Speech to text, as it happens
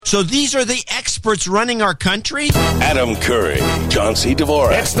So these are the experts running our country? Adam Curry, John C.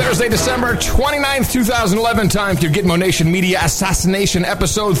 Dvorak. It's Thursday, December 29th, 2011. Time to Gitmo Nation Media Assassination,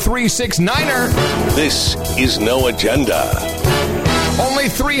 episode 369er. This is No Agenda. Only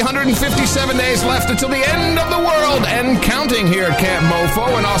 357 days left until the end of the world and counting here at Camp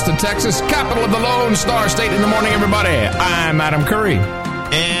Mofo in Austin, Texas, capital of the Lone Star State. In the morning, everybody. I'm Adam Curry.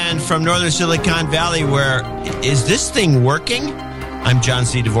 And from northern Silicon Valley, where is this thing working? I'm John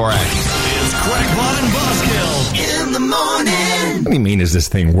C. Dvorak. It's Crackpot and Buzzkill in the morning. What do you mean, is this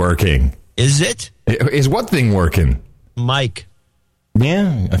thing working? Is it? Is what thing working? Mike.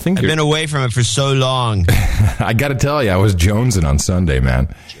 Yeah, I think I've been away from it for so long. I got to tell you, I was jonesing on Sunday,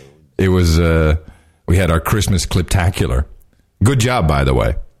 man. It was, we had our Christmas Cliptacular. Good job, by the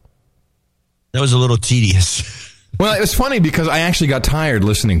way. That was a little tedious. Well, it was funny because I actually got tired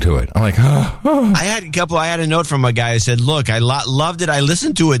listening to it. I'm like, oh. I had a note from a guy who said, look, I loved it. I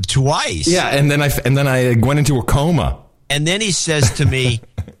listened to it twice. Yeah, and then I went into a coma. And then he says to me,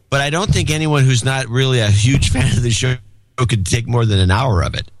 but I don't think anyone who's not really a huge fan of the show could take more than an hour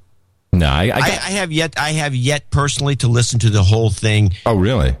of it. No, I have yet personally to listen to the whole thing. Oh,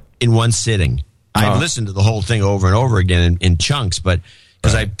 really? In one sitting. I've listened to the whole thing over and over again in chunks, but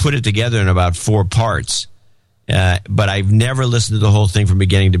because I put it together in about 4 parts. But I've never listened to the whole thing from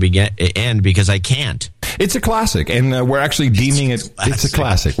beginning to end because I can't. It's a classic, and we're actually deeming it. It's a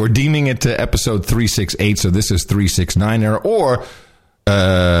classic. We're deeming it to episode 368, so this is 369 or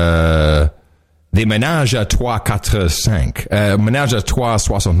Des Ménages à Trois 4-5. Ménage à Trois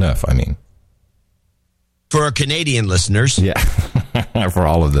 69, I mean. For our Canadian listeners. Yeah, for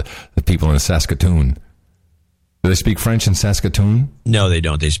all of the people in Saskatoon. Do they speak French in Saskatoon? No, they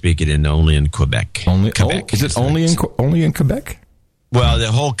don't. They speak it only in Quebec. Quebec. Is it only in Quebec? Well,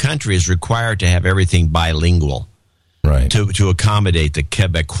 the whole country is required to have everything bilingual, right? To accommodate the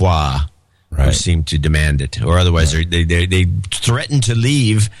Quebecois, who seem to demand it, or otherwise they threaten to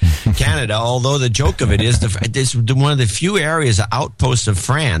leave Canada. Although the joke of it is, it's one of the few areas, outposts of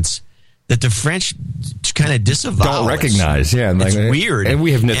France, that the French kind of disavow. Don't recognize. Yeah, it's weird, and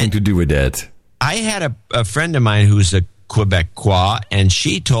we have nothing to do with that. I had a friend of mine who's a Quebecois, and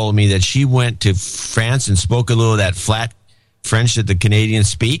she told me that she went to France and spoke a little of that flat French that the Canadians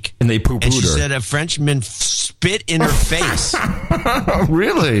speak. And they poo-pooed her. And she said a Frenchman spit in her face.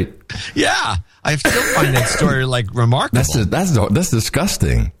 Really? Yeah. I still find that story, remarkable. That's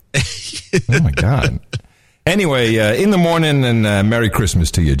disgusting. Oh, my God. Anyway, in the morning, and Merry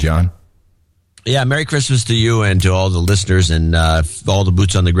Christmas to you, John. Yeah, Merry Christmas to you and to all the listeners and all the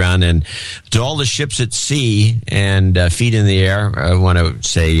boots on the ground and to all the ships at sea and feet in the air. I want to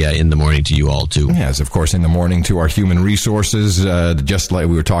say in the morning to you all, too. Yes, of course, in the morning to our human resources. Just like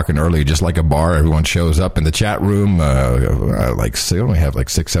we were talking earlier, just like a bar, everyone shows up in the chat room. We have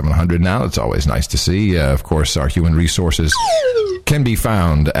 600-700 now. It's always nice to see. Of course, our human resources can be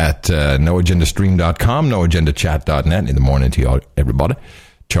found at noagendastream.com, noagendachat.net. In the morning to you, everybody.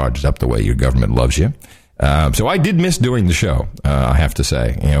 Charged up the way your government loves you. So I did miss doing the show, I have to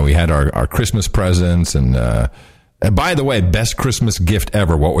say. We had our Christmas presents, and by the way, best Christmas gift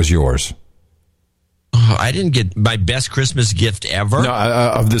ever. What was yours? Oh, I didn't get my best Christmas gift ever. No,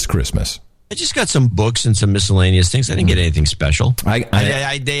 of this Christmas. I just got some books and some miscellaneous things. I didn't get anything special.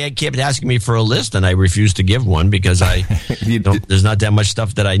 They kept asking me for a list, and I refused to give one because there's not that much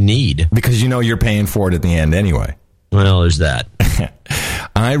stuff that I need. Because you're paying for it at the end anyway. Well, there's that.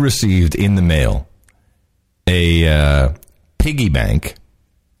 I received in the mail a piggy bank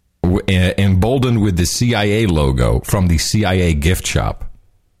emboldened with the CIA logo from the CIA gift shop.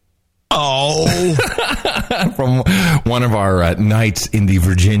 Oh. From one of our nights in the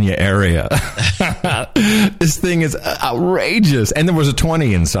Virginia area. This thing is outrageous. And there was a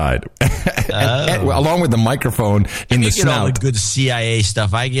 20 inside. And along with the microphone in the snout. All the good CIA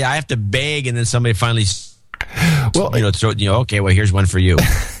stuff. I have to beg, and then somebody finally... Well, okay, well, here's one for you.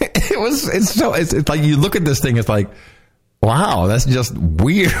 It's like you look at this thing, it's like, wow, that's just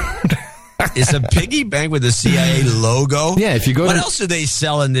weird. It's a piggy bank with the CIA logo. Yeah, if you go. What else do they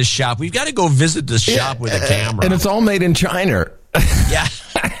sell in this shop? We've got to go visit the shop with a camera. And it's all made in China. Yeah,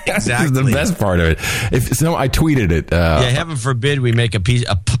 exactly. This is the best part of it. I tweeted it. Heaven forbid we make a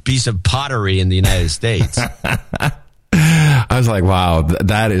piece of pottery in the United States. I was like, wow,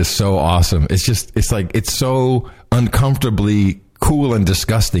 that is so awesome. It's so uncomfortably cool and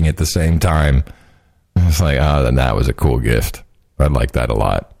disgusting at the same time. I was like, then that was a cool gift. I like that a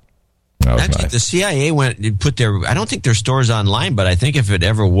lot. That was Actually, nice. The CIA I don't think their store's online, but I think if it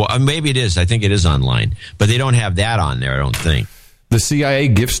ever was, maybe it is. I think it is online, but they don't have that on there, I don't think. The CIA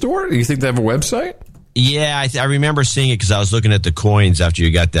gift store? Do you think they have a website? Yeah, I remember seeing it because I was looking at the coins after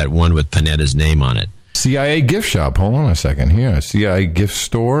you got that one with Panetta's name on it. CIA gift shop. Hold on a second here.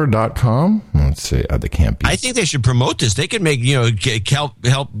 CIAgiftstore.com. Let's see. They can't be. I think they should promote this. They could make, help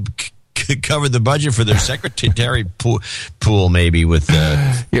cover the budget for their secretary pool maybe with...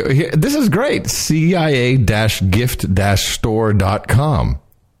 This is great. CIA-gift-store.com.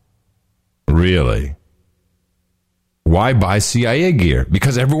 Really? Why buy CIA gear?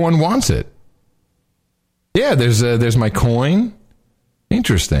 Because everyone wants it. Yeah, there's my coin.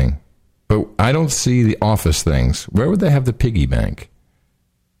 Interesting. But I don't see the office things. Where would they have the piggy bank?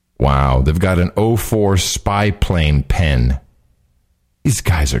 Wow, they've got an 04 spy plane pen. These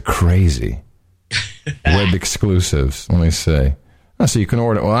guys are crazy. Web exclusives. Let me see. Oh, so you can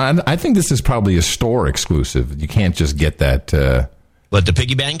order. Well, I think this is probably a store exclusive. You can't just get that. What, the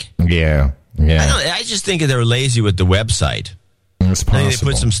piggy bank? Yeah. I just think they're lazy with the website. It's possible. They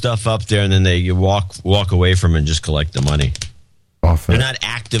put some stuff up there and then you walk away from it and just collect the money. Often. They're not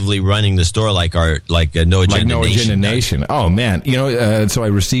actively running the store like No Agenda Nation. Oh man, so I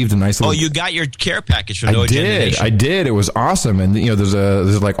received a nice little. Oh, you got your care package from No Agenda Nation. I did. It was awesome, and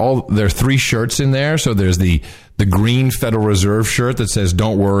there are 3 shirts in there. So there's the green Federal Reserve shirt that says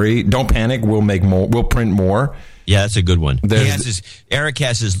 "Don't worry, don't panic. We'll make more. We'll print more." Yeah, that's a good one. Eric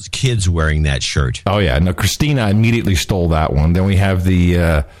has his kids wearing that shirt. Oh yeah, no, Christina immediately stole that one. Then we have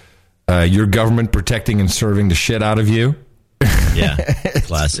the your government protecting and serving the shit out of you. Yeah,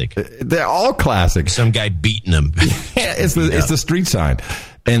 classic. They're all classic. Some guy beating them. Yeah, it's the street sign,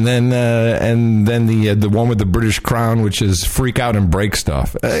 and then the one with the British crown, which is freak out and break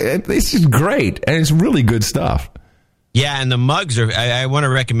stuff. It's just great, and it's really good stuff. Yeah, and the mugs are. I want to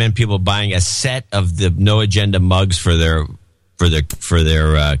recommend people buying a set of the No Agenda mugs for their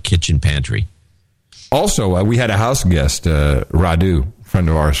kitchen pantry. Also, we had a house guest, Radu, a friend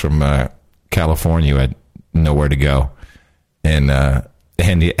of ours from California, who had nowhere to go. And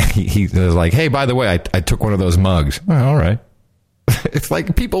he was like, hey, by the way, I took one of those mugs. Oh, all right. It's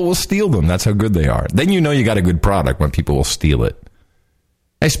like people will steal them. That's how good they are. Then you know you got a good product when people will steal it.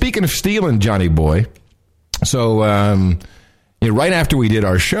 Hey, speaking of stealing, Johnny boy. So right after we did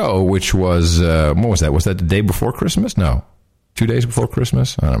our show, which was, what was that? Was that the day before Christmas? No. 2 days before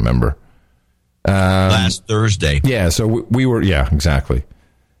Christmas? I don't remember. Last Thursday. Yeah, so we were, yeah, exactly.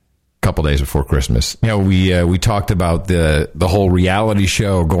 Couple days before Christmas, we talked about the whole reality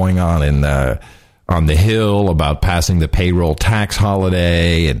show going on on the Hill about passing the payroll tax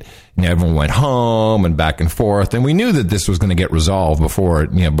holiday, and everyone went home and back and forth, and we knew that this was going to get resolved before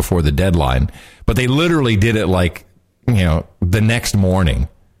the deadline, but they literally did it the next morning.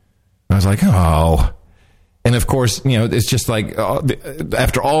 I was like, oh. And of course, it's just like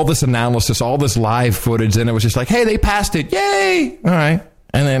after all this analysis, all this live footage, then it was just like, hey, they passed it, yay, all right.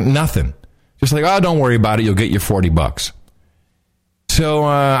 And then nothing. Just like, oh, don't worry about it. You'll get your $40. So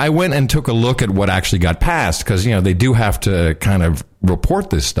I went and took a look at what actually got passed because, they do have to kind of report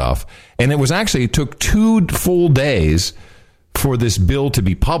this stuff. And it took 2 full days for this bill to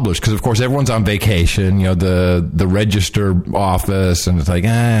be published because, of course, everyone's on vacation, the register office. And it's like,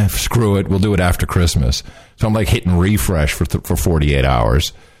 screw it. We'll do it after Christmas. So I'm like hitting refresh for 48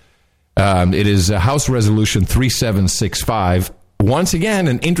 hours. It is House Resolution 3765. Once again,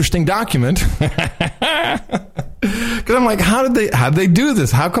 an interesting document. Because I'm like, how did they do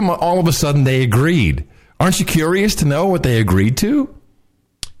this? How come all of a sudden they agreed? Aren't you curious to know what they agreed to?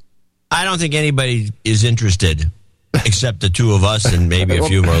 I don't think anybody is interested except the 2 of us and maybe a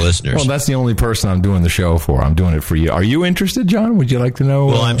few of our listeners. Well, that's the only person I'm doing the show for. I'm doing it for you. Are you interested, John? Would you like to know?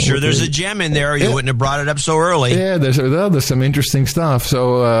 Well, I'm sure there's a gem in there. You wouldn't have brought it up so early. Yeah, there's some interesting stuff.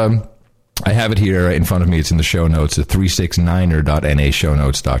 So, I have it here in front of me. It's in the show notes at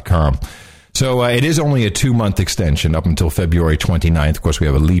 369er.nashownotes.com. So it is only a 2-month extension up until February 29th. Of course, we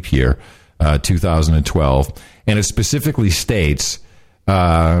have a leap year, 2012. And it specifically states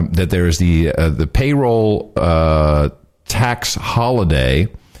that there is the payroll tax holiday.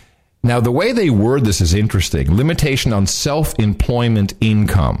 Now, the way they word this is interesting. Limitation on self-employment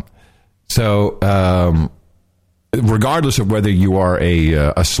income. So regardless of whether you are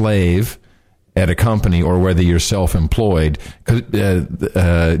a slave at a company or whether you're self-employed,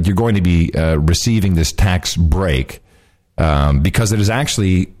 you're going to be receiving this tax break because it is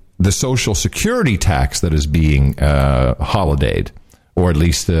actually the Social Security tax that is being holidayed, or at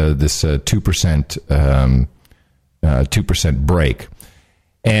least this 2% break.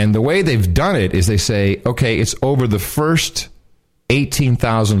 And the way they've done it is they say, okay, it's over the first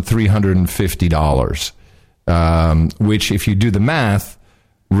 $18,350, which, if you do the math,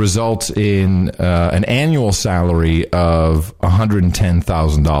 results in an annual salary of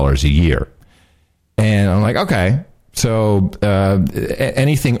 $110,000 a year. And I'm like, okay. So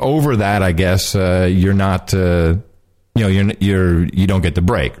anything over that, I guess, you're not, you don't get the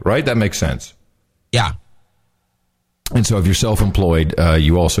break, right? That makes sense. Yeah. And so if you're self-employed,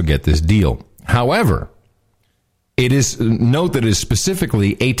 you also get this deal. However, note that it is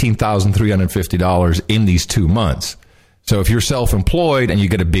specifically $18,350 in these 2 months. So if you're self-employed and you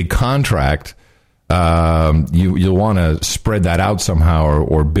get a big contract, you'll want to spread that out somehow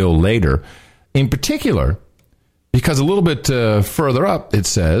or bill later. In particular, because a little bit further up, it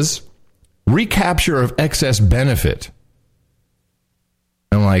says, recapture of excess benefit.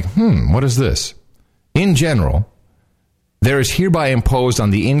 I'm like, what is this? In general, there is hereby imposed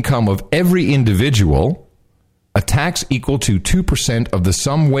on the income of every individual a tax equal to 2% of the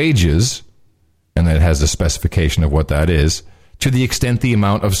sum wages, and then it has a specification of what that is, to the extent the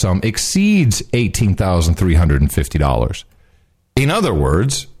amount of sum exceeds $18,350. In other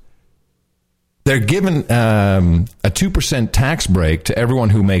words, they're given a 2% tax break to everyone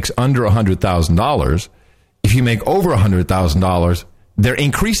who makes under $100,000. If you make over $100,000, they're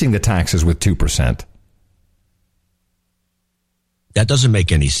increasing the taxes with 2%. That doesn't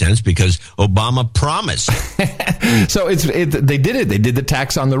make any sense because Obama promised. So they did it. They did the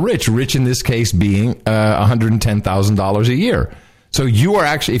tax on the rich. Rich in this case being $110,000 a year. So you are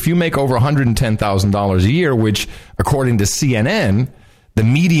actually, if you make over $110,000 a year, which according to CNN, the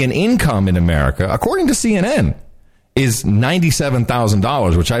median income in America, according to CNN, is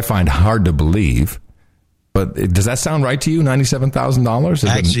 $97,000, which I find hard to believe. But does that sound right to you, $97,000?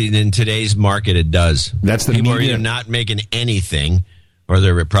 Actually, in today's market, it does. That's the People median. are either not making anything, or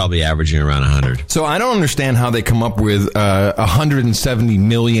they're probably averaging around 100. So I don't understand how they come up with 170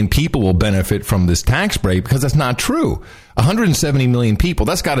 million people will benefit from this tax break, because that's not true. 170 million people,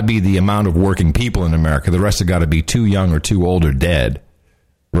 that's got to be the amount of working people in America. The rest have got to be too young or too old or dead,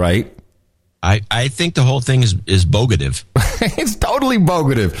 right? I think the whole thing is bogative. It's totally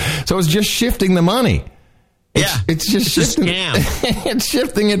bogative. So it's just shifting the money. It's just shifting. A scam. It's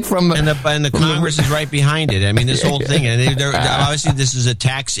shifting it from and the Congress is right behind it. I mean, this whole thing, and obviously this is a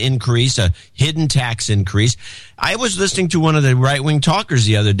tax increase, a hidden tax increase. I was listening to one of the right wing talkers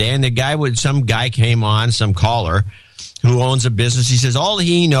the other day, and some guy came on, some caller who owns a business. He says all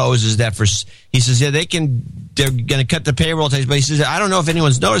he knows is that they're going to cut the payroll tax, but he says I don't know if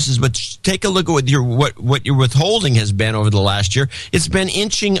anyone's noticed, but take a look at what your withholding has been over the last year. It's been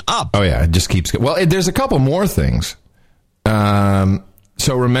inching up. Oh yeah, it just keeps. Well, there's a couple more things. So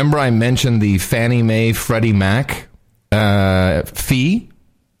remember, I mentioned the Fannie Mae Freddie Mac fee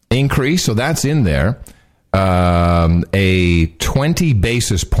increase, so that's in there. A 20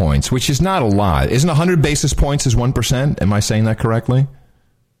 basis points, which is not a lot. Isn't 100 basis points is 1%? Am I saying that correctly?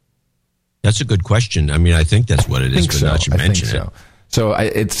 That's a good question. I mean, I think that's what it is. But now you mention it. So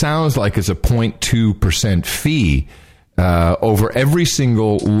it sounds like it's a 0.2% fee over every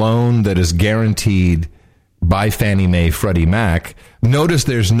single loan that is guaranteed by Fannie Mae, Freddie Mac. Notice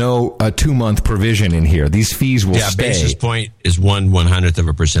there's no 2-month provision in here. These fees will stay. Basis point is 1/100th of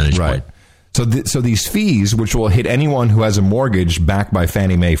a percentage point. So these fees, which will hit anyone who has a mortgage backed by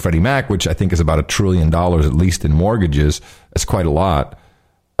Fannie Mae, Freddie Mac, which I think is about $1 trillion at least in mortgages. That's quite a lot.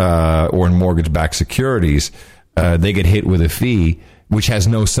 Or in mortgage-backed securities, they get hit with a fee which has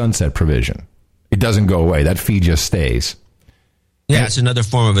no sunset provision. It doesn't go away. That fee just stays. Yeah, it's another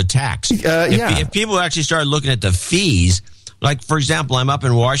form of a tax. If people actually started looking at the fees, like, for example, I'm up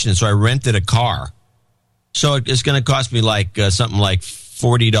in Washington, so I rented a car. So it's going to cost me something like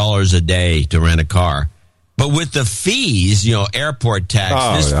 $40 a day to rent a car. But with the fees, airport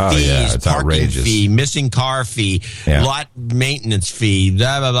tax, fees, it's parking outrageous. fee, missing car fee, lot maintenance fee,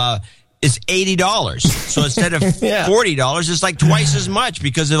 blah, blah, blah, it's $80. So instead of $40, it's like twice as much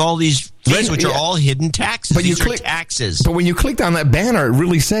because of all these fees, which are all hidden taxes. But these are taxes. But when you clicked on that banner, it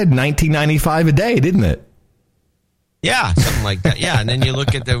really said $19.95 a day, didn't it? Yeah, something like that. Yeah, and then you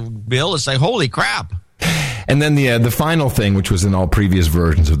look at the bill, it's like, holy crap. And then the final thing, which was in all previous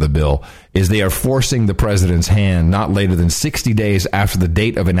versions of the bill, is they are forcing the president's hand not later than 60 days after the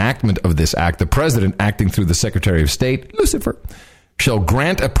date of enactment of this act. The president, acting through the Secretary of State, Lucifer, shall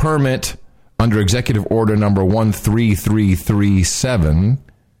grant a permit under Executive Order number 13337,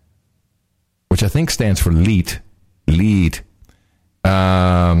 which I think stands for LEAT,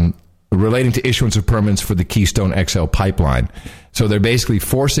 relating to issuance of permits for the Keystone XL pipeline. So they're basically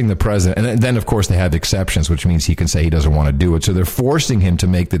forcing the president, and then, of course, they have exceptions, which means he can say he doesn't want to do it. So they're forcing him to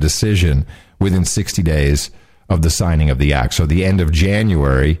make the decision within 60 days of the signing of the act. So the end of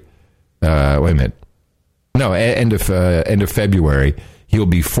January, end of February, he'll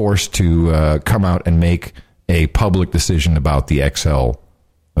be forced to come out and make a public decision about the XL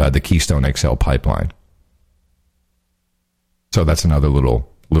the Keystone XL pipeline. So that's another little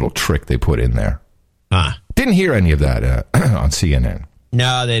trick they put in there. Huh. Didn't hear any of that on CNN.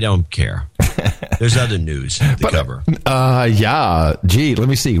 No, they don't care. There's other news to cover. Yeah. Gee, let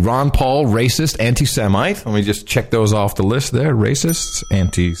me see. Ron Paul, racist, anti-Semite. Let me just check those off the list there. Racists,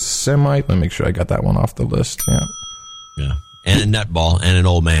 anti-Semite. Let me make sure I got that one off the list. Yeah. And a nutball and an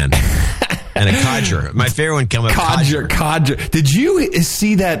old man. And a codger. My favorite one came up. Codger. Did you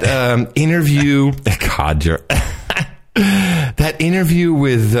see that interview? Codger. That interview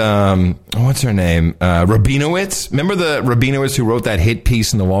with, what's her name? Rabinowitz. Remember the Rabinowitz who wrote that hit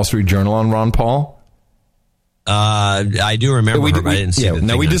piece in the Wall Street Journal on Ron Paul? I do remember her, but I didn't see the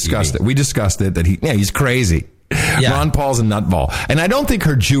thing we on discussed TV. it. We discussed it, that he's crazy. Yeah. Ron Paul's a nutball. And I don't think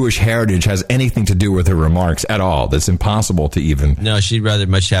her Jewish heritage has anything to do with her remarks at all. That's impossible to even... No, she'd rather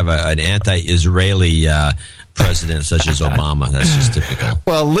much have an anti-Israeli president such as Obama. That's just typical.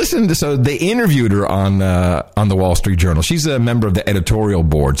 Well, listen, so they interviewed her on the Wall Street Journal. She's a member of the editorial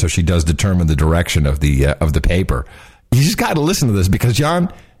board, so she does determine the direction of the paper. You just got to listen to this because,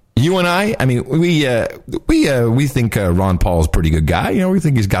 John, you and I mean, we think Ron Paul's a pretty good guy. We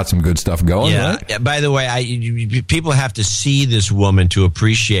think he's got some good stuff going. Yeah. Right? Yeah, by the way, people have to see this woman to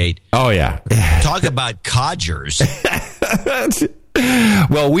appreciate. Oh, yeah. Talk about codgers.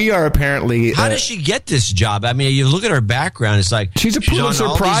 Well, we are apparently... How does she get this job? I mean, you look at her background, it's like... She's a Pulitzer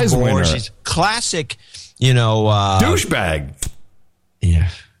Prize winner. She's classic, douchebag. Yeah.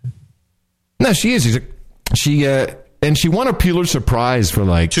 No, she is. And she won a Pulitzer Prize for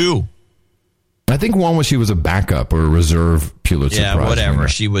like... 2. I think one was she was a backup or a reserve Pulitzer Prize. Yeah, whatever. winner.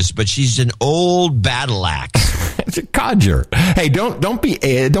 She was, but she's an old battle axe. It's a codger. Hey, don't be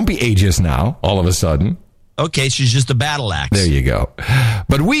ageist now, all of a sudden. Okay, she's just a battle axe. There you go.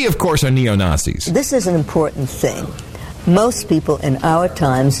 But we, of course, are neo-Nazis. This is an important thing. Most people in our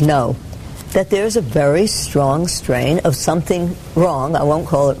times know that there's a very strong strain of something wrong. I won't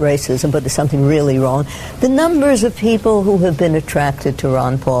call it racism, but there's something really wrong. The numbers of people who have been attracted to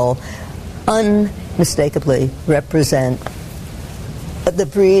Ron Paul unmistakably represent the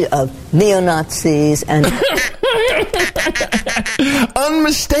breed of neo-Nazis and...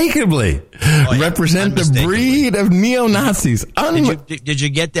 Unmistakably represent the breed of neo-Nazis. Did you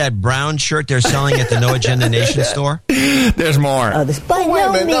get that brown shirt they're selling at the No Agenda Nation store? There's more. By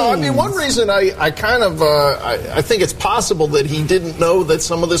no means. No, I mean, one reason I kind of I think it's possible that he didn't know that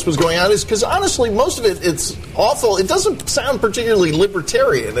some of this was going on is because honestly, most of it's awful. It doesn't sound particularly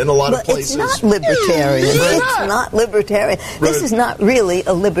libertarian in a lot of places. It's not libertarian. It's not libertarian. This is not really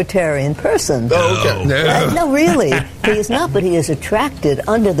a libertarian person. Oh, okay. No, really. He is not, but he is attracted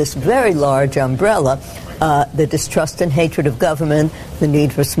under this very large umbrella, the distrust and hatred of government, the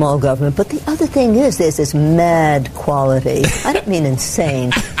need for small government. But the other thing is there's this mad quality. I don't mean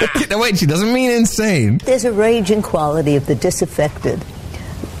insane. No, wait, she doesn't mean insane. There's a raging quality of the disaffected.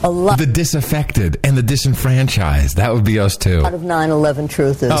 The disaffected and the disenfranchised. That would be us, too. A lot of 9/11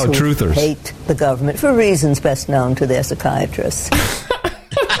 truthers who hate the government for reasons best known to their psychiatrists.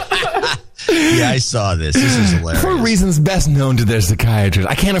 Yeah, I saw this. This is hilarious. For reasons best known to their psychiatrist.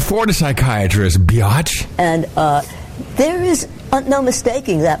 I can't afford a psychiatrist, biatch. And there is no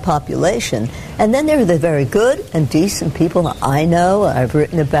mistaking that population. And then there are the very good and decent people I know, I've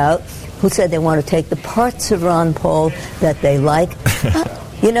written about, who said they want to take the parts of Ron Paul that they like.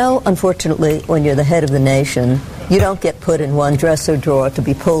 Unfortunately, when you're the head of the nation, you don't get put in one dresser drawer to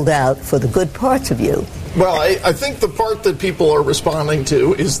be pulled out for the good parts of you. Well, I think the part that people are responding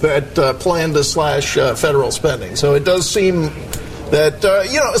to is that plan to slash federal spending. So it does seem that,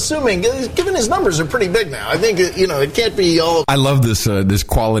 assuming, given his numbers are pretty big now, I think, it can't be all... I love this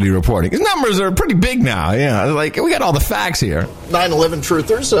quality reporting. His numbers are pretty big now, yeah. Like, we got all the facts here. 9/11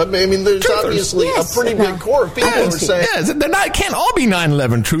 truthers. I mean, there's obviously a pretty big core of people who are saying... Yes, can't all be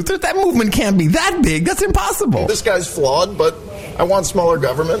 9/11 truthers. That movement can't be that big. That's impossible. This guy's flawed, but I want smaller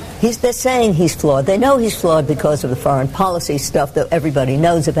government. They're saying he's flawed. They know he's flawed because of the foreign policy stuff that everybody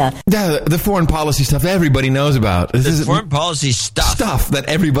knows about. The foreign policy stuff everybody knows about. Foreign policy stuff. Stuff that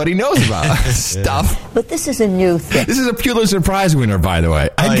everybody knows about. Stuff. But this is a new thing. This is a Pulitzer Prize winner, by the way.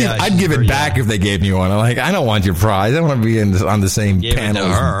 I'd give it back if they gave me one. I'm like, I don't want your prize. I don't want to be on the same panel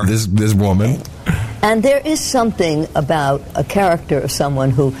as this woman. And there is something about a character of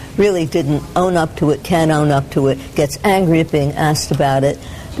someone who really didn't own up to it, can't own up to it, gets angry at being asked about it.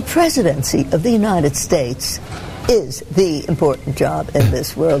 The presidency of the United States is the important job in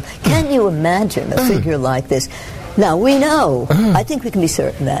this world. Can you imagine a figure like this Now, we know, I think we can be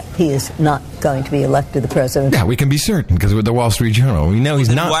certain that he is not going to be elected the president. Yeah, we can be certain, because with the Wall Street Journal, we know he's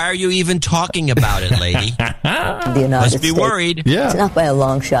not. Why are you even talking about it, lady? The United Let's be States. worried. Yeah. It's not by a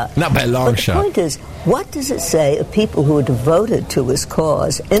long shot. Not by a long but shot. The point is, what does it say of people who are devoted to his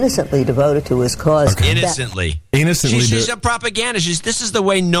cause, innocently devoted to his cause? Okay. Innocently. Innocently. She's a propagandist. This is the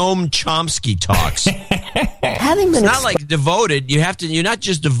way Noam Chomsky talks. Having been It's not like devoted. You're not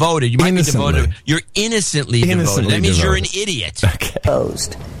just devoted. You might be devoted. You're innocently devoted. That means you're an idiot.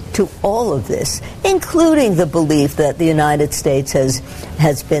 exposed to all of this, including the belief that the United States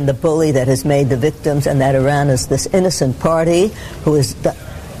has been the bully that has made the victims, and that Iran is this innocent party who is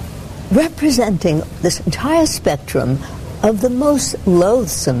representing this entire spectrum of the most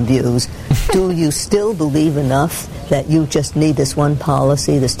loathsome views. Do you still believe enough that you just need this one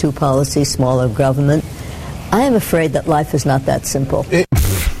policy, this two policy, smaller government? I am afraid that life is not that simple.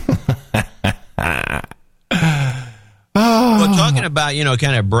 Well, talking about,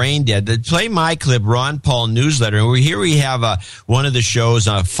 kind of brain dead, play my clip, Ron Paul newsletter. And here we have one of the shows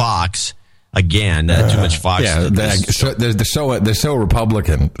on Fox. Again, too much Fox. Yeah, they're so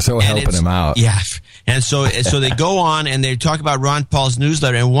Republican, so helping him out. Yeah. And so they go on and they talk about Ron Paul's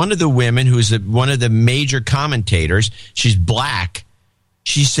newsletter. And one of the women, who's one of the major commentators, she's black.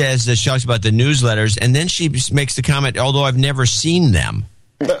 She says that she talks about the newsletters, and then she makes the comment, although I've never seen them.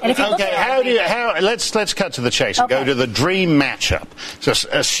 Okay, let's cut to the chase and go to the dream matchup. So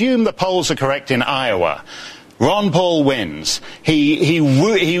assume the polls are correct in Iowa. Ron Paul wins.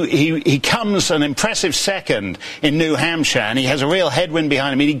 He comes an impressive second in New Hampshire, and he has a real headwind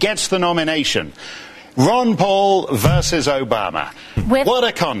behind him. He gets the nomination. Ron Paul versus Obama. What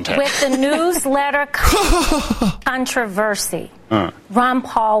a contest. With the newsletter controversy, Ron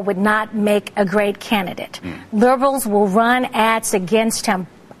Paul would not make a great candidate. Liberals will run ads against him.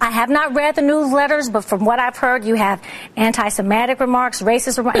 I have not read the newsletters, but from what I've heard, you have anti-Semitic remarks,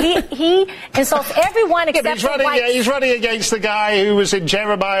 racist remarks. He insults everyone except for white. He's running against the guy who was in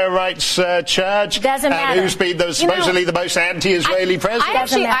Jeremiah Wright's church. Doesn't matter. And who's been supposedly the most anti-Israeli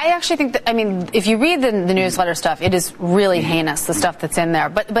president. I actually think that, if you read the newsletter stuff, it is really heinous, the stuff that's in there.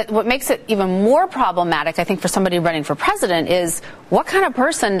 But what makes it even more problematic, I think, for somebody running for president is what kind of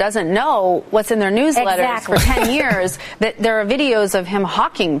person doesn't know what's in their newsletters for 10 years, that there are videos of him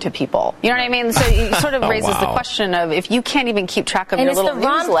hawking to people. You know what I mean? So it sort of raises the question of, if you can't even keep track of your little newsletter.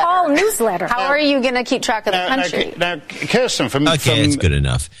 And it's the Ron Paul newsletter. How are you going to keep track of the country? Now, Kirsten, it's good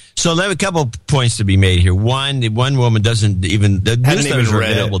enough. So there are a couple points to be made here. One woman doesn't even, the newsletters are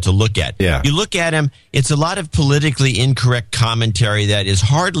available to look at. Yeah. You look at them, it's a lot of politically incorrect commentary that is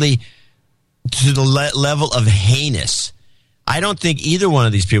hardly to the level of heinous. I don't think either one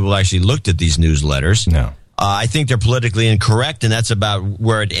of these people actually looked at these newsletters. No. I think they're politically incorrect, and that's about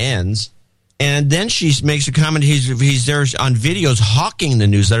where it ends. And then she makes a comment, he's there on videos hawking the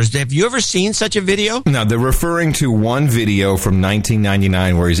newsletters. Have you ever seen such a video? No, they're referring to one video from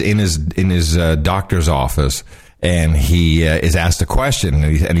 1999 where he's in his doctor's office, and he is asked a question,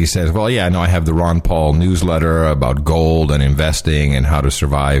 and he says, well, yeah, no, I have the Ron Paul newsletter about gold and investing and how to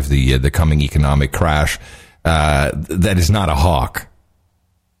survive the coming economic crash. That is not a hawk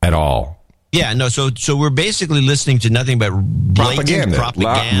at all. Yeah, no, so we're basically listening to nothing but blatant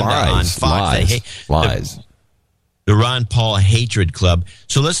propaganda on Fox. Lies. The Ron Paul Hatred Club.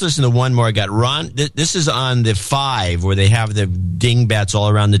 So let's listen to one more. I got Ron. This is on the 5, where they have the dingbats all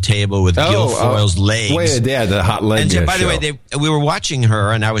around the table with Guilfoyle's legs. The hot leg. And by the way, we were watching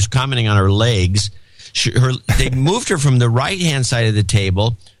her, and I was commenting on her legs. They moved her from the right-hand side of the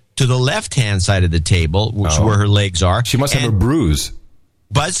table to the left-hand side of the table, which where her legs are. She must have a bruise.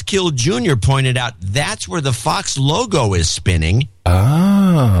 Buzzkill Jr. pointed out that's where the Fox logo is spinning.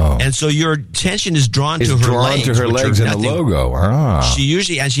 Oh. And so your attention is drawn to her legs. To her legs and the logo. Ah. She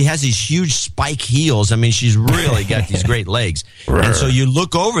has these huge spike heels. I mean, she's really got these great legs. And so you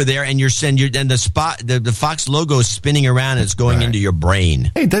look over there, and the Fox logo is spinning around, and it's going into your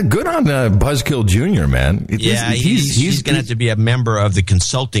brain. Hey, good on Buzzkill Jr., man. He's going to have to be a member of the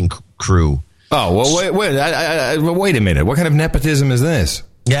consulting crew. Oh, well, wait a minute. What kind of nepotism is this?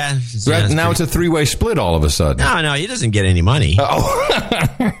 Yeah. Now it's a 3-way split all of a sudden. No, he doesn't get any money.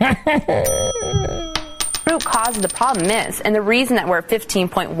 Root cause of the problem is, and the reason that we're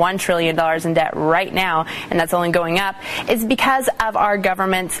 $15.1 trillion in debt right now, and that's only going up, is because of our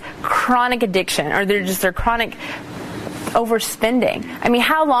government's chronic addiction, or their chronic overspending. I mean,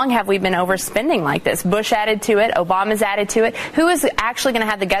 how long have we been overspending like this? Bush added to it. Obama's added to it. Who is actually going to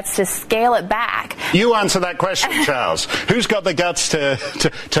have the guts to scale it back? You answer that question, Charles. Who's got the guts to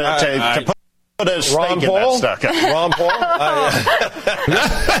put Ron Paul? Ron Paul?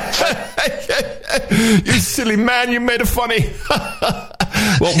 You silly man, you made it funny.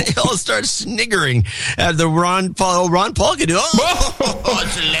 Well, they all start sniggering at the Ron Paul. Ron Paul can do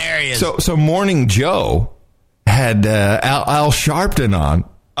it's hilarious. So Morning Joe had Al Sharpton on.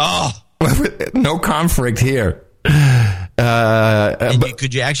 Oh. No conflict here.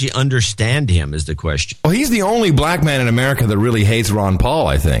 Could you actually understand him is the question. Well, he's the only black man in America that really hates Ron Paul,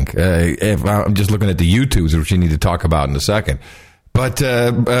 I think. If I'm just looking at the YouTubes, which you need to talk about in a second. But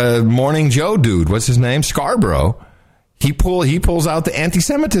Morning Joe dude, what's his name? Scarborough. He pulls out the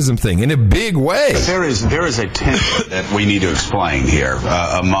anti-Semitism thing in a big way. There is a tension that we need to explain here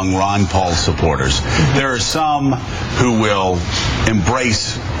among Ron Paul supporters. There are some who will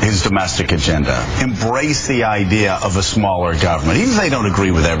embrace his domestic agenda, embrace the idea of a smaller government, even if they don't agree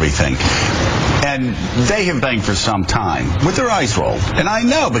with everything. And they have been for some time with their eyes rolled. And I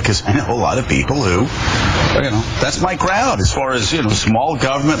know, because I know a lot of people who, that's my crowd as far as, small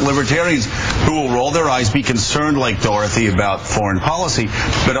government libertarians who will roll their eyes, be concerned like Dorothy about foreign policy,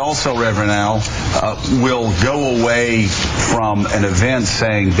 but also, Reverend Al, will go away from an event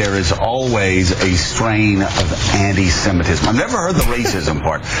saying there is always a strain of anti-Semitism. I've never heard the racism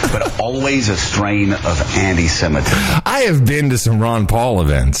part, but always a strain of anti-Semitism. I have been to some Ron Paul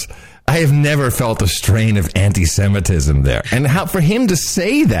events. I have never felt a strain of anti-Semitism there. And for him to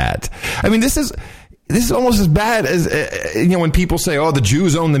say that, I mean, this is almost as bad as, when people say, the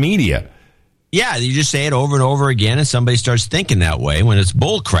Jews own the media. Yeah, you just say it over and over again, and somebody starts thinking that way when it's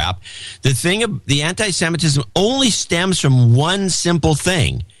bull crap. The anti-Semitism only stems from one simple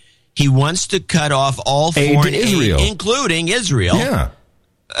thing. He wants to cut off all foreign aid, including Israel. Yeah.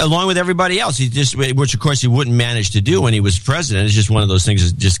 Along with everybody else, which of course he wouldn't manage to do when he was president. It's just one of those things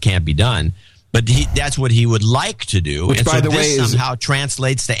that just can't be done. But that's what he would like to do. Which, by the way, somehow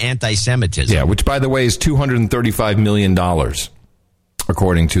translates to anti-Semitism. Yeah, which, by the way, is $235 million,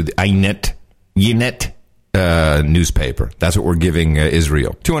 according to the Ynet newspaper. That's what we're giving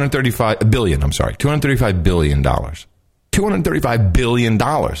Israel. $235 billion. $235 billion.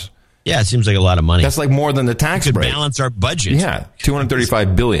 Yeah, it seems like a lot of money. That's like more than the tax break. To balance our budget. Yeah,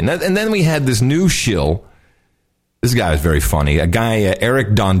 $235 billion. And then we had this new shill. This guy is very funny. A guy, Eric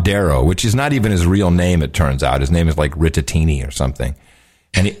Dondero, which is not even his real name, it turns out. His name is like Ritatini or something.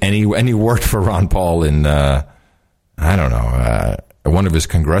 And he worked for Ron Paul in, one of his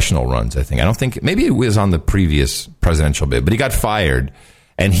congressional runs, I think. Maybe it was on the previous presidential bid, but he got fired.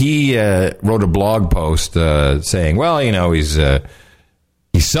 And he wrote a blog post saying,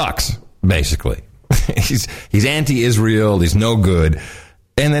 he sucks, basically. He's anti-Israel. He's no good.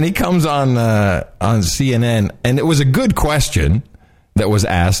 And then he comes on CNN, and it was a good question that was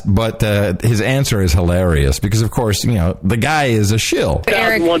asked, but his answer is hilarious because, of course, the guy is a shill.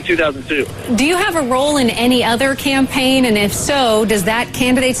 2001, 2002. Do you have a role in any other campaign? And if so, does that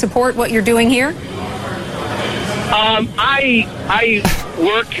candidate support what you're doing here? I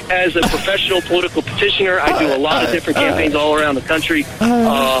work as a professional political petitioner. I do a lot of different campaigns all around the country.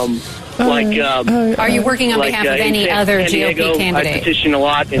 Are you working on behalf of any other GOP candidate? I petition a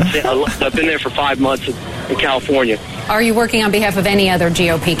lot, and I've been there for 5 months in California. Are you working on behalf of any other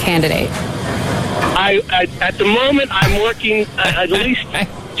GOP candidate? At the moment, I'm working at least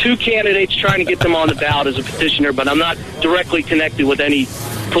 2 candidates, trying to get them on the ballot as a petitioner, but I'm not directly connected with any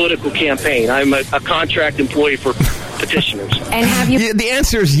political campaign. I'm a contract employee for petitioners. And have you? The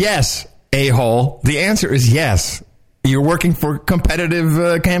answer is yes, a-hole. The answer is yes. You're working for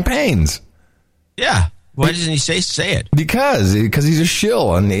competitive campaigns. Yeah. Why doesn't he say it? Because he's a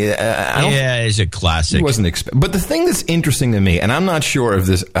shill. And he's a classic. He wasn't but the thing that's interesting to me, and I'm not sure if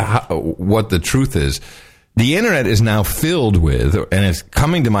this what the truth is, the internet is now filled with, and it's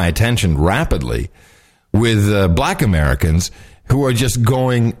coming to my attention rapidly, with black Americans who are just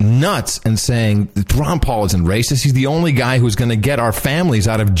going nuts and saying Ron Paul isn't racist. He's the only guy who's going to get our families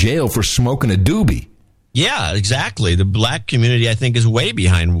out of jail for smoking a doobie. Yeah, exactly. The black community, I think, is way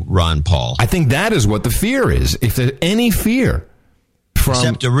behind Ron Paul. I think that is what the fear is. If there's any fear from...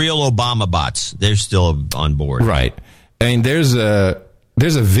 Except the real Obama bots. They're still on board. Right. I mean, there's a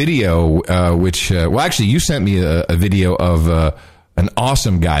video which... actually, you sent me a video of an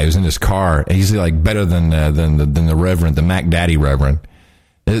awesome guy who's in his car. And he's like better than the Reverend, the Mac Daddy Reverend.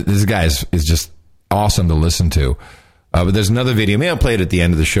 This guy is just awesome to listen to. But there's another video. Maybe I'll play it at the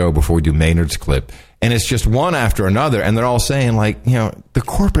end of the show before we do Maynard's clip. And it's just one after another. And they're all saying, like, the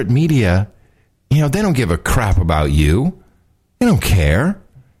corporate media, they don't give a crap about you. They don't care.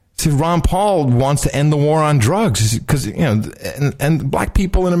 See, Ron Paul wants to end the war on drugs because, and black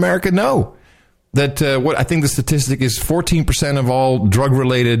people in America know that what I think the statistic is 14% of all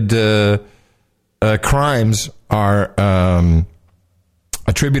drug-related crimes are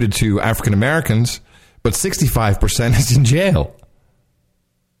attributed to African Americans, but 65% is in jail.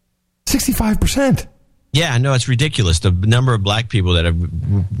 65%. Yeah, no, it's ridiculous. The number of black people that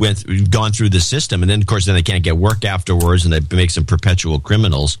have gone through the system, and then, of course, then they can't get work afterwards, and they make some perpetual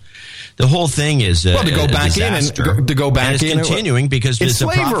criminals. The whole thing is to go back in and it's continuing because it's a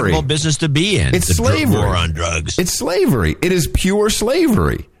profitable business to be in. It's slavery. War on drugs. It's slavery. It is pure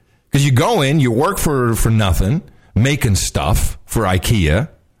slavery. Because you go in, you work for nothing, making stuff for IKEA,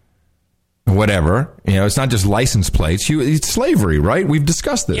 whatever. It's not just license plates. It's slavery, right? We've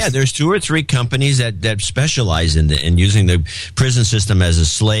discussed this. Yeah, there's 2 or 3 companies that specialize in using the prison system as a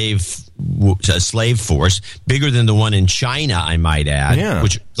slave force, bigger than the one in China, I might add,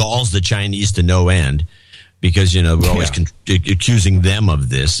 which galls the Chinese to no end because, we're always accusing them of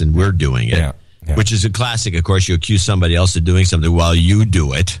this and we're doing it, which is a classic. Of course, you accuse somebody else of doing something while you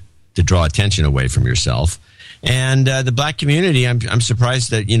do it to draw attention away from yourself. And the black community, I'm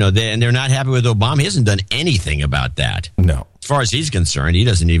surprised that, they're not happy with Obama. He hasn't done anything about that. No. As far as he's concerned, he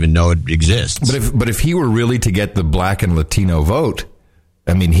doesn't even know it exists. But if he were really to get the black and Latino vote,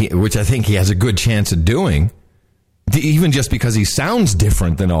 I mean, which I think he has a good chance of doing, even just because he sounds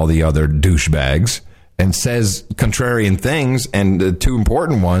different than all the other douchebags and says contrarian things, and 2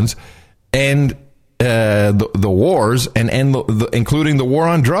 important ones, and the wars, and including the war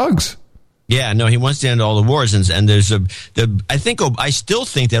on drugs. Yeah, no, he wants to end all the wars, and there's I still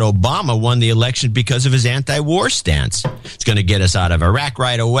think that Obama won the election because of his anti-war stance. It's going to get us out of Iraq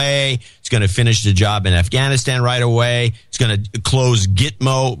right away. It's going to finish the job in Afghanistan right away. It's going to close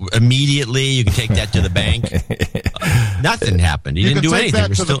Gitmo immediately. You can take that to the bank. Nothing happened. He didn't do anything.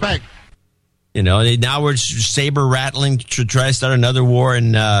 That to the bank. Now we're saber rattling to try to start another war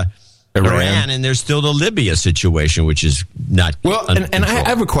in Iran, and there's still the Libya situation, which is not well. And I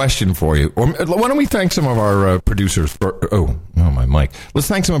have a question for you. Why don't we thank some of our producers? My mic. Let's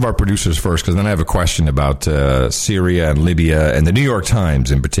thank some of our producers first, because then I have a question about Syria and Libya and the New York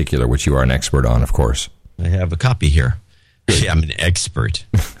Times in particular, which you are an expert on, of course. I have a copy here. Yeah, I'm an expert.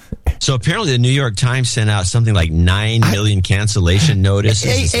 So apparently the New York Times sent out something like 9 million cancellation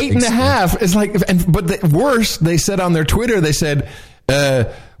notices. 8.5. It's like, but worse, they said on their Twitter, they said,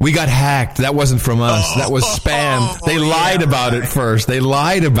 we got hacked. That wasn't from us. That was spam. They lied about it first. They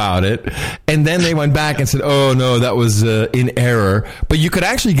lied about it. And then they went back and said, oh, no, that was in error. But you could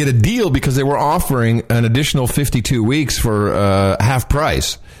actually get a deal because they were offering an additional 52 weeks for half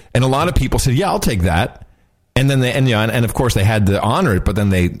price. And a lot of people said, yeah, I'll take that. And then and of course they had to honor it. But then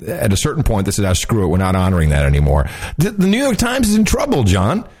they, at a certain point, they said, screw it. We're not honoring that anymore. The New York Times is in trouble,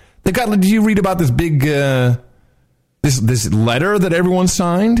 John. Did you read about this big... This letter that everyone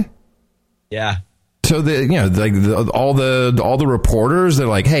signed? Yeah. So all the reporters, they're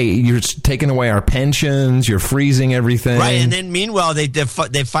like, hey, you're taking away our pensions, you're freezing everything. Right, and then meanwhile they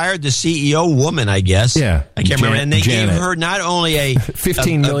fired the CEO woman, I guess. Yeah. I can't remember. And they gave her not only a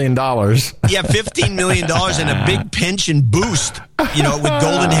 $15 million. Yeah, $15 million and a big pension boost, with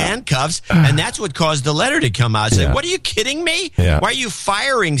golden handcuffs, and that's what caused the letter to come out. It's like, what, are you kidding me? Yeah. Why are you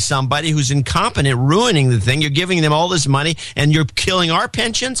firing somebody who's incompetent, ruining the thing? You're giving them all this money and you're killing our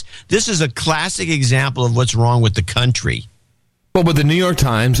pensions? This is a classic example of what's wrong with the country. Well, but the New York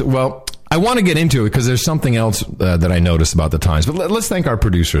Times, I want to get into it because there's something else that I noticed about the Times. But let's thank our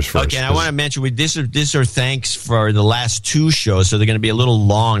producers first. Okay, and I want to mention, these are thanks for the last 2 shows, so they're going to be a little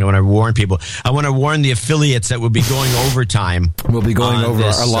long. I want to warn people. I want to warn the affiliates that will be going overtime. We'll be going over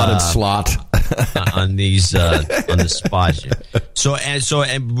our allotted slot. on these on the spots. So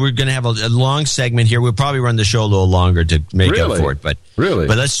we're going to have a long segment here. We'll probably run the show a little longer to make up for it. But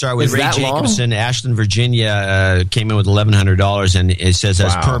let's start with Ray Jacobson. Ashland, Virginia came in with $1,100, and it says,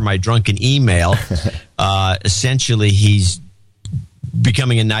 as per my drunken email, essentially he's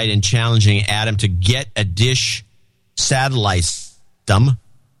becoming a knight and challenging Adam to get a dish satellite system,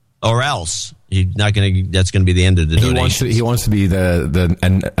 or else he's not going to. That's going to be the end of the donation. He wants to be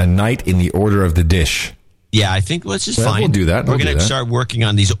a knight in the order of the dish. Yeah, I think let's just fine. We'll do that. We're going to start working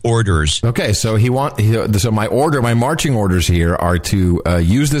on these orders. Okay, so my marching orders here are to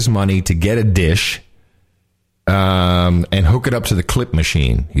use this money to get a dish, and hook it up to the clip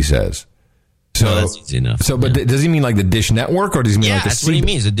machine. He says. So that's easy enough. So, but does he mean like the Dish Network, or does he mean like the that's what he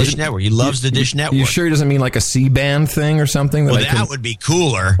means, the Dish Network. He loves the Dish Network. You sure he doesn't mean like a C-band thing or something? That would be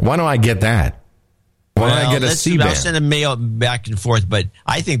cooler. Why don't I get that? Why don't I get a C-band? I'll send a mail back and forth, but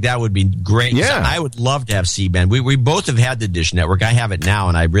I think that would be great. Yeah. I would love to have C-band. We both have had the Dish Network. I have it now,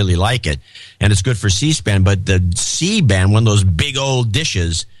 and I really like it, and it's good for C-SPAN. But the C-band, one of those big old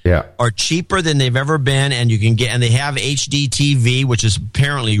dishes, are cheaper than they've ever been, and you can get. And they have HD TV, which is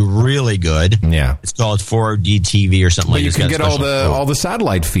apparently really good. Yeah, it's called 4D TV or something like that. You can get all the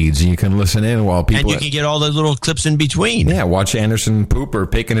satellite feeds, and you can listen in while people. And you can get all the little clips in between. Yeah, watch Anderson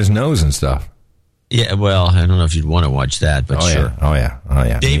Pooper picking his nose and stuff. Yeah, well, I don't know if you'd want to watch that, but sure. Oh,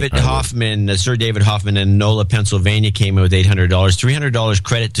 yeah. David Hoffman, Sir David Hoffman in NOLA, Pennsylvania, came in with $800. $300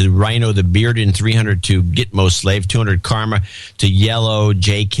 credit to Rhino the Bearded, and $300 to Gitmo Slave, $200 karma to Yellow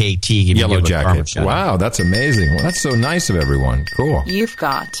JKT. Yellow Jacket. Wow, that's amazing. Well, that's so nice of everyone. Cool. You've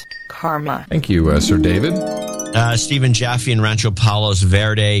got karma. Thank you, Sir David. Stephen Jaffe in Rancho Palos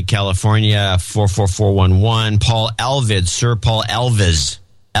Verde, California, 44411. Paul Alvid, Sir Paul Alves.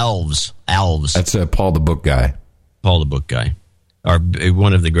 Elves. That's Paul the Book Guy. Paul the Book Guy.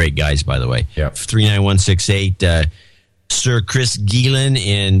 One of the great guys, by the way. Yep. 39168. Sir Chris Geelan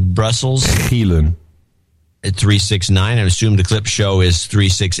in Brussels. Geelan. At 369. I assume the clip show is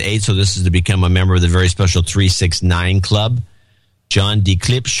 368, so this is to become a member of the very special 369 Club. John, the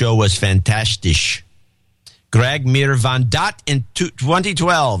clip show was fantastic. Greg Mir van Dat in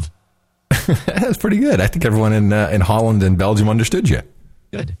 2012. That's pretty good. I think everyone in Holland and Belgium understood you.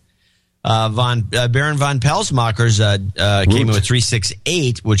 Good. Baron von Pelsmakers came in with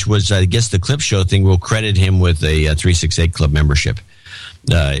 368, which was, I guess, the clip show thing. We'll credit him with a 368 Club membership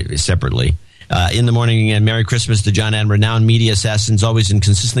separately. In the morning, and Merry Christmas to John and renowned media assassins, always and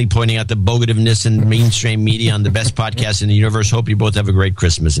consistently pointing out the bogativeness and mainstream media on the best podcast in the universe. Hope you both have a great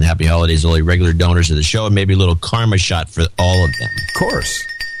Christmas and happy holidays, all the regular donors of the show, and maybe a little karma shot for all of them. Of course.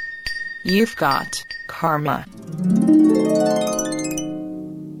 You've got karma.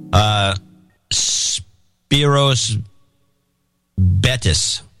 Spiros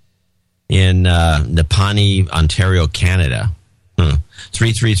Bettis in Napanee, Ontario, Canada.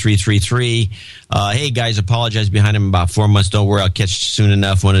 33333. Hey guys, apologize behind him about 4 months. Don't worry, I'll catch you soon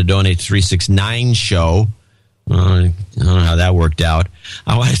enough. Want to donate 369 show. I don't know how that worked out.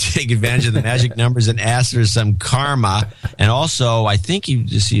 I want to take advantage of the magic numbers and ask for some karma. And also, I think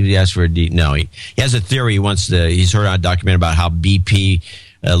he asked for he has a theory. He's heard on a documentary about how BP,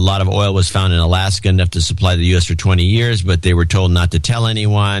 a lot of oil was found in Alaska, enough to supply the U.S. for 20 years, but they were told not to tell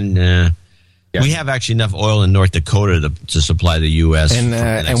anyone. We have actually enough oil in North Dakota to supply the U.S.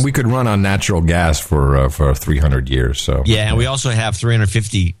 And we could run on natural gas for 300 years. So and we also have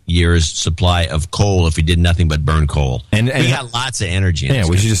 350 years supply of coal if we did nothing but burn coal. And we got lots of energy.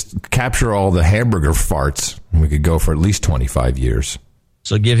 We should just capture all the hamburger farts, and we could go for at least 25 years.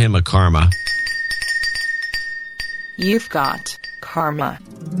 So give him a karma. You've got karma.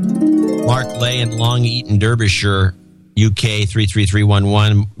 Mark Lay in Long Eaton, Derbyshire, UK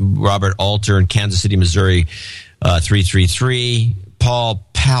 33311. Robert Alter in Kansas City, Missouri 333. Paul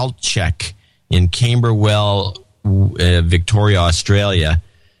Palchek in Camberwell, Victoria, Australia.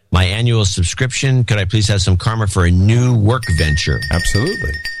 My annual subscription. Could I please have some karma for a new work venture?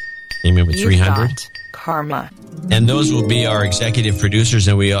 Absolutely. Came in with 300. Karma. And those will be our executive producers,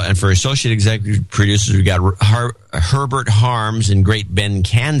 and for associate executive producers, we got Herbert Harms in Great Bend,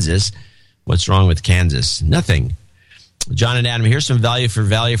 Kansas. What's wrong with Kansas? Nothing. John and Adam, here's some value for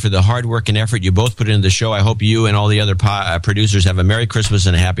the hard work and effort you both put into the show. I hope you and all the other producers have a Merry Christmas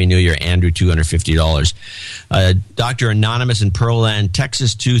and a Happy New Year. Andrew, $250. Dr. Anonymous in Pearland,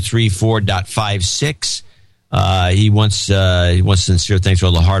 Texas, 234.56. He wants sincere thanks for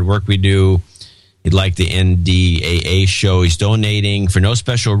all the hard work we do. He'd like the NDAA show. He's donating for no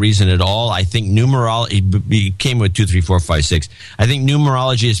special reason at all. I think numerology, he came with 23456. I think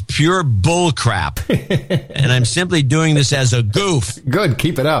numerology is pure bull crap. And I'm simply doing this as a goof. Good.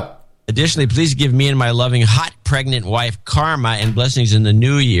 Keep it up. Additionally, please give me and my loving hot pregnant wife karma and blessings in the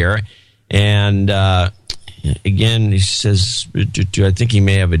new year. And, again, he says, I think he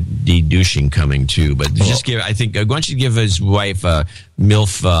may have a de-douching coming too, but just give, I think, why don't you give his wife a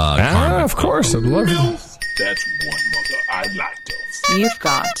MILF karma? Of course, I'd love it. That's one mother I'd like to. You've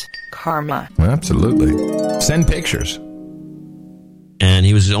got karma. Absolutely. Send pictures. And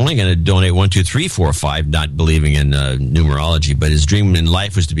he was only going to donate 1, 2, 3, 4, 5, not believing in numerology, but his dream in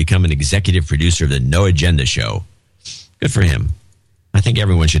life was to become an executive producer of the No Agenda show. Good for him. I think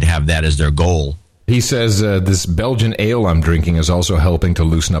everyone should have that as their goal. He says, this Belgian ale I'm drinking is also helping to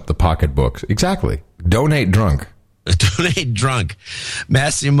loosen up the pocketbooks. Exactly. Donate drunk. Donate drunk.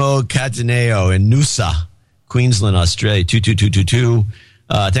 Massimo Cataneo in Noosa, Queensland, Australia, 22222.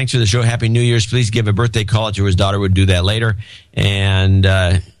 Thanks for the show. Happy New Year's. Please give a birthday call to his daughter. Would do that later. And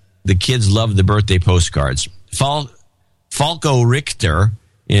the kids love the birthday postcards. Falco Richter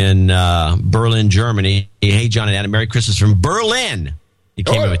in Berlin, Germany. Hey, John and Adam, Merry Christmas from Berlin. He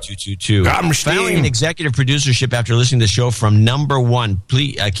came in with 222. Founding an executive producership after listening to the show from number one.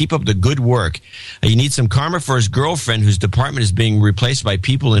 Please keep up the good work. You need some karma for his girlfriend whose department is being replaced by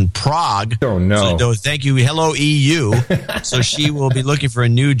people in Prague. Oh, no. So thank you. Hello, EU. So she will be looking for a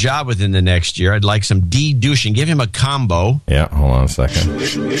new job within the next year. I'd like some de-douching. Give him a combo. Yeah, hold on a second.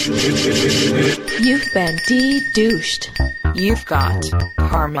 You've been de-douched. You've got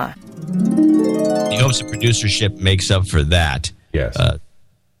karma. He hopes the producership makes up for that. Yes.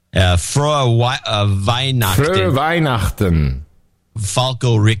 Frohe Weihnachten.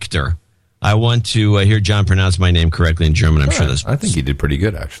 Falco Richter. I want to hear John pronounce my name correctly in German. I'm sure that's... I think he did pretty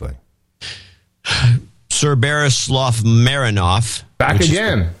good, actually. Sir Borislav Marinov. Back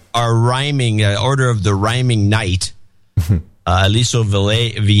again. Our rhyming, Order of the Rhyming Knight. Aliso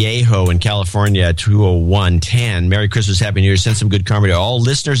Viejo in California, 20110. Merry Christmas, Happy New Year. Send some good karma to all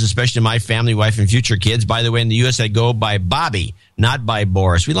listeners, especially my family, wife, and future kids. By the way, in the U.S., I go by Bobby, not by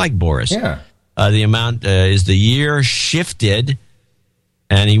Boris. We like Boris. Yeah. The amount is the year shifted,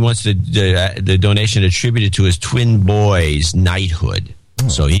 and he wants the donation attributed to his twin boys' knighthood. Oh.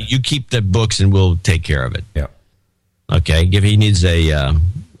 So you keep the books, and we'll take care of it. Yeah. Okay. He needs a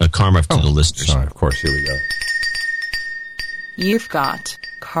karma to the listeners. Sorry, of course. Here we go. You've got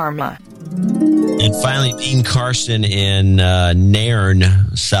karma. And finally, Dean Carson in Nairn,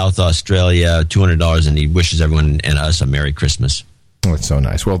 South Australia, $200, and he wishes everyone and us a Merry Christmas. Oh, it's so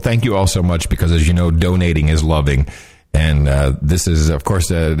nice. Well, thank you all so much because, as you know, donating is loving. And this is, of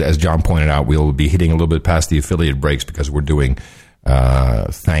course, as John pointed out, we'll be hitting a little bit past the affiliate breaks because we're doing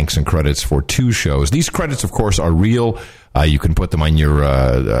thanks and credits for 2 shows. These credits, of course, are real. You can put them on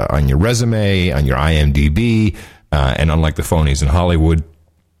your resume, on your IMDb. And unlike the phonies in Hollywood,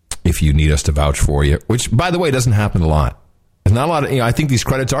 if you need us to vouch for you, which, by the way, doesn't happen a lot. There's not a lot of, I think these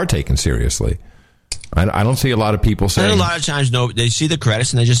credits are taken seriously. I don't see a lot of people saying. And a lot of times, no, they see the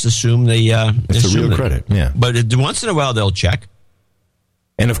credits and they just assume it's a real credit. Yeah, but once in a while they'll check.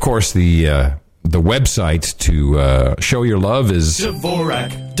 And of course, the website to show your love is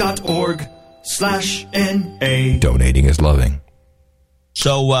Dvorak.org/NA. Donating is loving.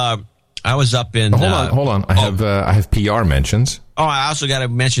 So. I was up in... Hold on. I have PR mentions. Oh, I also got to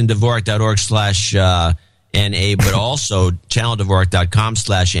mention Dvorak.org/NA, but also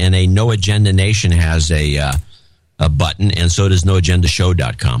channeldvorak.com/NA. No Agenda Nation has a button, and so does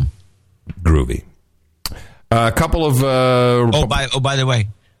noagendashow.com. Groovy. A couple of... by the way,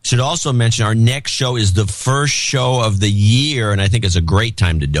 should also mention our next show is the first show of the year, and I think it's a great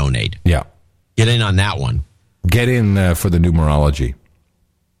time to donate. Yeah. Get in on that one. Get in for the numerology.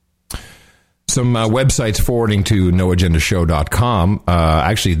 Some websites forwarding to noagendashow.com.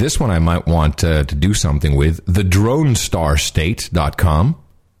 Actually, this one I might want to do something with. TheDroneStarState.com.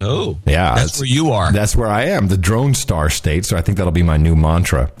 Oh. Yeah. That's where you are. That's where I am, the Drone Star State. So I think that'll be my new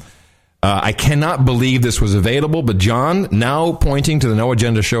mantra. I cannot believe this was available, but John, now pointing to the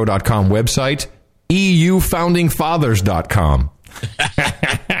noagendashow.com website, EUFoundingFathers.com.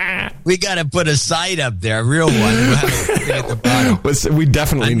 We got to put a site up there, a real one. We'll have a at the bottom. We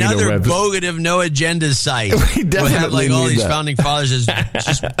definitely need a another website. bogative no agenda site. We definitely we'll have like all these founding fathers as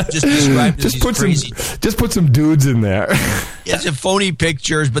just described as these crazy. Just put some dudes in there. It's a phony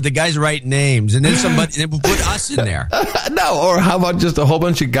pictures, but the guys write names, and then we'll put us in there. No, or how about just a whole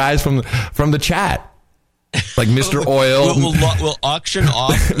bunch of guys from the chat? Like Mr. Oil. We'll auction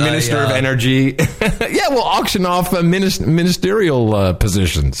off Minister of Energy. Yeah, we'll auction off ministerial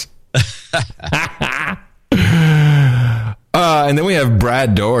positions. And then we have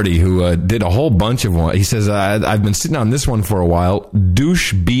Brad Doherty, who did a whole bunch of one. He says, I've been sitting on this one for a while.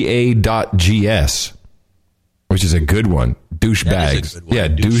 Doucheba.gs, which is a good one. Douchebags. Yeah,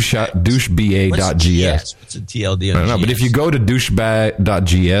 doucheba.gs. What's a TLD on I don't know, but if you go to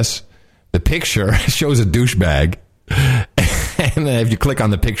douchebag.gs, the picture shows a douchebag, and then if you click on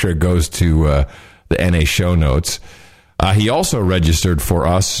the picture, it goes to the NA show notes. He also registered for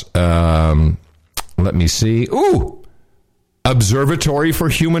us. Let me see. Ooh,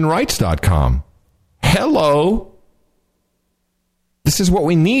 observatoryforhumanrights.com. Hello. This is what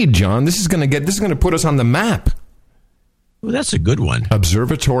we need, John. This is going to put us on the map. Well, that's a good one.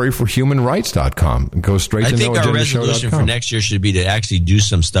 Observatoryforhumanrights.com. Go straight to noagendashow.com. I think our resolution for next year should be to actually do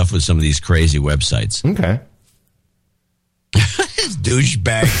some stuff with some of these crazy websites. Okay. It's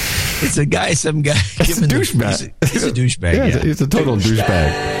douchebag. It's some guy. It's a douchebag. He's a douchebag. Yeah. It's a total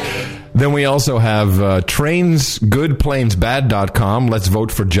douchebag. Then we also have trainsgoodplanesbad.com,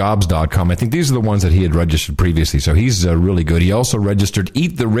 letsvoteforjobs.com. I think these are the ones that he had registered previously, so he's really good. He also registered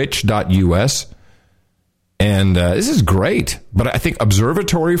eattherich.us, and this is great. But I think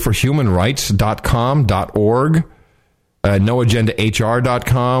observatoryforhumanrights.com.org,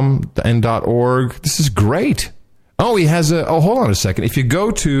 noagendahr.com and .org. This is great. Oh, he has hold on a second. If you go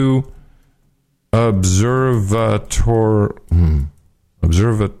to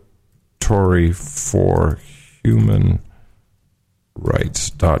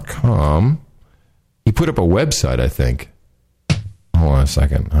observatoryforhumanrights.com. He put up a website, I think. Hold on a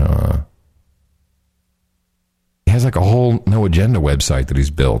second. He has like a whole No Agenda website that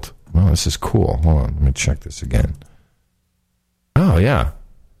he's built. Oh, this is cool. Hold on. Let me check this again. Oh, yeah.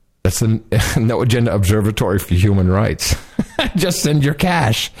 That's the No Agenda Observatory for Human Rights. Just send your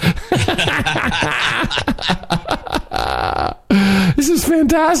cash. This is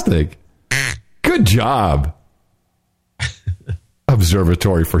fantastic. Good job.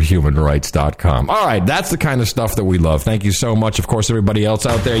 Observatoryforhumanrights.com. All right, that's the kind of stuff that we love. Thank you so much. Of course, everybody else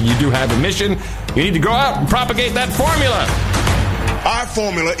out there, you do have a mission. You need to go out and propagate that formula. Our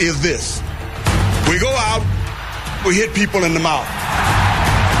formula is this. We go out, we hit people in the mouth.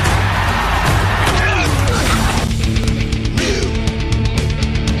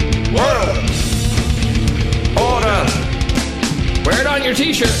 Order. Wear it on your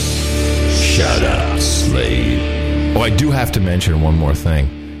t-shirt. Shut up, slave. Oh, I do have to mention one more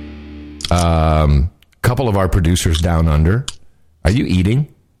thing. Couple of our producers down under. Are you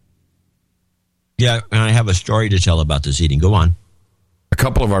eating? Yeah, and I have a story to tell about this eating. Go on. A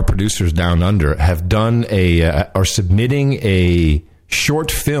couple of our producers down under have done are submitting a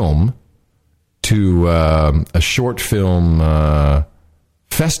short film to a short film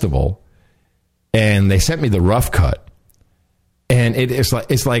festival, and they sent me the rough cut, and it's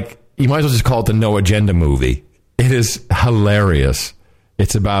like you might as well just call it the No Agenda movie. It is hilarious.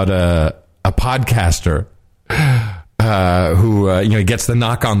 It's about a podcaster who gets the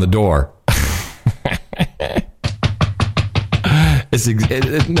knock on the door. It's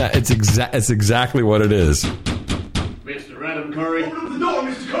exactly what it is. Mr. Adam Curry, open the door,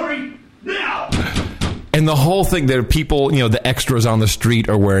 Mrs. Curry, now. And the whole thing, there are people, the extras on the street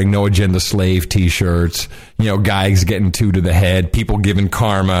are wearing No Agenda slave T-shirts. Guys getting two to the head, people giving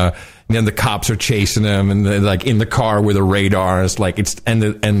karma. And then the cops are chasing them, and they're like in the car with a radar. It's like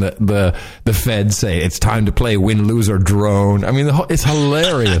the feds say it's time to play win, lose, or drone. I mean, it's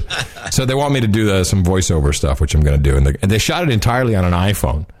hilarious. So they want me to do some voiceover stuff, which I'm going to do, and they shot it entirely on an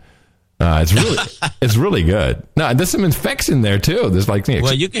iPhone. It's really good. No, there's some effects in there too. There's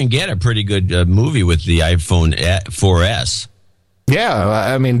well, you can get a pretty good movie with the iPhone 4S. Yeah,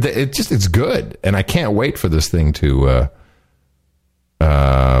 I mean, it's good, and I can't wait for this thing to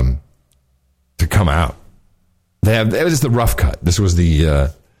come out. It was the rough cut. This was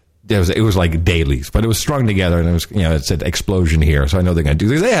it was like dailies, but it was strung together, and it was it said explosion here, so I know they're going to do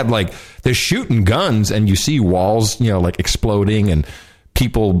this. They had they're shooting guns, and you see walls exploding, and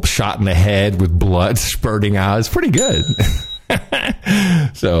people shot in the head with blood spurting out. It's pretty good.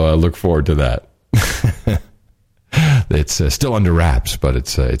 So I look forward to that. It's still under wraps, but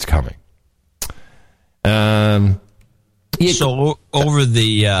it's coming. So over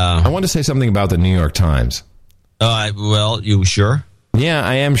the... I want to say something about the New York Times. Well, you sure? Yeah,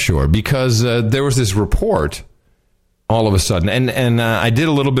 I am sure, because there was this report all of a sudden, and I did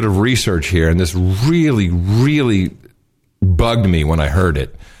a little bit of research here, and this really, really bugged me when I heard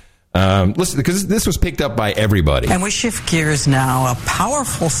it. Listen, because this was picked up by everybody. And we shift gears now. A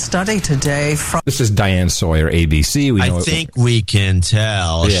powerful study today from... This is Diane Sawyer, ABC. I think we can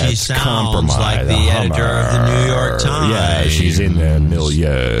tell. Yeah, she sounds like the editor of the New York Times. Yeah, she's in the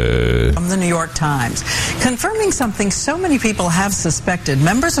milieu. From the New York Times. Confirming something so many people have suspected.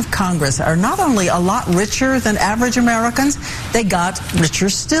 Members of Congress are not only a lot richer than average Americans, they got richer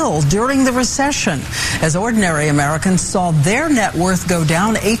still during the recession. As ordinary Americans saw their net worth go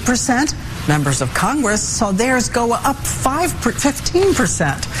down 8%, members of Congress saw theirs go up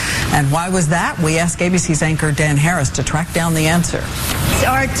 15%. And why was that? We asked ABC's anchor Dan Harris to track down the answer.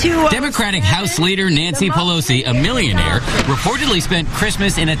 Democratic House Leader Nancy Pelosi, a millionaire, reportedly spent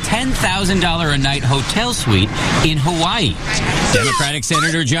Christmas in a $10,000 a night hotel suite in Hawaii. Democratic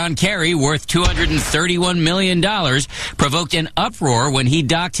Senator John Kerry, worth $231 million, provoked an uproar when he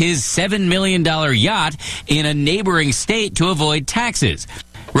docked his $7 million yacht in a neighboring state to avoid taxes.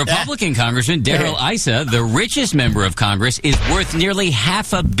 Republican Congressman Darrell Issa, the richest member of Congress, is worth nearly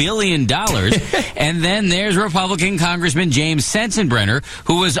 $500 million. And then there's Republican Congressman James Sensenbrenner,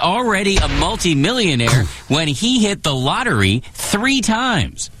 who was already a multimillionaire when he hit the lottery 3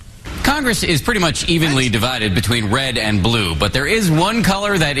 times. Congress is pretty much evenly divided between red and blue, but there is one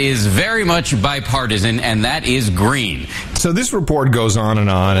color that is very much bipartisan, and that is green. So this report goes on and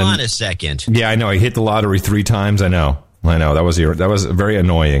on. Hold on a second. Yeah, I know. I hit the lottery 3 times. I know. That was very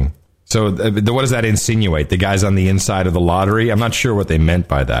annoying. So what does that insinuate? The guys on the inside of the lottery? I'm not sure what they meant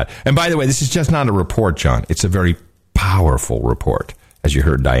by that. And by the way, this is just not a report, John. It's a very powerful report, as you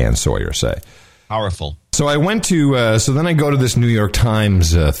heard Diane Sawyer say. Powerful. So I went to, so then I go to this New York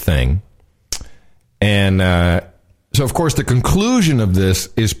Times thing. And so, of course, the conclusion of this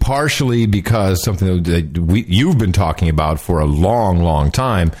is partially because something that you've been talking about for a long, long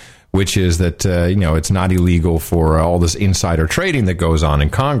time, which is that, it's not illegal for all this insider trading that goes on in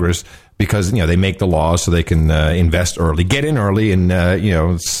Congress because, they make the laws so they can invest early, get in early,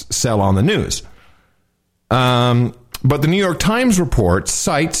 and, sell on the news. But the New York Times report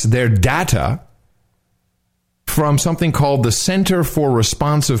cites their data from something called the Center for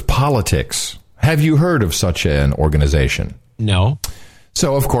Responsive Politics. Have you heard of such an organization? No.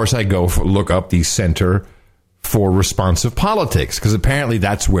 So, of course, I go look up the Center for Responsive Politics, because apparently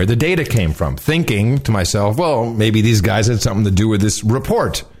that's where the data came from, thinking to myself, well, maybe these guys had something to do with this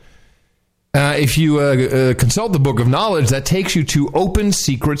report. If you consult the Book of Knowledge, that takes you to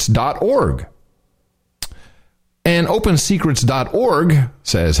opensecrets.org. And opensecrets.org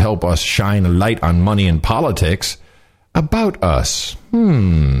says, help us shine a light on money and politics. About us.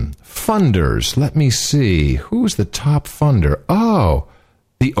 Funders. Let me see. Who's the top funder? Oh,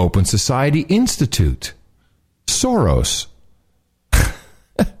 the Open Society Institute. Soros.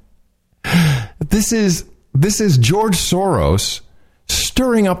 This is George Soros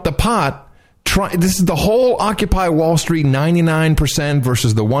stirring up the pot. This is the whole Occupy Wall Street 99%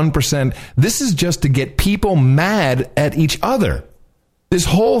 versus the 1%. This is just to get people mad at each other. This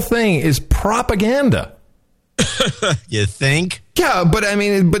whole thing is propaganda. You think? Yeah, but I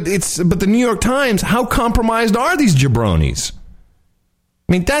mean, but the New York Times, how compromised are these jabronis?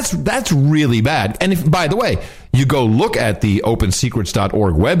 I mean, that's really bad. And if, by the way, you go look at the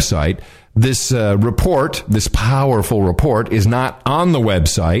opensecrets.org website, this report, this powerful report, is not on the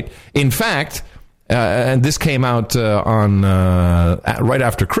website. In fact, and this came out on right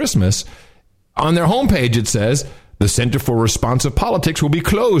after Christmas, on their homepage it says, the Center for Responsive Politics will be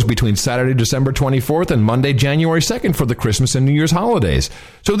closed between Saturday, December 24th and Monday, January 2nd for the Christmas and New Year's holidays.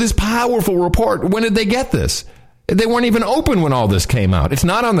 So this powerful report, when did they get this? They weren't even open when all this came out. It's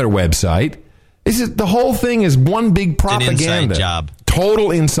not on their website. The whole thing is one big propaganda. It's an inside job.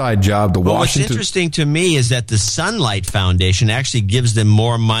 Total inside job. What's interesting to me is that the Sunlight Foundation actually gives them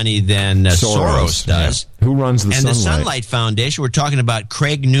more money than Soros does. Yeah. Who runs the Sunlight? And the Sunlight Foundation, we're talking about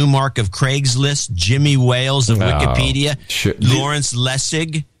Craig Newmark of Craigslist, Jimmy Wales of Wikipedia, Lawrence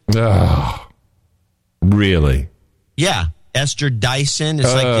Lessig. Oh, really? Yeah. Esther Dyson.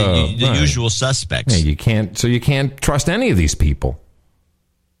 It's like the usual suspects. Yeah, you can't trust any of these people.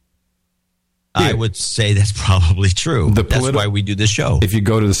 I would say that's probably true. That's why we do this show. If you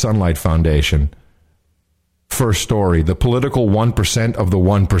go to the Sunlight Foundation, first story, the political 1% of the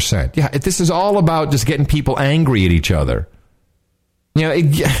 1%. Yeah, this is all about just getting people angry at each other.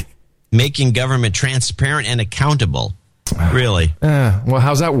 Making government transparent and accountable. Really? Well,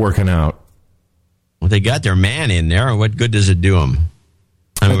 how's that working out? Well, they got their man in there. What good does it do them?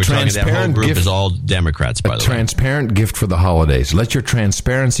 I mean, we're talking that whole group is all Democrats, by the way. A transparent gift for the holidays. Let your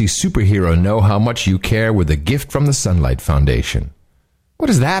transparency superhero know how much you care with a gift from the Sunlight Foundation. What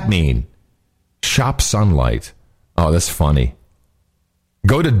does that mean? Shop Sunlight. Oh, that's funny.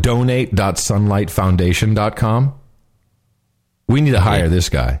 Go to donate.sunlightfoundation.com. We need to hire this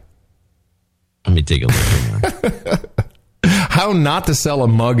guy. Let me take a look. How not to sell a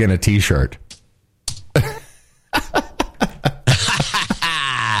mug and a T-shirt.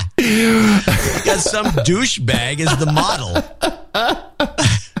 Because some douchebag is the model.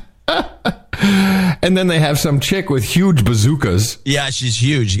 And then they have some chick with huge bazookas. Yeah, she's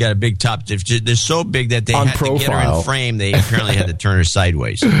huge. She got a big top. They're so big that they had to get her in frame. They apparently had to turn her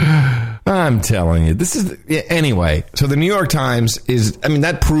sideways. I'm telling you. Anyway, so the New York Times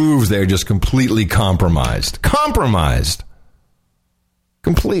that proves they're just completely compromised.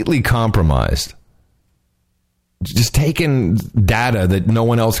 Completely compromised. Just taking data that no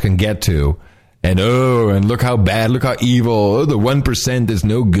one else can get to, and look how bad, look how evil. The 1% is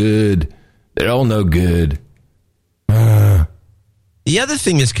no good. They're all no good. The other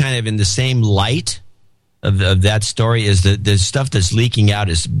thing is kind of in the same light of that story is that the stuff that's leaking out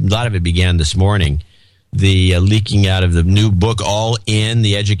is a lot of it began this morning. leaking out of the new book, All In,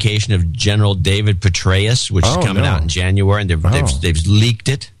 The Education of General David Petraeus, which is coming out in January, and they've leaked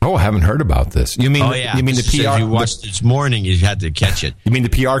it. Oh, I haven't heard about this. You mean you mean the PR? If you watched this morning, you had to catch it. You mean the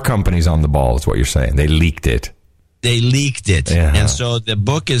PR company's on the ball is what you're saying. They leaked it. They leaked it. Yeah. And so the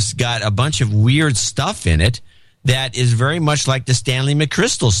book has got a bunch of weird stuff in it that is very much like the Stanley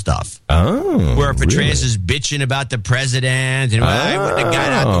McChrystal stuff. Oh, where Petraeus is bitching about the president and I wouldn't have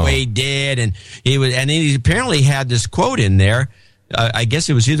got out the way he did. And he apparently had this quote in there. I guess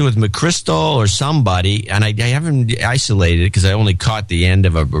it was either with McChrystal or somebody, and I haven't isolated it because I only caught the end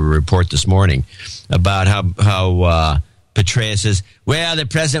of a report this morning about how Petraeus says, well, the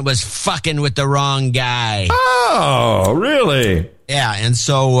president was fucking with the wrong guy. Oh, really? Yeah, and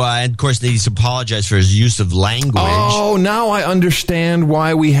so, and of course, he's apologized for his use of language. Oh, now I understand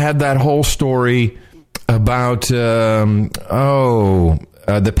why we had that whole story about, the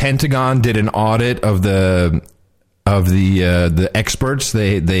Pentagon did an audit of the experts.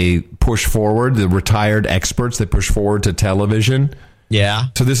 They push forward, the retired experts, they push forward to television. Yeah.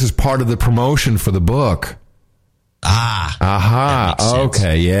 So this is part of the promotion for the book.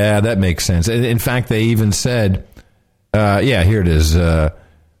 Okay, yeah, that makes sense. In fact, they even said, here it is. The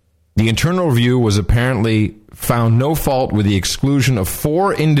internal review was apparently found no fault with the exclusion of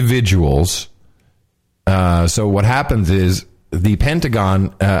 4 individuals. So what happens is the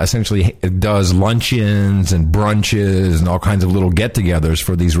Pentagon essentially does luncheons and brunches and all kinds of little get-togethers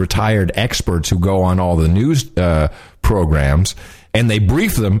for these retired experts who go on all the news programs, and they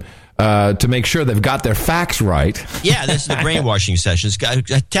brief them to make sure they've got their facts right. Yeah, this is the brainwashing sessions.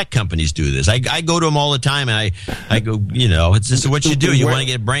 Tech companies do this. I go to them all the time, and I go, this is what you do. You want to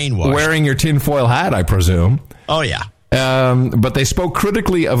get brainwashed. Wearing your tinfoil hat, I presume. Oh, yeah. But they spoke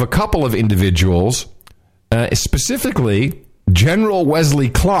critically of a couple of individuals, specifically General Wesley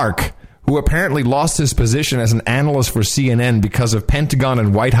Clark, who apparently lost his position as an analyst for CNN because of Pentagon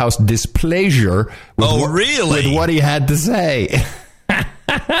and White House displeasure with what he had to say.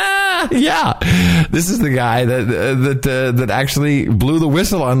 Yeah, this is the guy that actually blew the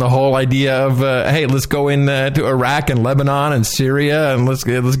whistle on the whole idea of hey, let's go in to Iraq and Lebanon and Syria and let's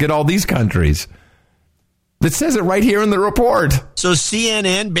get all these countries. It says it right here in the report. So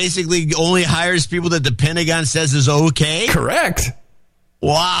CNN basically only hires people that the Pentagon says is okay? Correct.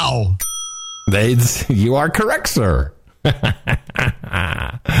 Wow. You are correct, sir.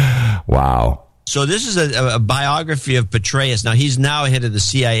 Wow. So this is a biography of Petraeus. Now, he's now head of the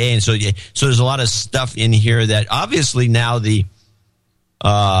CIA, and so there's a lot of stuff in here that obviously now the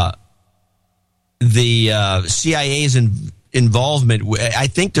CIA's involvement. I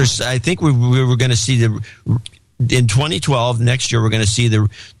think we were going to see in 2012 next year we're going to see the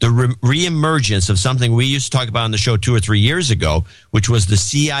reemergence of something we used to talk about on the show 2 or 3 years ago, which was the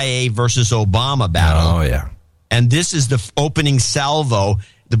CIA versus Obama battle. Oh yeah, and this is the opening salvo.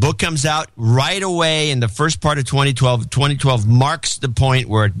 The book comes out right away in the first part of 2012. 2012 marks the point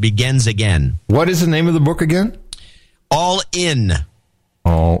where it begins again. What is the name of the book again? All In.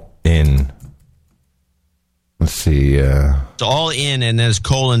 All In. Let's see. It's All In, and there's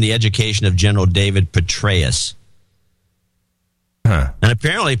the education of General David Petraeus. Huh. And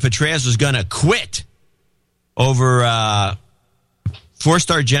apparently Petraeus was going to quit over...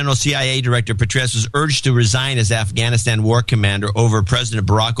 4-star General CIA Director Petraeus was urged to resign as Afghanistan war commander over President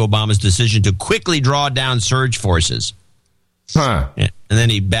Barack Obama's decision to quickly draw down surge forces. Huh. And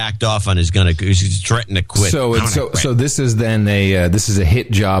then he backed off on he's threatened to quit. So this is then this is a hit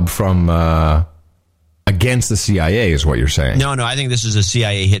job from against the CIA is what you're saying. No, I think this is a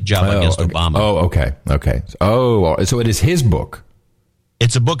CIA hit job against Obama. Oh, okay. Oh, so it is his book.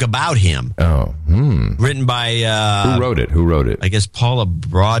 It's a book about him. Oh, written by... Who wrote it? I guess Paula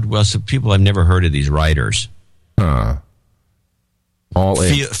Broadwell. Some people I've never heard of these writers. Huh. All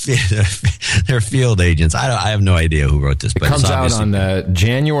in. They're field agents. I have no idea who wrote this. But it comes out on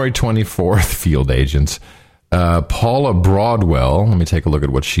January 24th, Field Agents. Paula Broadwell. Let me take a look at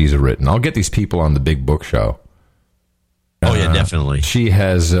what she's written. I'll get these people on the Big Book Show. Oh, yeah, definitely. She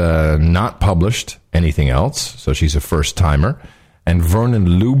has not published anything else, so she's a first-timer. And Vernon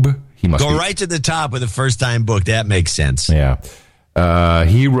Lube, he must go right to the top with a first-time book. That makes sense. Yeah.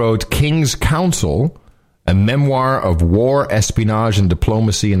 He wrote King's Counsel, a memoir of war, espionage, and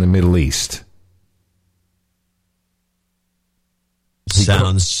diplomacy in the Middle East.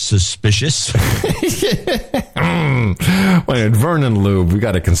 Sounds suspicious. Wait, Vernon Lube, we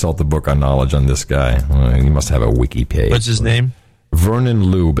got to consult the Book on Knowledge on this guy. He must have a wiki page. What's his name? Vernon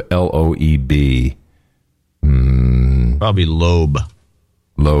Lube, Loeb. Probably Loeb.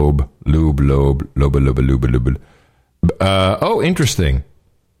 Loeb. Oh, interesting.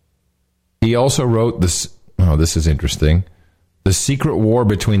 He also wrote this. Oh, this is interesting. The Secret War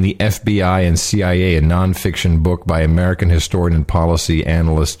Between the FBI and CIA, a nonfiction book by American historian and policy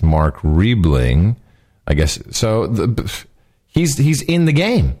analyst Mark Riebling. I guess so. He's in the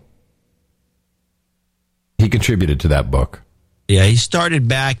game. He contributed to that book. Yeah, he started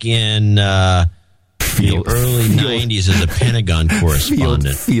back in the early 90s as a Pentagon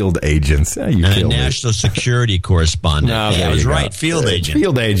correspondent. Field agents. And a national security correspondent. Yeah, I was right. Field agent.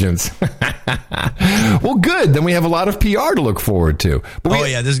 Field agents. Well, good. Then we have a lot of PR to look forward to. But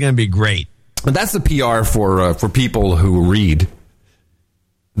this is going to be great. That's the PR for people who read.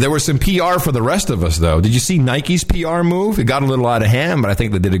 There was some PR for the rest of us, though. Did you see Nike's PR move? It got a little out of hand, but I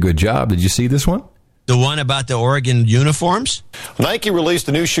think they did a good job. Did you see this one? The one about the Oregon uniforms? Nike released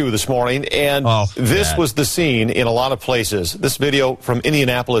a new shoe this morning, and this was the scene in a lot of places. This video from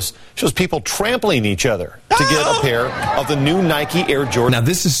Indianapolis shows people trampling each other to get a pair of the new Nike Air Jordan. Now,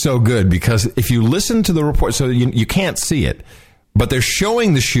 this is so good because if you listen to the report, so you can't see it, but they're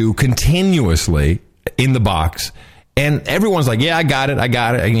showing the shoe continuously in the box, and everyone's like, yeah, I got it.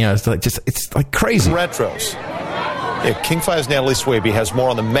 And, it's like crazy. Retros. Yeah, King 5's Natalie Swaby has more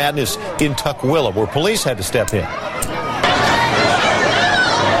on the madness in Tukwila, where police had to step in.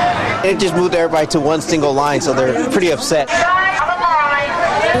 It just moved everybody to one single line, so they're pretty upset.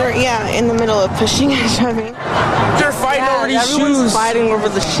 We're, in the middle of pushing and shoving. They're fighting over these shoes. Fighting over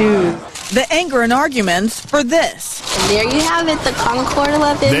the shoes. The anger and arguments for this. And there you have it, the Concord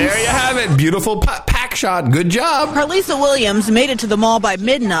 11s. There you have it. Beautiful pack shot. Good job. Carlisa Williams made it to the mall by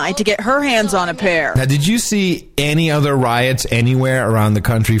midnight to get her hands on a pair. Now, did you see any other riots anywhere around the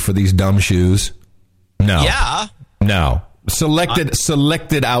country for these dumb shoes? No. Yeah. No. Selected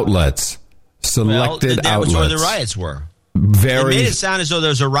outlets. Selected outlets. That was where the riots were. It made it sound as though there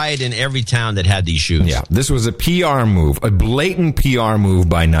was a riot in every town that had these shoes. Yeah. This was a PR move, a blatant PR move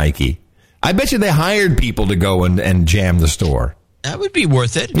by Nike. I bet you they hired people to go and jam the store. That would be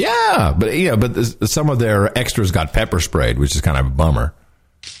worth it. Yeah, but some of their extras got pepper sprayed, which is kind of a bummer.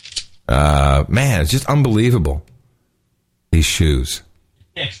 Man, it's just unbelievable. These shoes.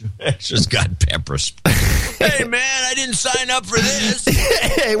 Extras got pepper sprayed. Hey, man, I didn't sign up for this.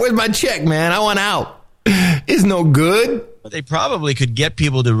 Hey, where's my check, man? I want out. It's no good. But they probably could get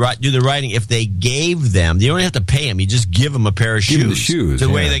people to do the writing if they gave them. You don't have to pay them. You just give them a pair of shoes. Give them the shoes. The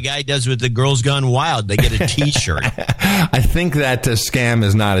way the guy does with the Girls Gone Wild. They get a T-shirt. I think that scam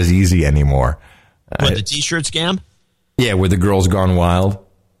is not as easy anymore. What, the T-shirt scam? Yeah, with the Girls Gone Wild.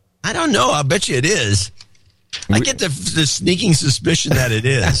 I don't know. I bet you it is. I get the sneaking suspicion that it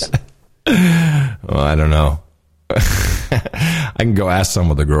is. Well, I don't know. I can go ask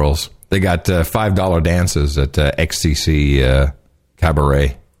some of the girls. They got $5 dances at XCC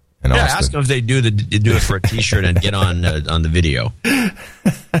Cabaret in Austin. Ask them if they do it for a T-shirt and get on the video.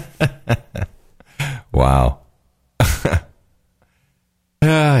 Wow.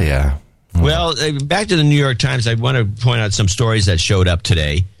 Yeah. Well, back to the New York Times. I want to point out some stories that showed up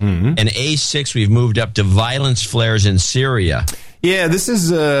today. Mm-hmm. And A6, we've moved up to violence flares in Syria. Yeah, this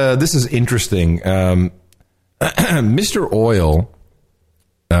is interesting. Mr. Oil,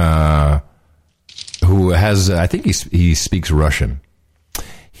 who has, I think he speaks Russian.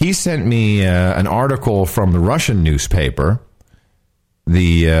 He sent me an article from the Russian newspaper.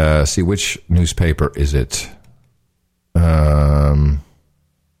 See, which newspaper is it?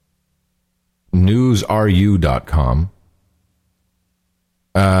 newsru.com,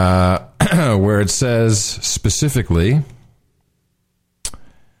 where it says specifically,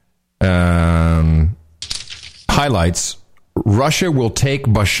 highlights, Russia will take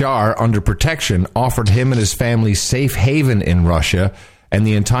Bashar under protection, offered him and his family safe haven in Russia, and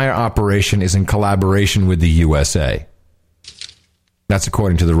the entire operation is in collaboration with the USA. That's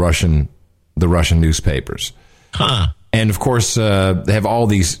according to the Russian newspapers. Huh. And of course, they have all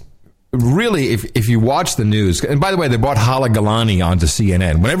these. Really, if you watch the news, and by the way, they brought Hala Galani onto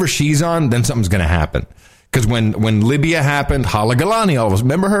CNN. Whenever she's on, then something's going to happen. Because when Libya happened, Hala Galani, all of us,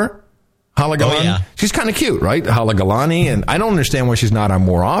 remember her? Hala Galani? Oh, yeah. She's kind of cute, right? Hala Galani, and I don't understand why she's not on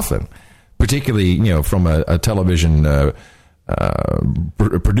more often. Particularly, from a television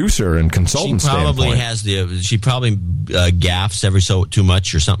producer and consultant standpoint. She probably gaffes every so too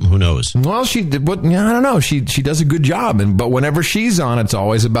much or something. Who knows? Well, I don't know. She does a good job, but whenever she's on, it's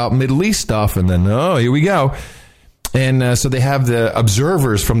always about Middle East stuff, and then here we go. And so they have the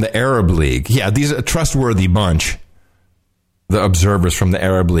observers from the Arab League. Yeah, these are a trustworthy bunch. The observers from the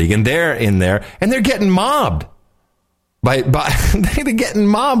Arab League, and they're in there, and they're getting mobbed. They're getting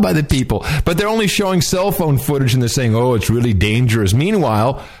mobbed by the people, but they're only showing cell phone footage and they're saying, oh, it's really dangerous.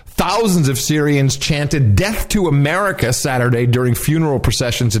 Meanwhile, Thousands of Syrians chanted "Death to America" Saturday during funeral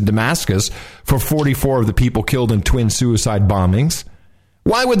processions in Damascus for 44 of the people killed in twin suicide bombings.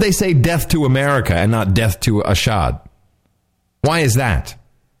 Why would they say "Death to America" and not "Death to Assad"? Why is that?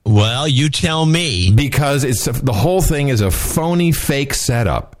 Well, you tell me. Because the whole thing is a phony, fake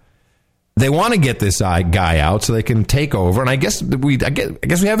setup. They want to get this guy out so they can take over, and I guess we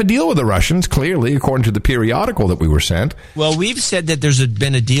have a deal with the Russians, clearly, according to the periodical that we were sent. Well, we've said that there's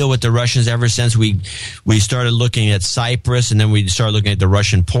been a deal with the Russians ever since we started looking at Cyprus, and then we started looking at the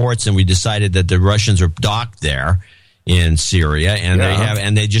Russian ports, and we decided that the Russians are docked there in Syria,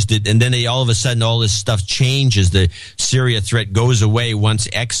 and they just did, and then all of a sudden all this stuff changes. The Syria threat goes away once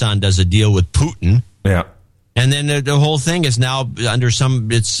Exxon does a deal with Putin. Yeah. And then the whole thing is now under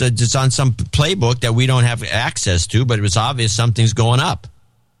it's on some playbook that we don't have access to, but it's obvious something's going up.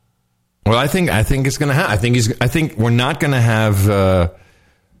 Well, I think it's going to happen. I think we're not going to have a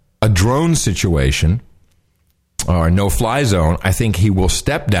drone situation or a no-fly zone. I think he will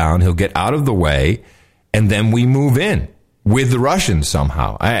step down, he'll get out of the way, and then we move in with the Russians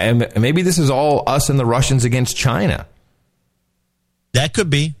somehow. And maybe this is all us and the Russians against China. That could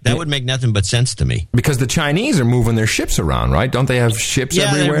be. That would make nothing but sense to me. Because the Chinese are moving their ships around, right? Don't they have ships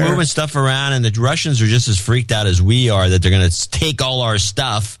everywhere? Yeah, they're moving stuff around, and the Russians are just as freaked out as we are that they're going to take all our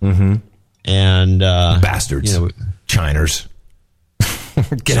stuff. Mm-hmm. And bastards, Chiners.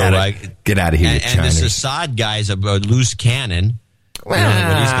 Get out of here, and this Assad guy's a loose cannon. Well,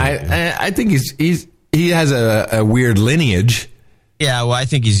 I think he has a weird lineage. Yeah, well, I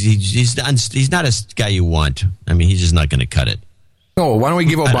think he's not a guy you want. I mean, he's just not going to cut it. Oh, why don't we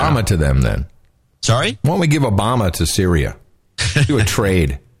give Obama to them then? Sorry? Why don't we give Obama to Syria? Do a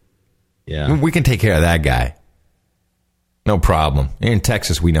trade. Yeah. We can take care of that guy. No problem. In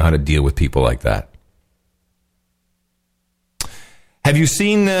Texas, we know how to deal with people like that. Have you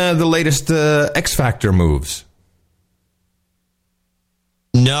seen the latest X Factor moves?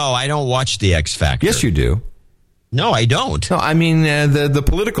 No, I don't watch the X Factor. Yes, you do. No, I don't. No, I mean the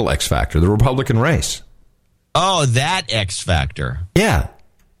political X Factor, the Republican race. Oh, that X Factor. Yeah.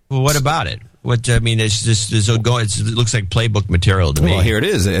 Well, what about it? It looks like playbook material to me. Well, here it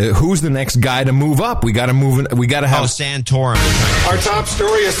is. Who's the next guy to move up? We got to move. We got to have Santorum. Our top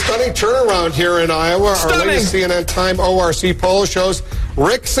story: a stunning turnaround here in Iowa. Our latest CNN Time ORC poll shows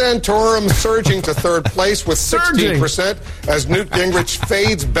Rick Santorum surging to third place with 16% as Newt Gingrich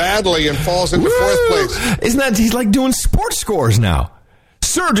fades badly and falls into fourth place. Isn't that he's like doing sports scores now?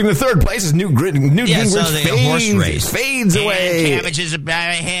 Surging to third place is Newt Gingrich fades away. Cabbage is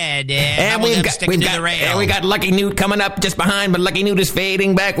ahead. And we got Lucky Newt coming up just behind, but Lucky Newt is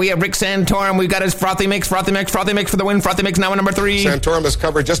fading back. We have Rick Santorum. We've got his Frothy Mix for the win. Frothy Mix now at number 3. Santorum has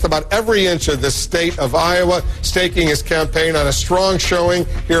covered just about every inch of the state of Iowa, staking his campaign on a strong showing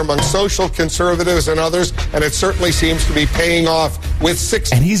here among social conservatives and others, and it certainly seems to be paying off with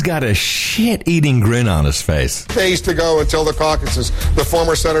 6 And he's got a shit-eating grin on his face. days to go until the caucuses. The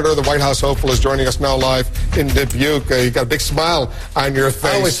former senator, the White House hopeful, is joining us now live in Dubuque. You got a big smile on your face.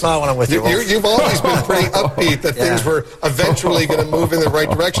 I always smile when I'm with you. You've always been pretty upbeat that things were eventually going to move in the right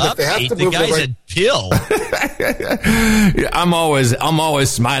direction. If they have to move the guy's a pill. I'm always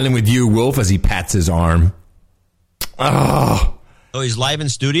smiling with you, Wolf, as he pats his arm. Oh, he's live in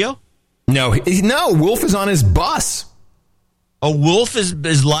studio? No, Wolf is on his bus. Oh, Wolf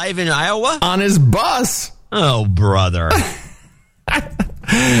is live in Iowa? On his bus. Oh, brother.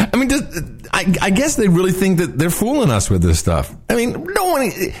 I mean, I guess they really think that they're fooling us with this stuff. I mean, no one.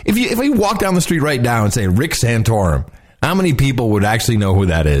 If we walk down the street right now and say Rick Santorum, how many people would actually know who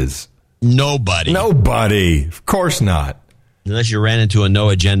that is? Nobody. Of course not. Unless you ran into a no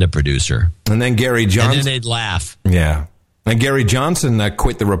agenda producer. And then Gary Johnson. And then they'd laugh. Yeah. And Gary Johnson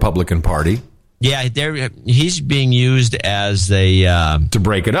quit the Republican Party. Yeah, he's being used as to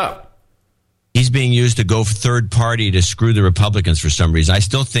break it up. He's being used to go for third party to screw the Republicans for some reason. I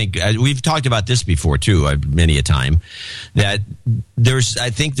still think we've talked about this before too, many a time. That there's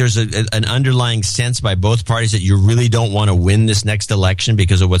an underlying sense by both parties that you really don't want to win this next election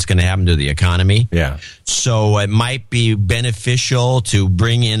because of what's going to happen to the economy. Yeah. So it might be beneficial to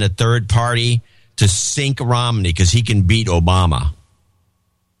bring in a third party to sink Romney because he can beat Obama.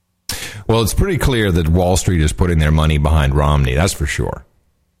 Well, it's pretty clear that Wall Street is putting their money behind Romney. That's for sure.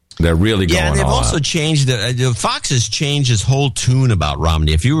 They're really going all out. Yeah, they've also changed Fox has changed his whole tune about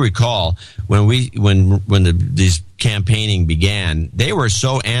Romney. If you recall, when this campaigning began, they were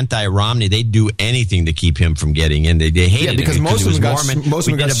so anti-Romney, they'd do anything to keep him from getting in. They hated him because most of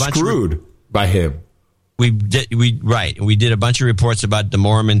them got screwed by him. We did a bunch of reports about the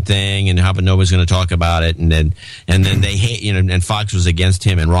Mormon thing and how nobody's going to talk about it, and then they hate, and Fox was against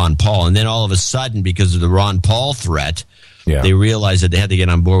him and Ron Paul, and then all of a sudden, because of the Ron Paul threat, they realized that they had to get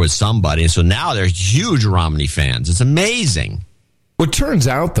on board with somebody, and so now they're huge Romney fans. It's amazing. Well, it turns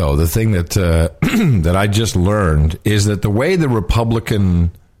out, though, the thing that that I just learned is that the way the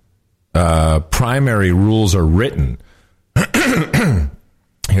Republican primary rules are written.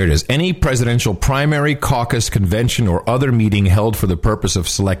 Here it is. Any presidential primary, caucus, convention, or other meeting held for the purpose of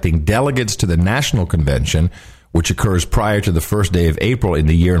selecting delegates to the national convention, which occurs prior to the first day of April in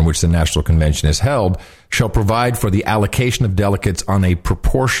the year in which the national convention is held, shall provide for the allocation of delegates on a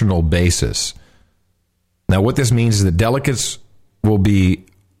proportional basis. Now, what this means is that delegates will be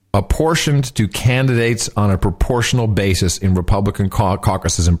apportioned to candidates on a proportional basis in Republican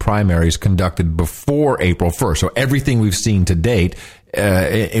caucuses and primaries conducted before April 1st. So everything we've seen to date,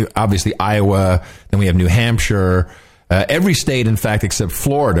 obviously Iowa, then we have New Hampshire, every state, in fact, except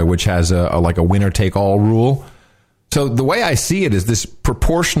Florida, which has a winner-take-all rule. So the way I see it is this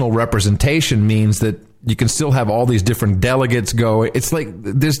proportional representation means that you can still have all these different delegates go. It's like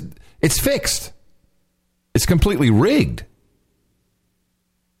it's fixed. It's completely rigged.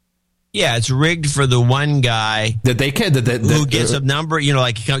 Yeah, it's rigged for the one guy that they can who gets a number,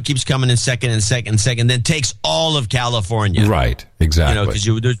 keeps coming in second, then takes all of California. Right, exactly.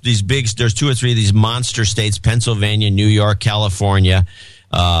 Because there's two or three of these monster states: Pennsylvania, New York, California.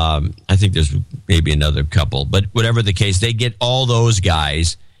 I think there's maybe another couple, but whatever the case, they get all those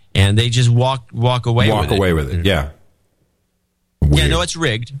guys and they just walk away with it. Yeah. Weird. Yeah, no, it's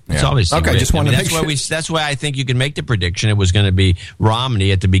rigged. It's obviously rigged. Just wanted to make sure. That's why I think you can make the prediction it was going to be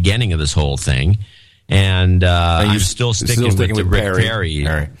Romney at the beginning of this whole thing, and I'm still sticking with the Rick Perry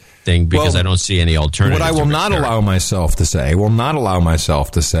thing because I don't see any alternative. What I will not allow myself to say,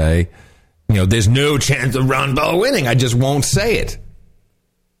 there's no chance of Ron Paul winning. I just won't say it.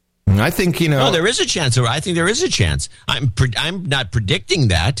 I think No, there is a chance. I think there is a chance. I'm not predicting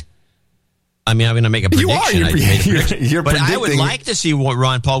that. I mean, I'm going to make a prediction. You're but predicting. I would like to see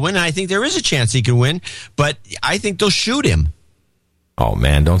Ron Paul win, and I think there is a chance he can win, but I think they'll shoot him. Oh,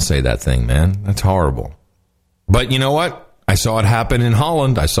 man, don't say that thing, man. That's horrible. But you know what? I saw it happen in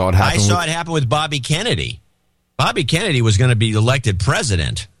Holland. I saw it happen with Bobby Kennedy. Bobby Kennedy was going to be elected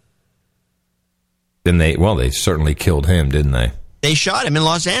president. Then they certainly killed him, didn't they? They shot him in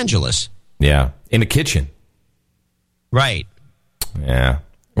Los Angeles. Yeah, in a kitchen. Right. Yeah.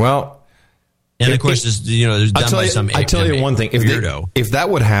 Well... And of course, it's done by some. I tell you one thing: if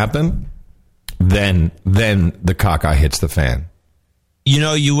that would happen, then the cockeye hits the fan.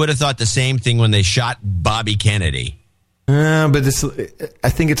 You would have thought the same thing when they shot Bobby Kennedy. But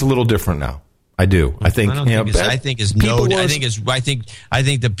I think it's a little different now. I do. I think the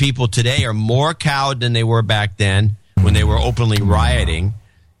people today are more cowed than they were back then when they were openly rioting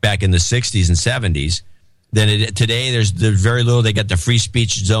back in the 60s and 70s. Today, there's very little. They got the free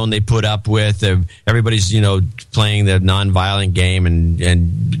speech zone they put up with. Everybody's, playing the nonviolent game and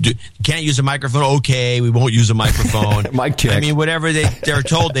can't use a microphone. Okay, we won't use a microphone. Mic check. I mean, whatever they're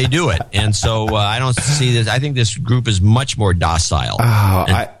told, they do it. And so I don't see this. I think this group is much more docile.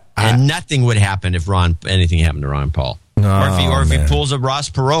 And nothing would happen if anything happened to Ron Paul. Or if he pulls a Ross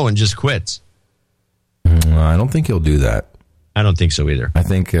Perot and just quits. I don't think he'll do that. I don't think so either. I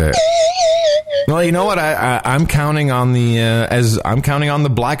think... Well, you know what? I'm counting on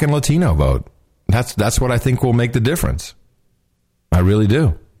the Black and Latino vote. That's what I think will make the difference. I really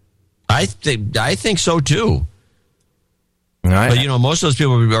do. I think so too. But most of those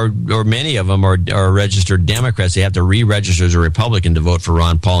people or many of them are registered Democrats. They have to re-register as a Republican to vote for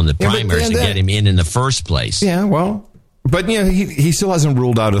Ron Paul in the primaries to get him in the first place. Yeah, well, but he still hasn't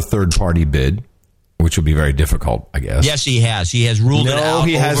ruled out a third party bid, which will be very difficult, I guess. Yes, he has. He has ruled it out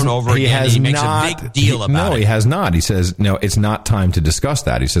over and over again. He makes a big deal about it. No, he has not. He says, no, it's not time to discuss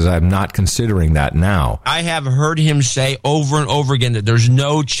that. He says, I'm not considering that now. I have heard him say over and over again that there's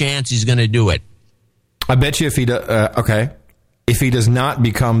no chance he's going to do it. I bet you if he does not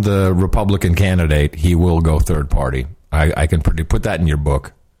become the Republican candidate, he will go third party. I can put that in your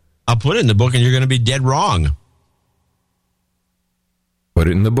book. I'll put it in the book, and you're going to be dead wrong. Put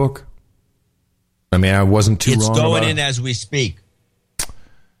it in the book. I mean, I wasn't too wrong. It's going in as we speak.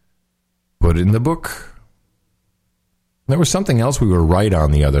 Put it in the book. There was something else we were right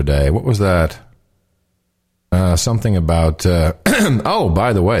on the other day. What was that? Something about... oh,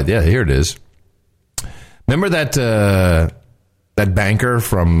 by the way, yeah, here it is. Remember that banker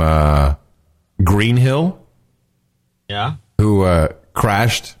from Green Hill? Yeah. Who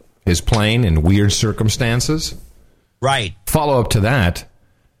crashed his plane in weird circumstances? Right. Follow up to that.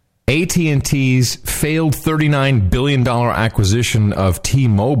 AT&T's failed $39 billion acquisition of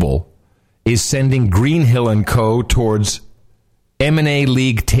T-Mobile is sending Greenhill & Co. towards M&A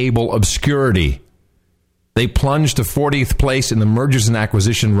league table obscurity. They plunged to 40th place in the mergers and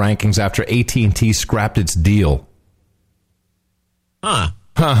acquisition rankings after AT&T scrapped its deal.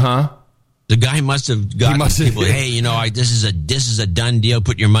 The guy must have gotten people. Hey, this is a done deal.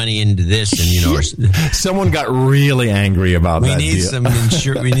 Put your money into this, and someone got really angry about that. We need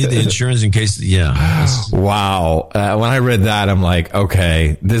the insurance in case. Yeah. Wow. When I read that, I'm like,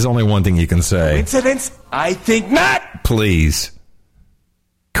 okay, there's only one thing you can say. Coincidence? I think not. Please.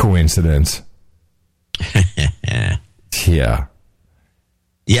 Coincidence. Yeah.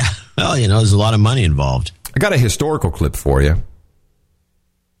 Yeah. Well, there's a lot of money involved. I got a historical clip for you,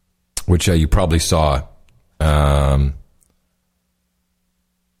 which you probably saw. Now,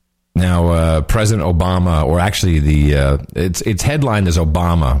 President Obama, or actually it's headlined as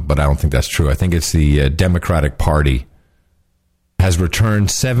Obama, but I don't think that's true. I think it's the Democratic Party has returned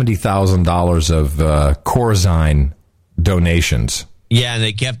 $70,000 of Corzine donations. Yeah, and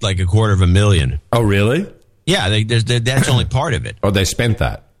they kept like $250,000. Oh, really? Yeah, that's only part of it. Oh, they spent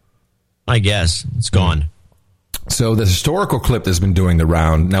that. I guess it's gone. So the historical clip that's been doing the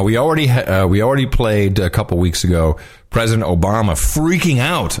round. Now we already played a couple weeks ago President Obama freaking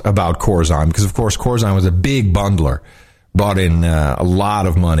out about Corzine because of course Corzine was a big bundler, brought in a lot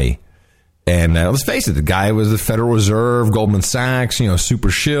of money, and let's face it, the guy was the Federal Reserve, Goldman Sachs,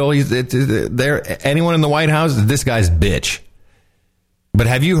 super shill. Anyone in the White House, this guy's bitch. But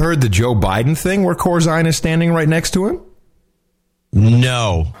have you heard the Joe Biden thing where Corzine is standing right next to him?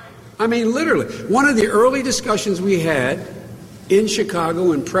 No. I mean, literally, one of the early discussions we had in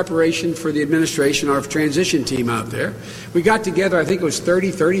Chicago in preparation for the administration, our transition team out there, we got together, I think it was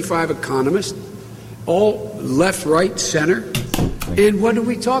 30, 35 economists, all left, right, center. And what did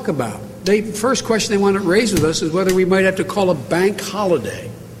we talk about? The first question they wanted to raise with us is whether we might have to call a bank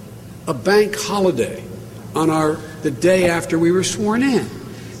holiday on the day after we were sworn in.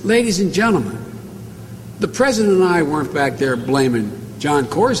 Ladies and gentlemen, the president and I weren't back there blaming John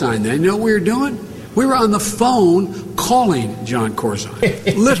Corzine then. You know what we were doing? We were on the phone calling John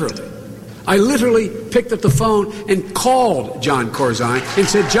Corzine. Literally. I literally picked up the phone and called John Corzine and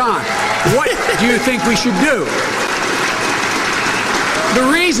said, John, what do you think we should do? The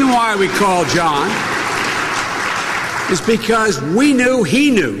reason why we called John is because we knew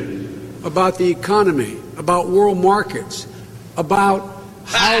he knew about the economy, about world markets, about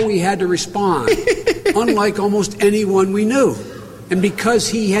how we had to respond, unlike almost anyone we knew. And because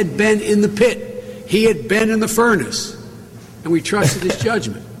he had been in the pit, he had been in the furnace, and we trusted his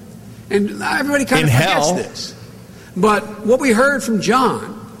judgment. And everybody kind of forgets this. But what we heard from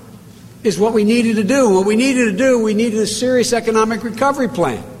John is what we needed to do. What we needed to do, we needed a serious economic recovery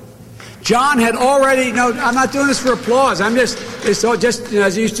plan. John had already, I'm not doing this for applause. It's all just,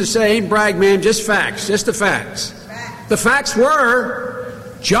 as he used to say, ain't brag, man, just facts, just the facts. The facts were,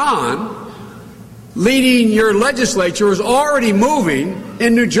 John, leading your legislature, was already moving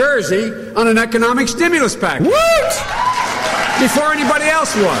in New Jersey on an economic stimulus package. What? Before anybody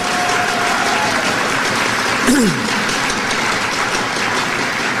else was.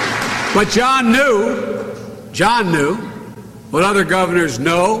 But John knew what other governors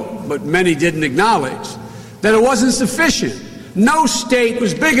know, but many didn't acknowledge, that it wasn't sufficient. No state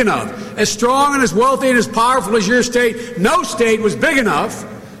was big enough. As strong and as wealthy and as powerful as your state, no state was big enough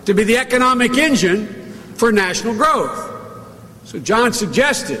to be the economic engine for national growth. So John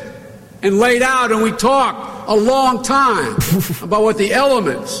suggested and laid out, and we talked a long time about what the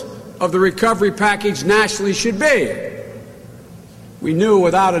elements of the recovery package nationally should be. We knew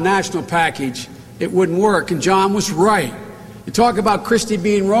without a national package it wouldn't work, and John was right. You talk about Christie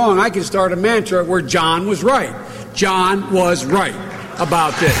being wrong, I can start a mantra where John was right. John was right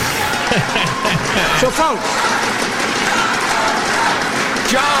about this. So, folks,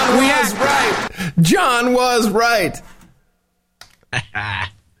 John was right.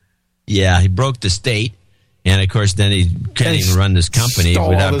 Yeah, he broke the state. And, of course, then he can't even run this company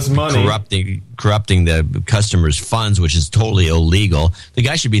without corrupting the customers' funds, which is totally illegal. The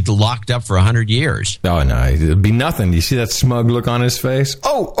guy should be locked up for 100 years. Oh, no, it'd be nothing. You see that smug look on his face?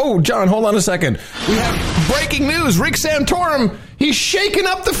 Oh, John, hold on a second. We have breaking news. Rick Santorum, he's shaking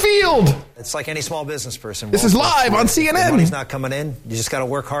up the field. It's like any small business person. This is live on CNN. The money's not coming in. You just got to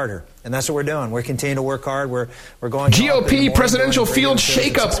work harder. And that's what we're doing. We're continuing to work hard. We're going GOP presidential field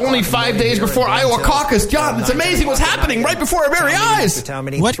shakeup only 5 days before Iowa caucus. John, it's amazing what's happening right before our very eyes.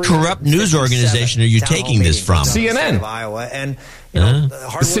 What corrupt news organization are you taking this from? CNN. Iowa, and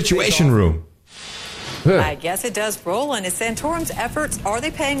the Situation Room. I guess it does. Roland, is Santorum's efforts, are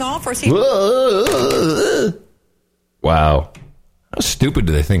they paying off, or is he... Wow. How stupid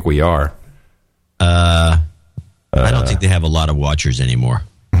do they think we are? I don't think they have a lot of watchers anymore.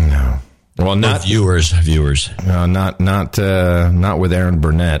 No. Well, not viewers. No, not with Aaron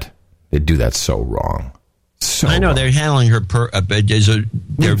Burnett. They do that so wrong. I know, they're handling her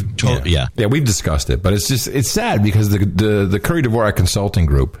Yeah, we've discussed it, but it's sad because the Curry Dvorak Consulting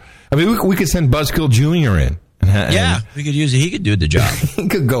Group. I mean, we could send Buzzkill Jr. in. We could use it. He could do the job. He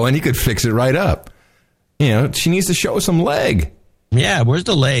could go and he could fix it right up. You know, she needs to show some leg. Yeah, where's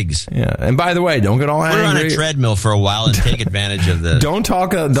the legs? Yeah, and by the way, don't get all angry. We're on a treadmill for a while and take advantage of the...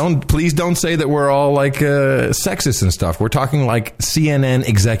 Please don't say that we're all like sexist and stuff. We're talking like CNN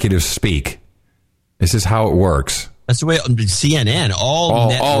executives speak. This is how it works. That's the way CNN, all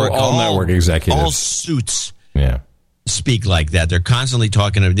network executives, all suits, yeah, speak like that. They're constantly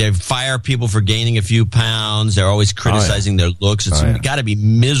talking. They fire people for gaining a few pounds. They're always criticizing their looks. It's got to be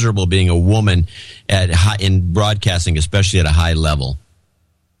miserable being a woman in broadcasting, especially at a high level.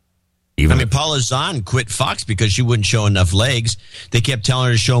 Paula Zahn quit Fox because she wouldn't show enough legs. They kept telling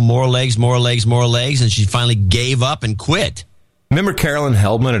her to show more legs, and she finally gave up and quit. Remember Carolyn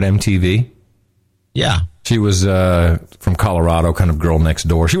Heldman at MTV? Yeah. She was from Colorado, kind of girl next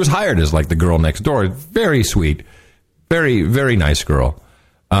door. She was hired as like the girl next door. Very sweet. Very, very nice girl.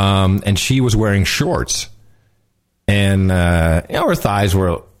 And she was wearing shorts. And, her thighs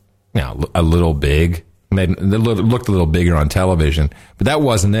were a little big. They looked a little bigger on television. But that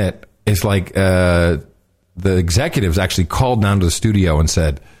wasn't it. It's like the executives actually called down to the studio and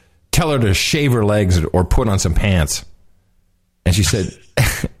said, tell her to shave her legs or put on some pants. And she said...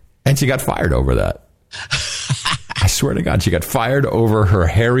 And she got fired over that. I swear to God, she got fired over her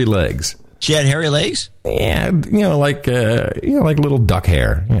hairy legs. She had hairy legs? Yeah, like little duck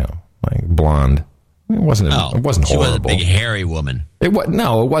hair, like blonde. It wasn't horrible. She was a big hairy woman. It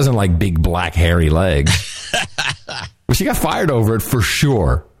wasn't like big black hairy legs. But she got fired over it for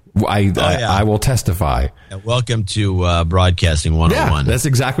sure. I will testify. Welcome to Broadcasting 101. Yeah, that's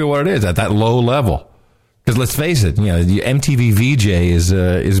exactly what it is at that low level. Because let's face it, the MTV VJ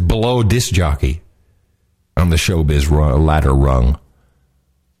is below disc jockey on the showbiz ladder rung.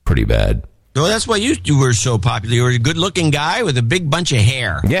 Pretty bad. Well, that's why you were so popular. You were a good-looking guy with a big bunch of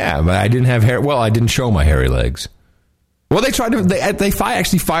hair. Yeah, but I didn't have hair. Well, I didn't show my hairy legs. Well, they tried to. They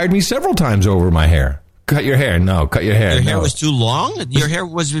actually fired me several times over my hair. Cut your hair. No, cut your hair. Your hair was too long? Your hair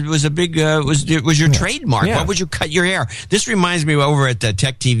was a big, was your trademark. Yeah. Why would you cut your hair? This reminds me over at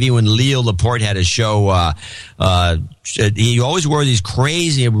Tech TV when Leo Laporte had a show. He always wore these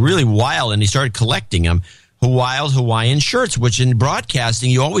crazy, really wild, and he started collecting them, wild Hawaiian shirts, which in broadcasting,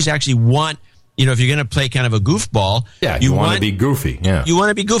 you always actually want, if you're going to play kind of a goofball. Yeah, you want to be goofy. Yeah. You want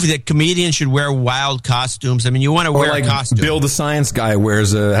to be goofy. That comedians should wear wild costumes. I mean, you want to wear a costume. Bill the Science Guy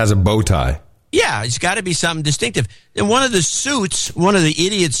has a bow tie. Yeah, it's got to be something distinctive. And one of the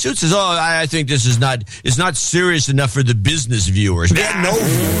idiot suits is, I think this is not serious enough for the business viewers. They had no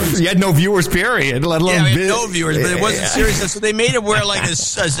viewers. You had no viewers, period. Let alone no viewers, but it wasn't serious enough. So they made him wear like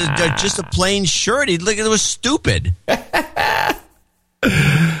just a plain shirt. It was stupid. By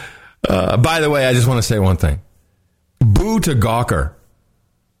the way, I just want to say one thing. Boo to Gawker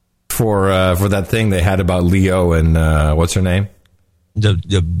for that thing they had about Leo and what's her name?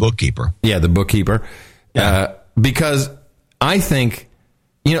 The bookkeeper. Yeah, the bookkeeper. Yeah. Because I think,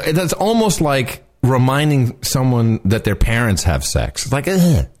 that's almost like reminding someone that their parents have sex. It's like,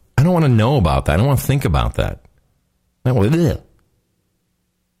 I don't want to know about that. I don't want to think about that. You know what I mean?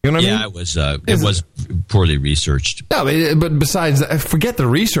 Yeah, it was poorly researched. No, but besides, forget the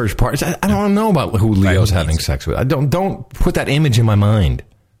research part. I don't want to know about who Leo's having sex with. I don't put that image in my mind.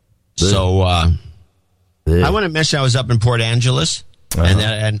 So, I want to mention I was up in Port Angeles.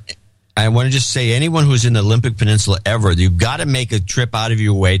 And I want to just say, anyone who's in the Olympic Peninsula ever, you've got to make a trip out of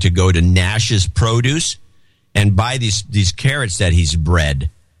your way to go to Nash's Produce and buy these carrots that he's bred.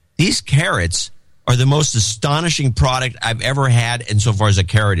 These carrots are the most astonishing product I've ever had insofar as a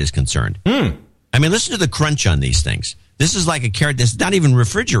carrot is concerned. I mean, listen to the crunch on these things. This is like a carrot that's not even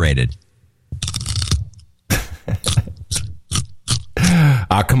refrigerated.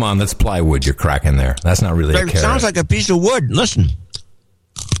 Come on, that's plywood you're cracking there. That's not really a carrot. It sounds like a piece of wood. Listen.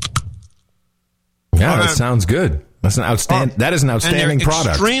 Yeah, that sounds good. That is an outstanding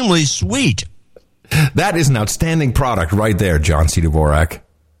product. Extremely sweet. That is an outstanding product right there, John C. Dvorak.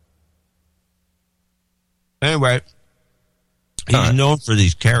 Anyway, he's known for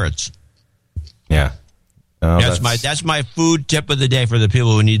these carrots. Yeah. That's my food tip of the day for the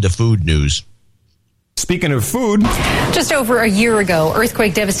people who need the food news. Speaking of food. Just over a year ago,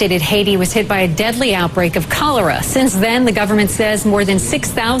 earthquake-devastated Haiti was hit by a deadly outbreak of cholera. Since then, the government says more than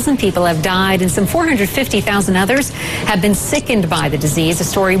 6,000 people have died and some 450,000 others have been sickened by the disease, a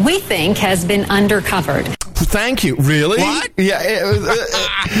story we think has been undercovered. Thank you. Really? What? Yeah.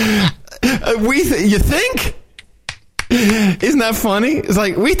 You think? Isn't that funny? It's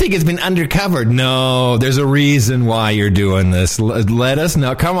like, we think it's been undercovered. No, there's a reason why you're doing this. Let us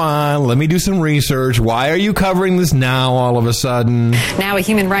know. Come on, let me do some research. Why are you covering this now all of a sudden? Now a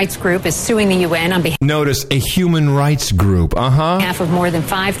human rights group is suing the UN on behalf... Notice, a human rights group. Half of more than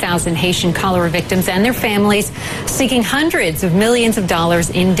 5,000 Haitian cholera victims and their families, seeking hundreds of millions of dollars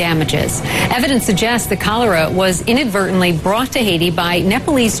in damages. Evidence suggests the cholera was inadvertently brought to Haiti by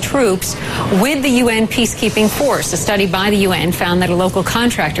Nepalese troops with the UN peacekeeping force. A study by the UN found that a local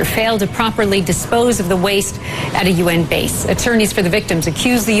contractor failed to properly dispose of the waste at a UN base. Attorneys for the victims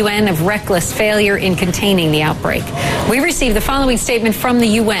accused the UN of reckless failure in containing the outbreak. We received the following statement from the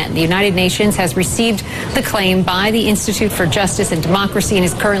UN. The United Nations has received the claim by the Institute for Justice and Democracy and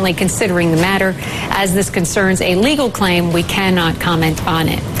is currently considering the matter. As this concerns a legal claim, we cannot comment on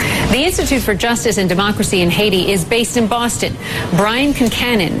it. The Institute for Justice and Democracy in Haiti is based in Boston. Brian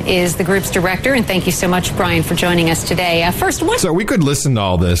Concannon is the group's director, and thank you so much, Brian, for joining us today. So we could listen to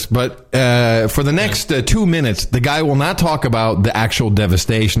all this, but for the next 2 minutes, the guy will not talk about the actual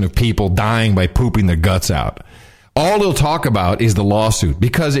devastation of people dying by pooping their guts out. All he'll talk about is the lawsuit,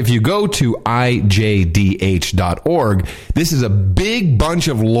 because if you go to ijdh.org, this is a big bunch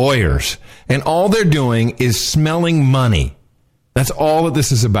of lawyers, and all they're doing is smelling money. That's all that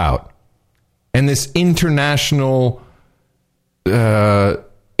this is about. And this international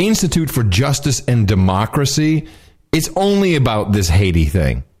Institute for Justice and Democracy, it's only about this Haiti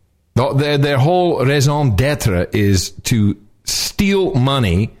thing. Their whole raison d'etre is to steal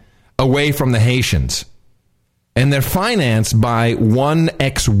money away from the Haitians. And they're financed by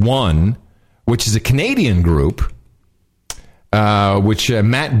 1x1, which is a Canadian group, which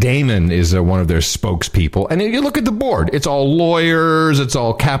Matt Damon is one of their spokespeople. And you look at the board, it's all lawyers, it's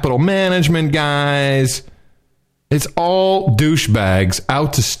all capital management guys. It's all douchebags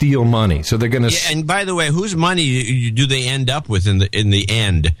out to steal money. So they're going to. Yeah, and by the way, whose money do they end up with in the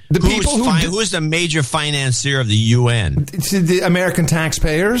end? The people who is the major financier of the UN? It's the American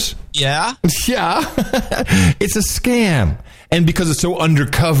taxpayers. Yeah, yeah. It's a scam, and because it's so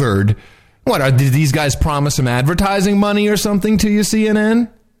undercovered, did these guys promise some advertising money or something to you, CNN?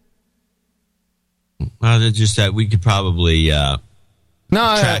 Well, they're just that we could probably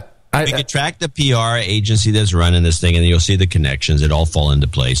we could track the PR agency that's running this thing, and you'll see the connections. It all fall into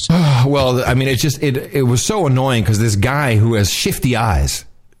place. Well, I mean, it was so annoying because this guy who has shifty eyes,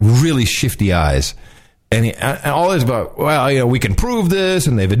 really shifty eyes, and all this about, we can prove this,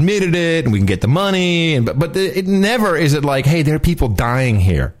 and they've admitted it, and we can get the money, but it never is it like, hey, there are people dying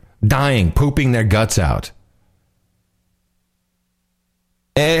here, pooping their guts out.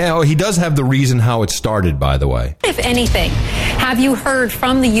 He does have the reason how it started, by the way. If anything, have you heard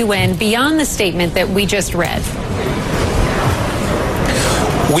from the UN beyond the statement that we just read?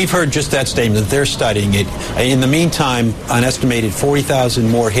 We've heard just that statement, that they're studying it. In the meantime, an estimated 40,000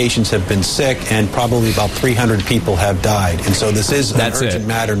 more Haitians have been sick, and probably about 300 people have died. And so this is an urgent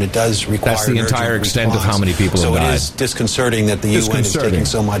matter, and it does require That's the entire extent response. of how many people have died. So it is disconcerting that the UN is taking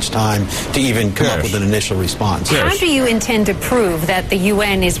so much time to even come up with an initial response. How do you intend to prove that the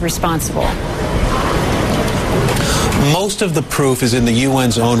UN is responsible? Most of the proof is in the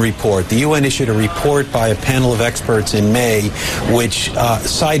UN's own report. The UN issued a report by a panel of experts in May, which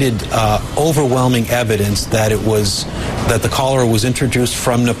cited overwhelming evidence that the cholera was introduced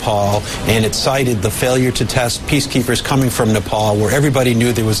from Nepal, and it cited the failure to test peacekeepers coming from Nepal, where everybody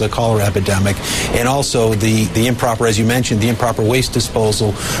knew there was a cholera epidemic, and also the improper, as you mentioned, the improper waste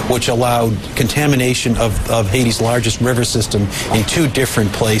disposal, which allowed contamination of Haiti's largest river system in 2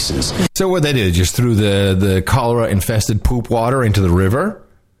 different places. So what they did, just threw the cholera-infested poop water into the river?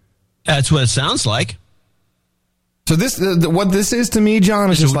 That's what it sounds like. So what this is to me,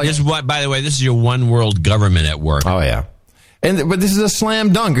 John, is just like... by the way, this is your one world government at work. Oh, yeah. But this is a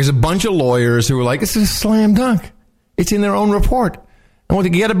slam dunk. There's a bunch of lawyers who are like, this is a slam dunk. It's in their own report. And we'll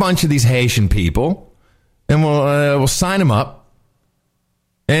get a bunch of these Haitian people, and we'll sign them up,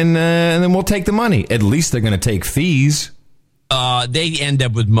 and then we'll take the money. At least they're going to take fees. They end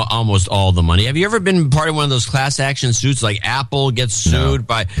up with almost all the money. Have you ever been part of one of those class action suits? Like Apple gets sued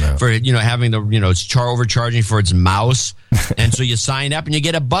for having it's overcharging for its mouse, and so you sign up and you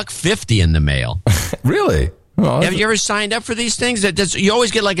get $1.50 in the mail. Really? Well, have you ever signed up for these things? You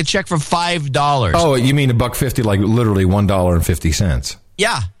always get like a check for $5. Oh, you mean $1.50, like literally $1.50?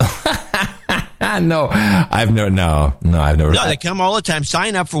 Yeah. No, I've never. No, they come all the time.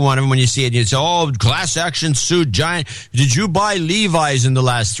 Sign up for one of them when you see it. It's class action suit, giant. Did you buy Levi's in the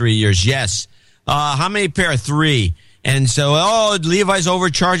last 3 years? Yes. How many pair? 3. And so, Levi's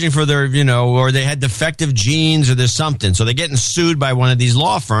overcharging for their, or they had defective jeans or there's something. So they're getting sued by one of these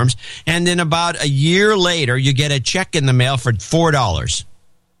law firms. And then about a year later, you get a check in the mail for $4.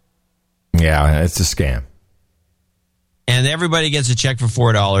 Yeah, it's a scam. And everybody gets a check for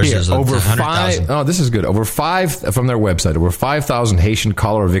 $4. Yeah, over 5. Oh, this is good. Over 5 from their website. Over 5,000 Haitian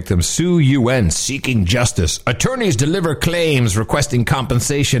cholera victims sue UN seeking justice. Attorneys deliver claims requesting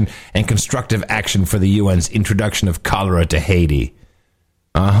compensation and constructive action for the UN's introduction of cholera to Haiti.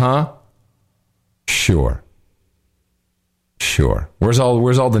 Sure. Where's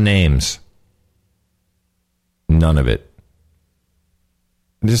all the names? None of it.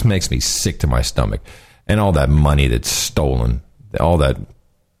 It just makes me sick to my stomach. And all that money that's stolen, all that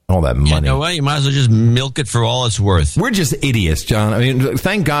money. You know what? You might as well just milk it for all it's worth. We're just idiots, John. I mean,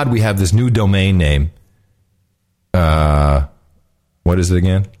 thank God we have this new domain name. What is it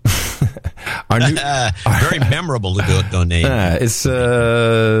again? Very memorable domain. It's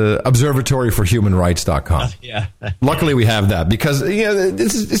observatoryforhumanrights.com. Yeah. Luckily, we have that because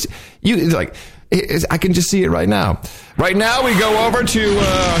I can just see it right now. Right now, we go over to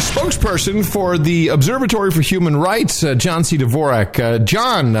a spokesperson for the Observatory for Human Rights, John C. Dvorak.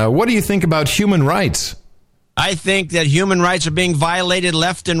 John, what do you think about human rights? I think that human rights are being violated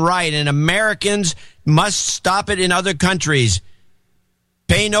left and right, and Americans must stop it in other countries.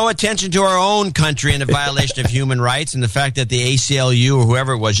 Pay no attention to our own country and the violation of human rights, and the fact that the ACLU or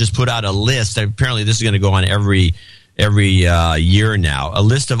whoever it was just put out a list. Apparently, this is going to go on every year now. A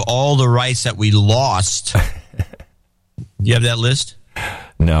list of all the rights that we lost. You have that list?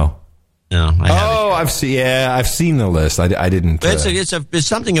 No. No, I haven't. I've seen the list. I didn't. It's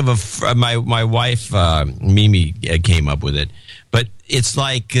something of a. My wife Mimi came up with it, but it's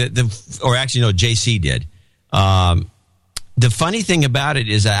like JC did. The funny thing about it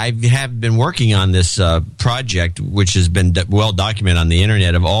is I have been working on this project, which has been well documented on the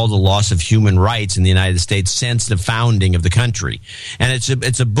internet, of all the loss of human rights in the United States since the founding of the country. And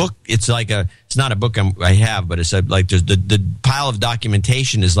it's a book. It's not a book I have, but it's like the pile of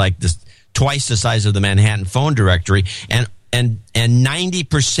documentation is like this, twice the size of the Manhattan phone directory, and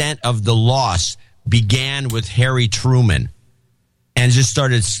 90% of the loss began with Harry Truman, and it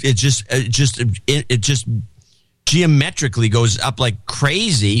just geometrically goes up like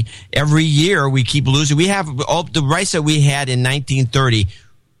crazy. Every year we keep losing. We have all the rights that we had in 1930.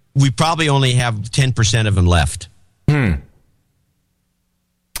 We probably only have 10% of them left.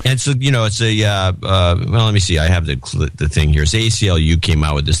 And so, it's let me see. I have the thing here. It's ACLU came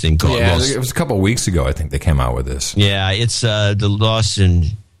out with this thing called. Yeah, it was a couple of weeks ago. I think they came out with this. Yeah, it's the loss in.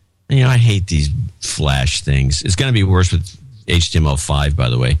 I hate these flash things. It's going to be worse with HTML5, by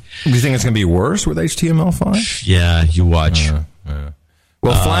the way. Do you think it's going to be worse with HTML5? Yeah, you watch.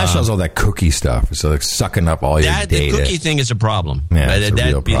 Well, Flash does all that cookie stuff, so it's sucking up all your data. The cookie thing is a problem. Yeah,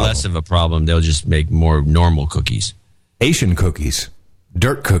 that'd be less of a problem. They'll just make more normal cookies. Asian cookies.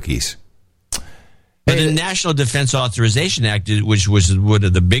 Dirt cookies. But the National Defense Authorization Act, which was one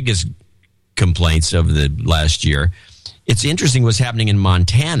of the biggest complaints of the last year, it's interesting what's happening in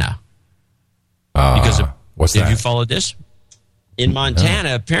Montana. What's that? Have you followed this? In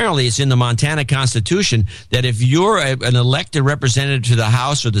Montana, apparently it's in the Montana Constitution that if you're an elected representative to the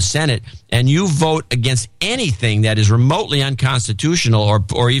House or the Senate and you vote against anything that is remotely unconstitutional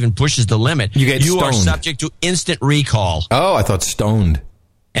or even pushes the limit, you are subject to instant recall. Oh, I thought stoned.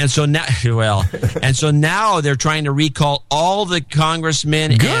 And so now, now they're trying to recall all the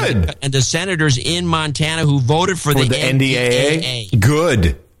congressmen and the senators in Montana who voted for the NDAA.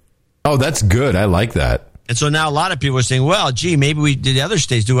 Good. Oh, that's good. I like that. And so now a lot of people are saying, well, gee, maybe we did other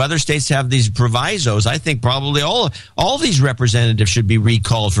states. Do other states have these provisos? I think probably all these representatives should be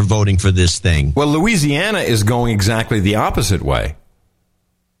recalled for voting for this thing. Well, Louisiana is going exactly the opposite way.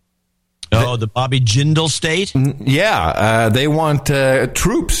 Oh, the Bobby Jindal state? Yeah, they want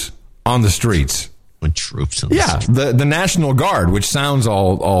troops on the streets. Troops on the streets. The National Guard, which sounds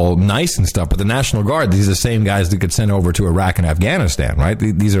all nice and stuff, but the National Guard, these are the same guys that get sent over to Iraq and Afghanistan, right?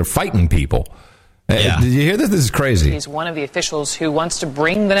 These are fighting people. Yeah. Did you hear this? This is crazy. He's one of the officials who wants to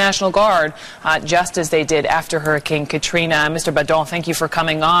bring the National Guard, just as they did after Hurricane Katrina. Mr. Badon, thank you for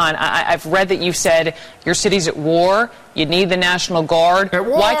coming on. I've read that you said your city's at war. You need the National Guard. At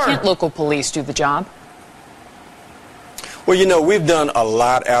war. Why can't local police do the job? Well, we've done a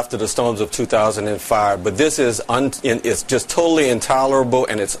lot after the storms of 2005, but this is it's just totally intolerable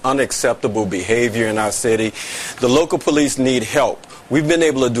and it's unacceptable behavior in our city. The local police need help. We've been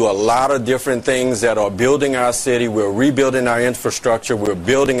able to do a lot of different things that are building our city. We're rebuilding our infrastructure. We're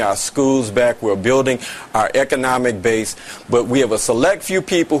building our schools back. We're building our economic base. But we have a select few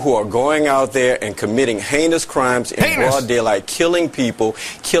people who are going out there and committing heinous crimes in broad daylight, killing people,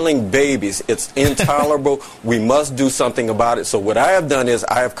 killing babies. It's intolerable. We must do something about it. So what I have done is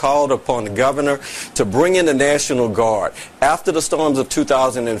I have called upon the governor to bring in the National Guard. After the storms of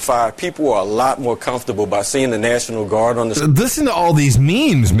 2005, people were a lot more comfortable by seeing the National Guard on the street. Listen to all these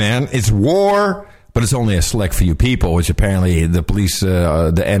memes, man. It's war, but it's only a select few people, which apparently the police,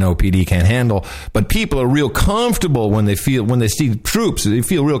 the NOPD can't handle. But people are real comfortable when they see troops. They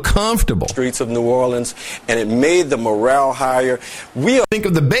feel real comfortable. Streets of New Orleans, and it made the morale higher. Think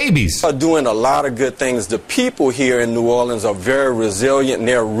of the babies. Are doing a lot of good things. The people here in New Orleans are very resilient, and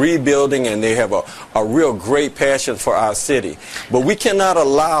they're rebuilding, and they have a real great passion for our city. But we cannot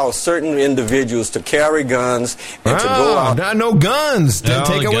allow certain individuals to carry guns and to go out. No guns.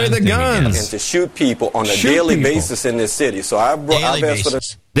 Take away the guns. And to shoot people on a daily basis in this city. So I've asked for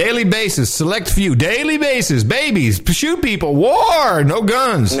the daily basis, select few, daily basis, babies, shoot people, war, no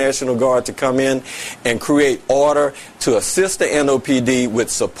guns. National Guard to come in and create order to assist the NOPD with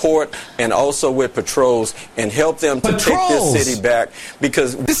support and also with patrols and help them to take this city back,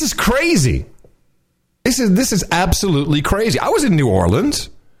 because this is crazy. This is absolutely crazy. I was in New Orleans.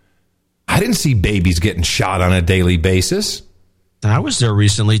 I didn't see babies getting shot on a daily basis. I was there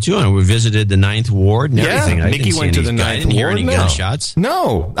recently, too, and we visited the 9th Ward and everything. Mickey went to the 9th Ward. I didn't hear any gunshots.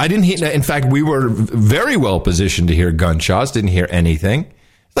 No, I didn't hear. In fact, we were very well positioned to hear gunshots. Didn't hear anything.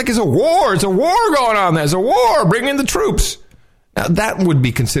 It's like it's a war. It's a war going on. There's a war. Bring in the troops. Now, that would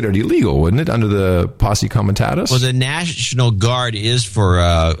be considered illegal, wouldn't it, under the Posse Comitatus? Well, the National Guard is for...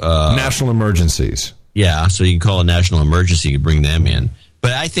 national emergencies. Yeah, so you can call a national emergency and bring them in.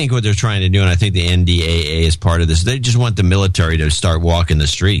 But I think what they're trying to do, and I think the NDAA is part of this, they just want the military to start walking the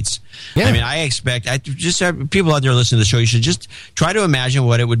streets. Yeah. I mean, I just have people out there listening to the show, you should just try to imagine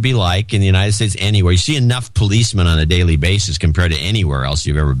what it would be like in the United States anywhere. You see enough policemen on a daily basis compared to anywhere else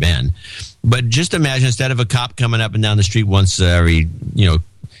you've ever been. But just imagine, instead of a cop coming up and down the street once every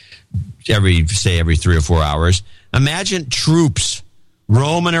 3 or 4 hours, imagine troops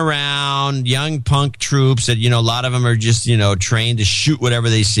roaming around, young punk troops that, a lot of them are just, trained to shoot whatever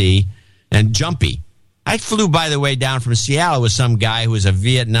they see, and jumpy. I flew, by the way, down from Seattle with some guy who was a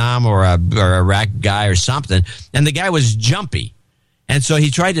Vietnam or Iraq guy or something, and the guy was jumpy. And so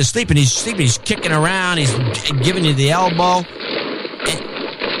he tried to sleep, and he's sleeping, he's kicking around, he's giving you the elbow.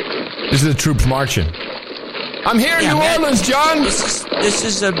 This is the troops marching. I'm here in New Orleans, John. This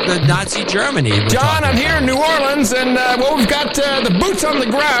is Nazi Germany. John, I'm here in New Orleans, and we've got the boots on the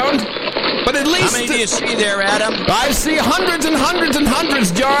ground. But at least... How many do you see there, Adam? I see hundreds and hundreds and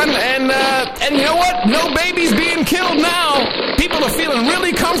hundreds, John. And you know what? No babies being killed now. People are feeling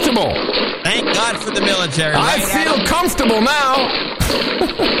really comfortable. Thank God for the military. I feel comfortable now.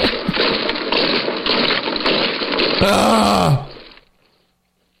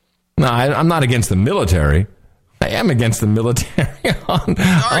 No, I'm not against the military. I am against the military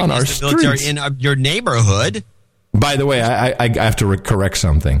on our streets. Military in your neighborhood. By the way, I have to correct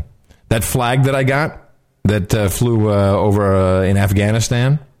something. That flag that I got that flew over in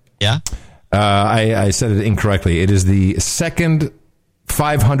Afghanistan. Yeah. I said it incorrectly. It is the 2nd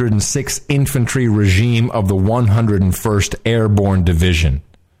 506th Infantry Regime of the 101st Airborne Division.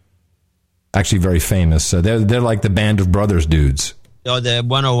 Actually, very famous. They're like the Band of Brothers dudes. Oh, the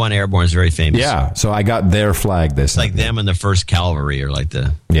 101 Airborne is very famous. Yeah, so I got their flag. It's like them and the 1st Cavalry, or like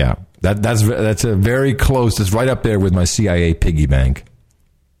the... Yeah, that's a very close. It's right up there with my CIA piggy bank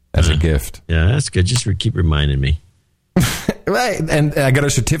as a gift. Yeah, that's good. Just keep reminding me. Right, and I got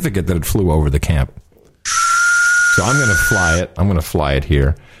a certificate that it flew over the camp. So I'm going to fly it. I'm going to fly it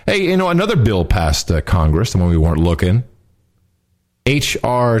here. Hey, another bill passed Congress, the one we weren't looking.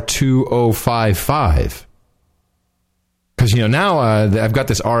 H.R. 2055. Because, now I've got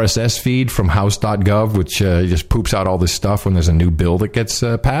this RSS feed from house.gov, which just poops out all this stuff when there's a new bill that gets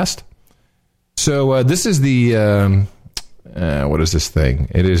passed. So this is the, what is this thing?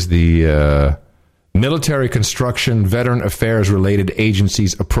 It is the Military Construction Veteran Affairs Related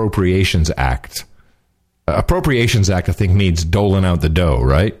Agencies Appropriations Act. Appropriations Act, I think, means doling out the dough,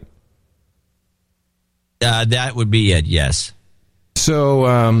 right? That would be it, yes.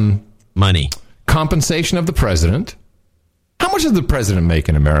 So, money. Compensation of the president. How much does the president make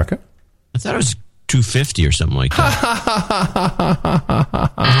in America? I thought it was $250 or something like that.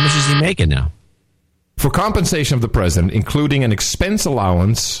 How much is he making now? For compensation of the president, including an expense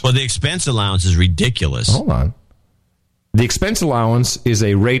allowance. Well, the expense allowance is ridiculous. Hold on. The expense allowance is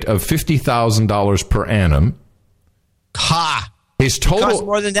a rate of $50,000 per annum. Ha! His total costs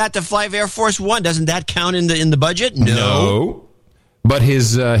more than that to fly Air Force One. Doesn't that count in the budget? No. But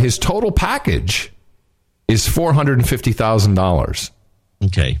his total package is $450,000.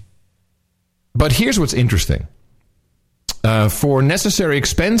 Okay. But here's what's interesting. For necessary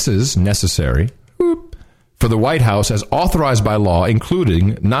expenses, for the White House as authorized by law,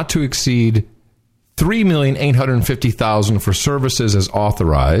 including not to exceed $3,850,000 for services as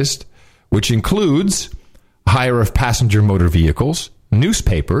authorized, which includes hire of passenger motor vehicles,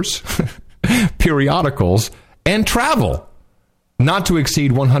 newspapers, periodicals, and travel, not to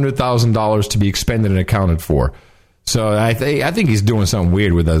exceed $100,000 to be expended and accounted for. So I think he's doing something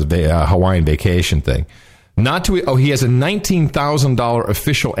weird with the Hawaiian vacation thing. He has a $19,000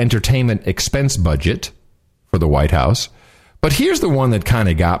 official entertainment expense budget for the White House. But here's the one that kind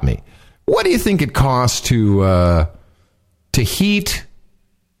of got me. What do you think it costs to heat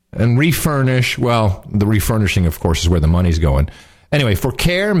and refurnish? Well, the refurnishing, of course, is where the money's going. Anyway, for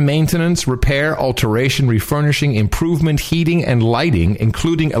care, maintenance, repair, alteration, refurnishing, improvement, heating, and lighting,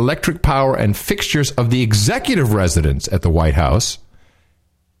 including electric power and fixtures of the executive residence at the White House,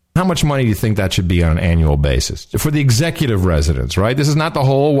 how much money do you think that should be on an annual basis? For the executive residence, right? This is not the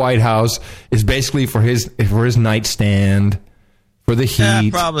whole White House. It's basically for his nightstand, for the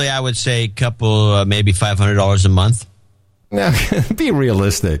heat. Probably, I would say a couple, maybe $500 a month. Now, be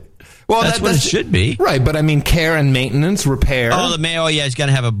realistic. Well, that's what it should be. Right, but I mean care and maintenance, repair. He's going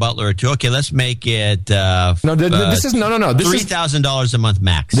to have a butler or two. Okay, let's make it this is $3,000 a month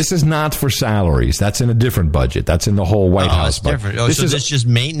max. This is not for salaries. That's in a different budget. That's in the whole White House budget. Different. Oh, this is just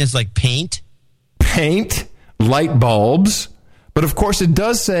maintenance like paint? Paint, light bulbs, but of course it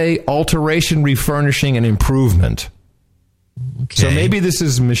does say alteration, refurnishing, and improvement. Okay. So maybe this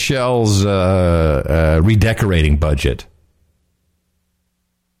is Michelle's redecorating budget.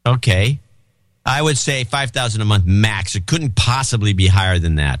 Okay. I would say $5,000 a month max. It couldn't possibly be higher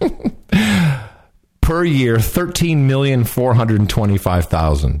than that. Per year,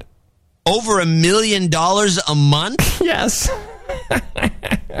 $13,425,000. Over $1 million a month? Yes.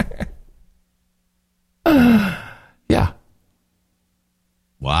 Yeah.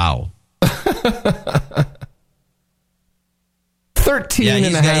 Wow. 13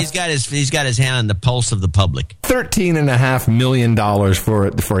 and a half. He's got his hand on the pulse of the public. $13.5 million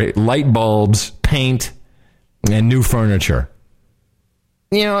for light bulbs, paint, and new furniture.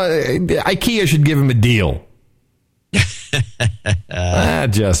 You know, IKEA should give him a deal. That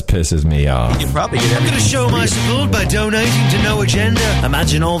just pisses me off. I'm going to show my support by donating to No Agenda.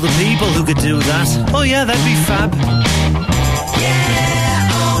 Imagine all the people who could do that. Oh yeah, that'd be fab.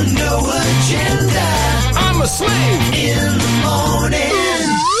 Yeah, on No Agenda. I'm a slave in the morning.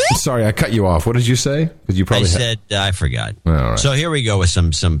 Sorry, I cut you off. What did you say? Because you probably I forgot. All right. So here we go with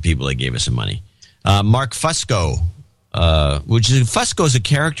some people that gave us some money. Mark Fusco, Fusco is a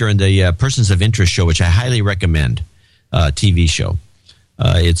character in the Persons of Interest show, which I highly recommend. TV show.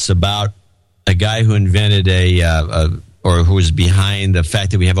 It's about a guy who invented or who is behind the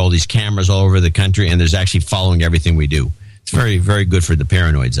fact that we have all these cameras all over the country, and there's actually following everything we do. It's very, very good for the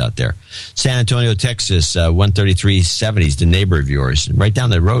paranoids out there. San Antonio, Texas, 13370 is the neighbor of yours, right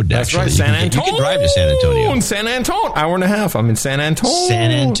down the road. That's actually. right, San Antonio. You can drive to San Antonio. San Antonio, hour and a half. I'm in San Antonio.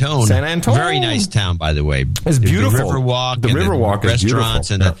 San Antonio. Very nice town, by the way. It's beautiful. The Riverwalk. The Riverwalk is restaurants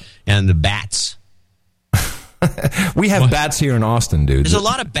beautiful. and the bats. We have bats here in Austin, dude. There's a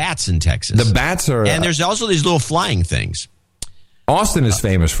lot of bats in Texas. The bats are... And there's also these little flying things. Austin is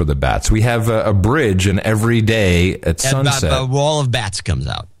famous for the bats. We have a bridge, and every day at sunset... A wall of bats comes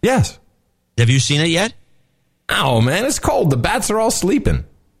out. Yes. Have you seen it yet? Oh, man, it's cold. The bats are all sleeping.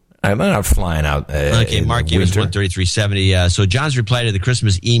 They're not flying out. Okay, Mark gave us 13370. So John's reply to the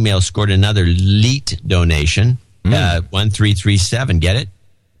Christmas email scored another LEAT donation. 1337. Get it?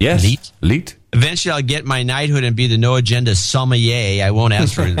 Yes. LEAT. Eventually, I'll get my knighthood and be the No Agenda sommelier. I won't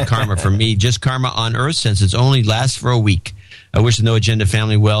ask for karma from me, just karma on Earth, since it's only lasts for a week. I wish the No Agenda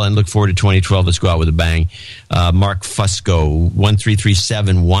family well and look forward to 2012. Let's go out with a bang. Mark Fusco,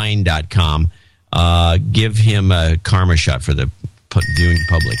 1337wine.com. Give him a karma shot for the viewing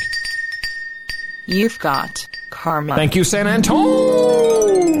public. You've got karma. Thank you, San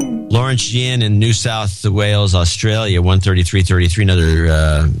Antonio. Lawrence Yin in New South Wales, Australia, 13333,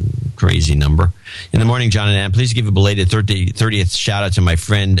 another crazy number. In the morning, John and Ann, please give a belated 30th shout out to my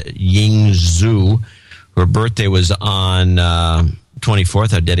friend Ying Zhu. Her birthday was on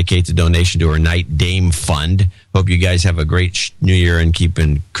 24th. I dedicate the donation to her Night Dame Fund. Hope you guys have a great new year and keep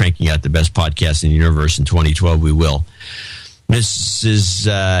cranking out the best podcast in the universe. In 2012, we will. Mrs.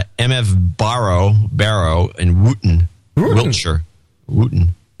 M.F. Barrow in Wootton, Wiltshire.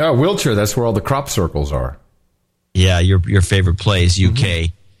 Wootton. Oh, Wiltshire. That's where all the crop circles are. Yeah, your favorite place,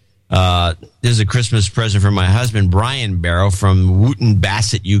 UK. This is a Christmas present from my husband, Brian Barrow from Wootton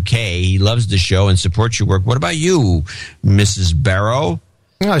Bassett, UK. He loves the show and supports your work. What about you, Mrs. Barrow?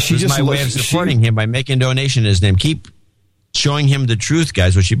 No, she just my way of supporting him by making a donation in his name. Keep showing him the truth,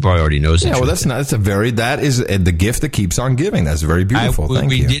 guys, which he probably already knows. Yeah, well, that is the gift that keeps on giving. That's very beautiful.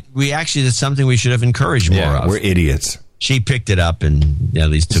 Thank you. That's something we should have encouraged more of. We're idiots. She picked it up and at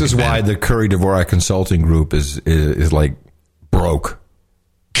least took it. This is why the Curry Dvorak Consulting Group is like broke.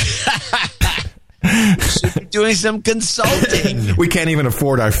 Should be doing some consulting. We can't even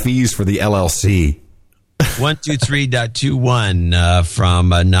afford our fees for the LLC. 123.21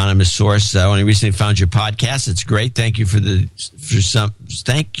 from anonymous source. I only recently found your podcast. It's great. Thank you for the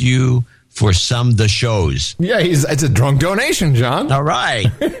shows. Yeah, it's a drunk donation, John. All right.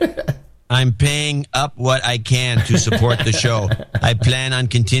 I'm paying up what I can to support the show. I plan on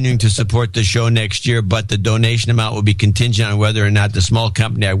continuing to support the show next year, but the donation amount will be contingent on whether or not the small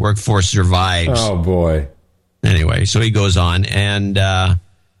company I work for survives. Oh, boy. Anyway, so he goes on, and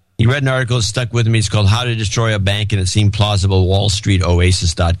he read an article that stuck with me. It's called How to Destroy a Bank, and it seemed plausible.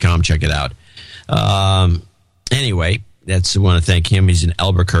 WallStreetOasis.com. Check it out. Anyway, I want to thank him. He's in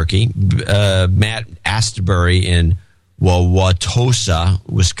Albuquerque. Matt Astbury in Wauwatosa,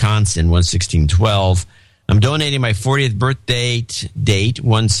 Wisconsin, 11612. I'm donating my 40th birthday date,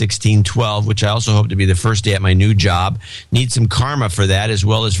 11612, which I also hope to be the first day at my new job. Need some karma for that, as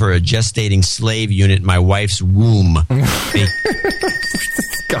well as for a gestating slave unit in my wife's womb.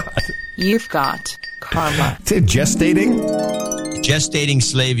 God. You've got karma. Is it gestating? Gestating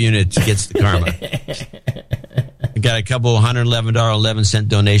slave unit gets the karma. I got a couple $111.11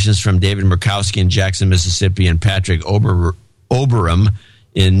 donations from David Murkowski in Jackson, Mississippi, and Patrick Oberam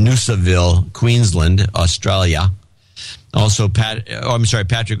in Noosaville, Queensland, Australia. Also,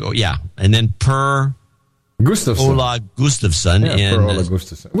 Patrick. Oh, yeah, and then Per Gustafsson. Ola Gustafsson. Yeah, Per Ola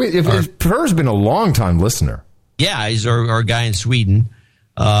Gustafsson. Wait, Per's been a long-time listener. Yeah, he's our guy in Sweden.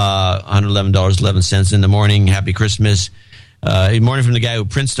 $111.11 in the morning. Happy Christmas. Good morning from the guy who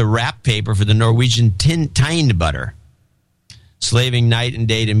prints the wrap paper for the Norwegian Tyne butter. Slaving night and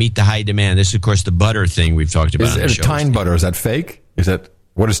day to meet the high demand. This is, of course, the butter thing we've talked about. Is Tyne butter, is that fake?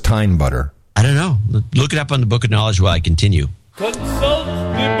 What is Tyne butter? I don't know. Look it up on the Book of Knowledge while I continue. Consult the Book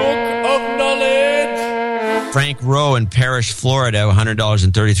of Knowledge. Frank Rowe in Parrish, Florida,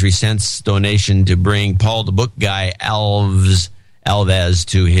 $100.33 donation to bring Paul the Book Guy Alves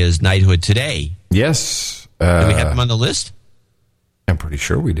to his knighthood today. Yes. Do we have him on the list? I'm pretty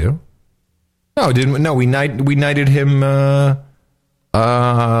sure we do. No, didn't. No, we knighted him before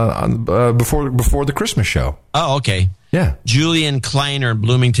the Christmas show. Oh, okay. Yeah. Julian Kleiner,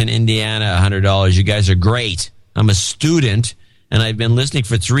 Bloomington, Indiana, $100. You guys are great. I'm a student, and I've been listening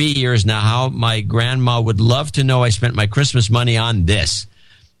for 3 years now. How my grandma would love to know I spent my Christmas money on this.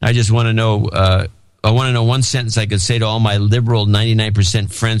 I just want to know. I want to know one sentence I could say to all my liberal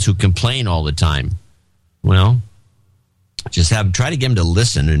 99% friends who complain all the time. Well, just try to get them to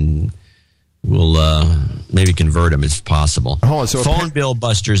listen, and we'll maybe convert them if possible. Phone Bill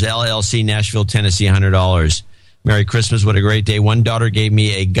Busters, LLC, Nashville, Tennessee, $100. Merry Christmas. What a great day. One daughter gave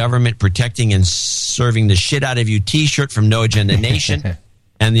me a government protecting and serving the shit out of you t-shirt from No Agenda Nation.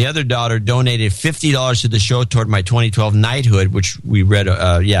 And the other daughter donated $50 to the show toward my 2012 knighthood, which we read.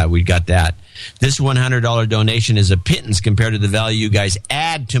 We got that. This $100 donation is a pittance compared to the value you guys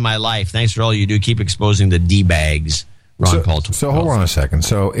add to my life. Thanks for all you do. Keep exposing the D-bags. Ron Paul. So hold on a second.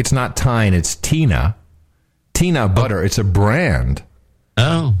 So it's not Tyne, it's Tina. Tina Butter. It's a brand.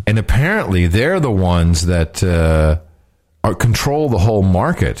 Oh. And apparently they're the ones that control the whole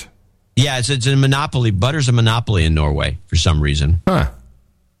market. Yeah, it's a monopoly. Butter's a monopoly in Norway for some reason. Huh.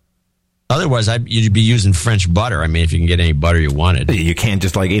 Otherwise, you'd be using French butter. I mean, if you can get any butter you wanted. You can't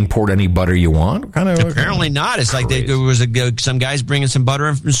just import any butter you want? Apparently not. It's like there was some guys bringing some butter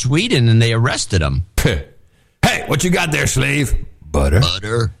in from Sweden, and they arrested them. Hey, what you got there, slave? Butter.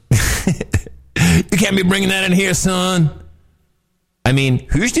 You can't be bringing that in here, son. I mean,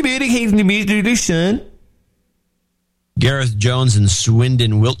 who's to be educated to be son? Gareth Jones in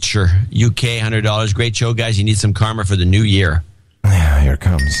Swindon, Wiltshire, UK, $100. Great show, guys. You need some karma for the new year. Yeah, here it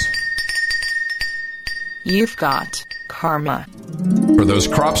comes. You've got karma. For those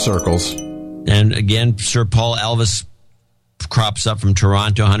crop circles. And again, Sir Paul Elvis crops up from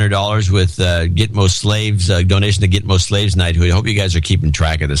Toronto, $100 with Gitmo Slaves, donation to Gitmo Slaves Knighthood. I hope you guys are keeping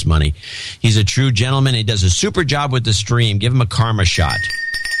track of this money. He's a true gentleman. He does a super job with the stream. Give him a karma shot.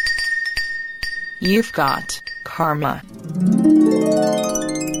 You've got karma.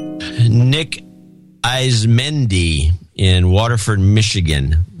 Nick Ismendi in Waterford,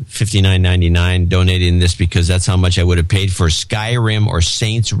 Michigan, $59.99, donating this because that's how much I would have paid for Skyrim or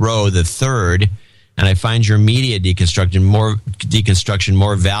Saints Row the Third. And I find your media deconstruction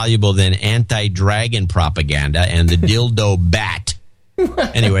more valuable than anti-dragon propaganda and the dildo bat.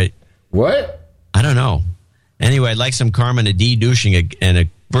 Anyway. What? I don't know. Anyway, I'd like some karma and a de-douching and a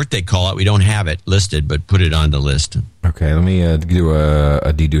birthday call-out. We don't have it listed, but put it on the list. Okay, let me do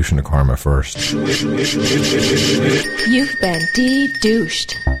a de-douching of karma first. You've been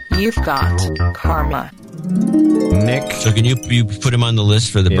de-douched. You've got karma. Nick. So can you put him on the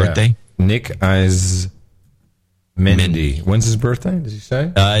list for the birthday? Nick Izmendi. When's his birthday, does he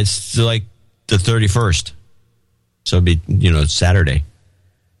say? It's like the 31st. So it'd be, Saturday.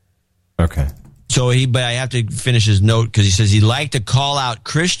 Okay. So but I have to finish his note because he says he'd like to call out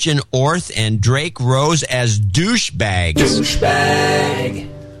Christian Orth and Drake Rose as douchebags. Douchebag.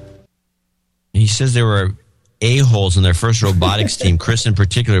 He says there were a-holes in their first robotics team. Chris in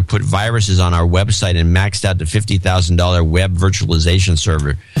particular put viruses on our website and maxed out the $50,000 web virtualization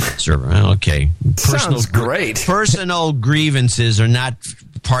server. Well, okay. Sounds great. Personal grievances are not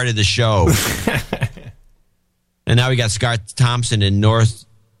part of the show. And now we got Scott Thompson in North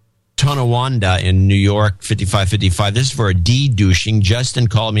Tonawanda in New York, 5555. This is for a de-douching. Justin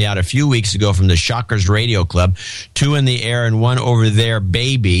called me out a few weeks ago from the Shockers Radio Club. 2 in the air and 1 over there,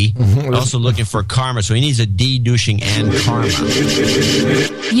 baby. Also looking for karma, so he needs a de-douching and karma.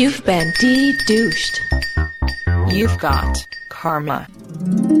 You've been de-douched. You've got karma.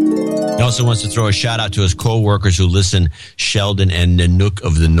 He also wants to throw a shout out to his co-workers who listen, Sheldon and Nanook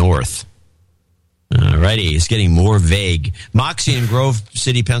of the North. Alrighty, it's getting more vague. Moxie in Grove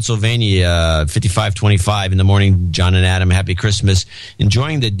City, Pennsylvania, 5525 in the morning. John and Adam, happy Christmas.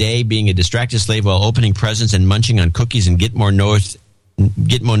 Enjoying the day, being a distracted slave while opening presents and munching on cookies in Gitmo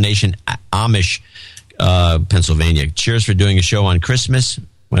Nation, Amish, Pennsylvania. Cheers for doing a show on Christmas.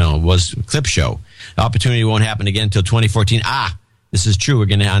 Well, it was a clip show. The opportunity won't happen again until 2014. This is true. We're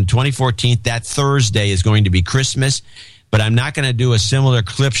going to, on 2014, that Thursday is going to be Christmas. But I'm not going to do a similar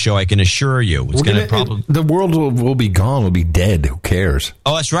clip show, I can assure you. It's going to probably the world will be gone. Will be dead. Who cares?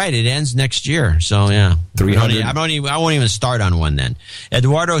 Oh, that's right. It ends next year. So, yeah. 300. I won't even start on one then.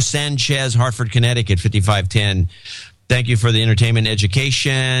 Eduardo Sanchez, Hartford, Connecticut, 5510. Thank you for the entertainment and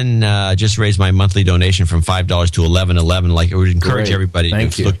education. Just raised my monthly donation from $5 to $11.11. Like, I would encourage everybody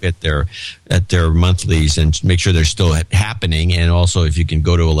to look at their monthlies and make sure they're still happening. And also, if you can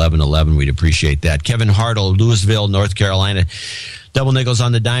go to $11.11, we'd appreciate that. Kevin Hartle, Louisville, North Carolina. Double nickels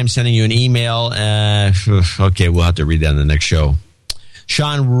on the dime, sending you an email. Okay, we'll have to read that in the next show.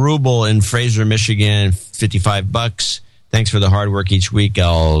 Sean Rubel in Fraser, Michigan, $55. Thanks for the hard work each week.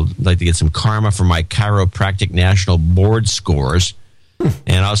 I'll like to get some karma for my chiropractic national board scores.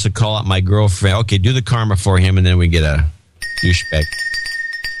 And also call out my girlfriend. Okay, do the karma for him, and then we get a douchebag.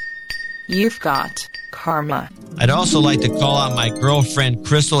 You've got karma. I'd also like to call out my girlfriend,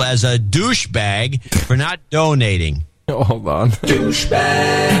 Crystal, as a douchebag for not donating. Oh, hold on.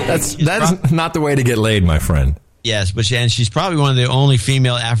 Douchebag. That's not the way to get laid, my friend. Yes, and she's probably one of the only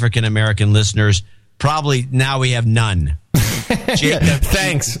female African-American listeners. Probably now we have none. Jacob,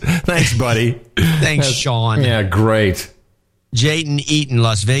 thanks, buddy. Thanks, Sean. Yeah, great. Jayton Eaton,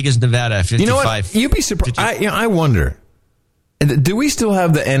 Las Vegas, Nevada, 55. You know what? You'd be surprised. I wonder. Do we still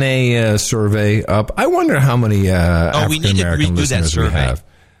have the NA survey up? I wonder how many African American listeners we have.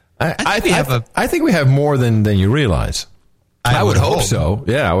 I think we have more than you realize. I would hope so.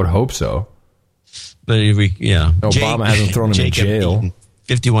 Yeah, I would hope so. But Obama hasn't thrown him in jail. Eaton,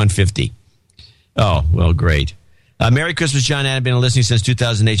 5150. Oh, well, great. Merry Christmas, John. I've been listening since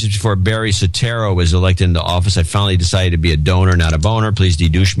 2008, just before Barry Sotero was elected into office. I finally decided to be a donor, not a boner. Please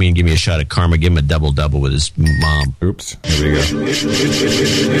de-douche me and give me a shot at karma. Give him a double-double with his mom. Oops. Here we go.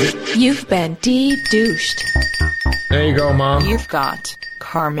 You've been de-douched. There you go, Mom. You've got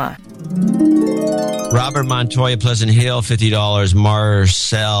karma. Robert Montoya, Pleasant Hill, $50.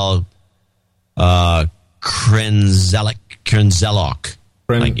 Marcel Krenzelok,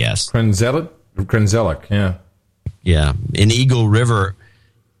 I guess. Krenzelok, yeah. Yeah, in Eagle River,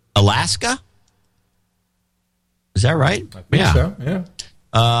 Alaska? Is that right? I think so, yeah.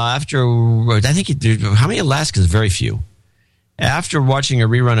 I think how many Alaskans? Very few. After watching a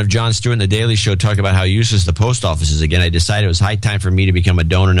rerun of Jon Stewart and The Daily Show talk about how useless the post office is again, I decided it was high time for me to become a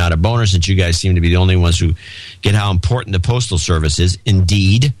donor, not a boner, since you guys seem to be the only ones who get how important the postal service is.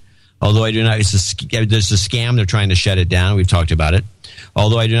 Indeed. Although I do not, there's a scam. They're trying to shut it down. We've talked about it.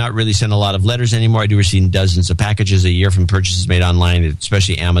 Although I do not really send a lot of letters anymore, I do receive dozens of packages a year from purchases made online,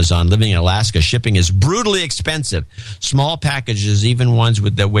 especially Amazon. Living in Alaska, shipping is brutally expensive. Small packages, even ones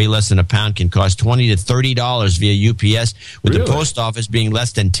that weigh less than a pound, can cost $20 to $30 via UPS, with the post office being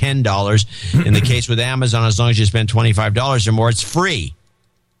less than $10. In the case with Amazon, as long as you spend $25 or more, it's free.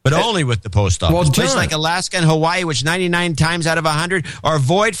 But only with the post office. Well, places like Alaska and Hawaii, which 99 times out of 100 are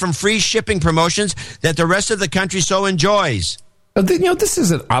void from free shipping promotions that the rest of the country so enjoys. This is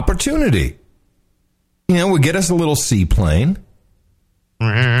an opportunity. We get us a little seaplane.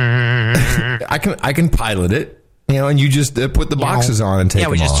 I can pilot it. And you just put the boxes on and take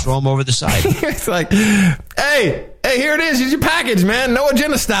them off. Yeah, we just throw them over the side. It's like, hey, here it is. Here's your package, man. No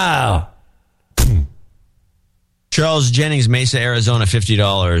agenda style. Charles Jennings, Mesa, Arizona,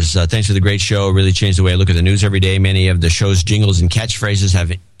 $50. Thanks for the great show. Really changed the way I look at the news every day. Many of the show's jingles and catchphrases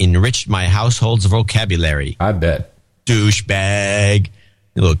have enriched my household's vocabulary. I bet. Douchebag.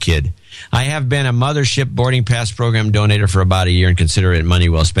 Little kid. I have been a mothership boarding pass program donator for about a year and consider it money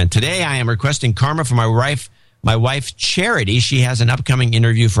well spent. Today, I am requesting karma for my wife, Charity. She has an upcoming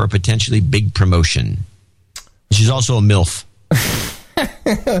interview for a potentially big promotion. She's also a MILF.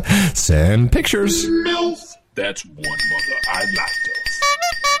 Send pictures. MILF. That's one mother I like.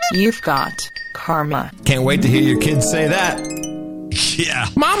 You've got karma. Can't wait to hear your kids say that. Yeah.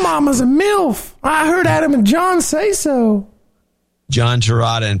 My mama's a MILF. I heard Adam and John say so. John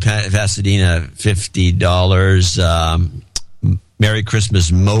Terada in Pasadena, $50. Merry Christmas,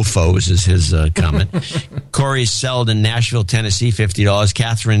 mofos is his comment. Corey Selden, Nashville, Tennessee, $50.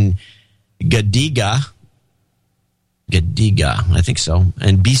 Catherine Gadiga, I think so,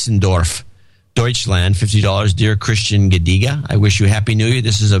 and Biesendorf, Deutschland, $50. Dear Christian Gadiga, I wish you a Happy New Year.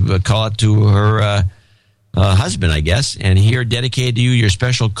 This is a call out to her husband, I guess. And here, dedicated to you, your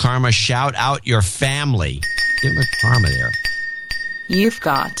special karma. Shout out your family. Give him a karma there. You've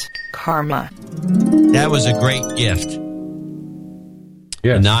got karma. That was a great gift.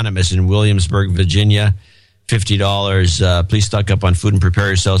 Yes. Anonymous in Williamsburg, Virginia, $50. Please stock up on food and prepare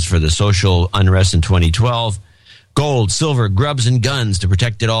yourselves for the social unrest in 2012. Gold, silver, grubs, and guns to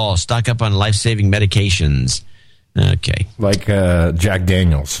protect it all. Stock up on life-saving medications. Okay. Like Jack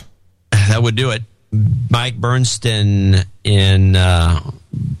Daniels. That would do it. Mike Bernstein in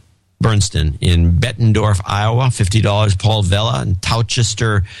Bettendorf, Iowa, $50. Paul Vella in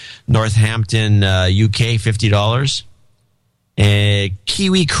Towchester, Northampton, UK, $50.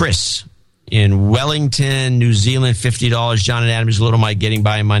 Kiwi Chris in Wellington, New Zealand, $50. John and Adams, Little Mike, getting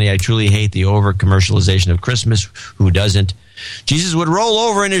by money. I truly hate the over-commercialization of Christmas. Who doesn't? Jesus would roll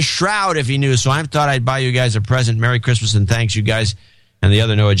over in his shroud if he knew, so I thought I'd buy you guys a present. Merry Christmas, and thanks, you guys. And the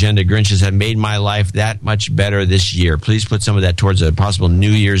other No Agenda Grinches have made my life that much better this year. Please put some of that towards a possible New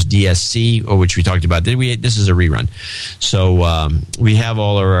Year's DSC, or which we talked about. This is a rerun. So we have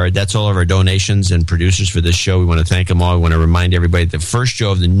that's all of our donations and producers for this show. We want to thank them all. We want to remind everybody that the first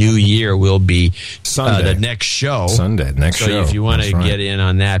show of the new year will be Sunday. The next show. Sunday, next show. So if you want to get in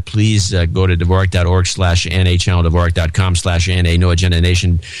on that, please go to Dvorak.org/NA, channel Dvorak.com/NA,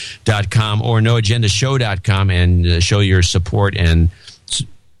 NoAgendaNation.com, or NoAgendaShow.com, and show your support. And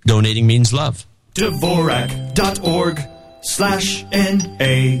donating means love.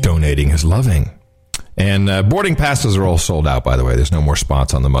 Dvorak.org/NA. Donating is loving. And boarding passes are all sold out, by the way. There's no more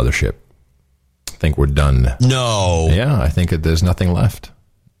spots on the mothership. I think we're done. No. Yeah, I think there's nothing left.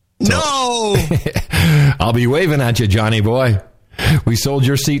 So, no! I'll be waving at you, Johnny boy. We sold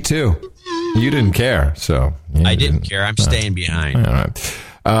your seat, too. You didn't care, so. I didn't care. I'm staying behind. All right.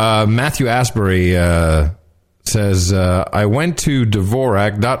 Matthew Asbury says, I went to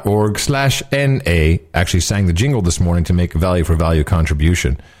Dvorak.org/NA, actually sang the jingle this morning to make a value for value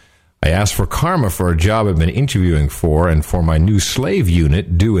contribution. I asked for karma for a job I've been interviewing for and for my new slave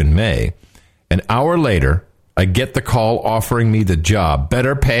unit due in May. An hour later, I get the call offering me the job,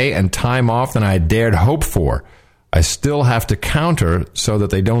 better pay and time off than I dared hope for. I still have to counter so that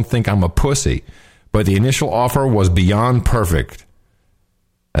they don't think I'm a pussy, but the initial offer was beyond perfect.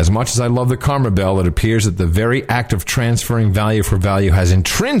 As much as I love the karma bell, it appears that the very act of transferring value for value has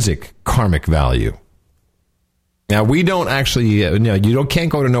intrinsic karmic value. Now, we don't actually, you can't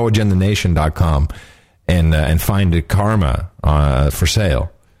go to noagendanation.com and find a karma for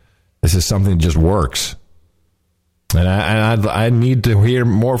sale. This is something that just works. And I need to hear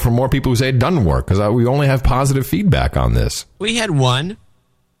more from more people who say it doesn't work, because we only have positive feedback on this. We had one.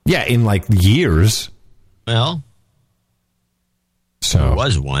 Yeah, in like years. Well, so there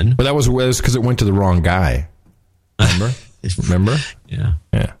was one. But that was because it went to the wrong guy. Remember? Remember? Yeah.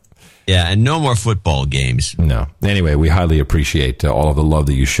 Yeah. Yeah, and no more football games. No. Anyway, we highly appreciate all of the love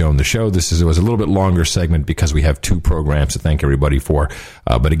that you've shown the show. It was a little bit longer segment because we have 2 programs to thank everybody for.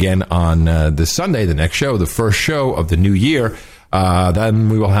 But again, on this Sunday, the next show, the first show of the new year, then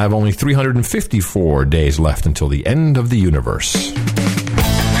we will have only 354 days left until the end of the universe.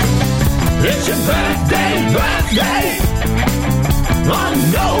 It's your birthday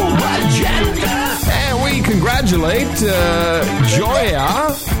on No Agenda. And we congratulate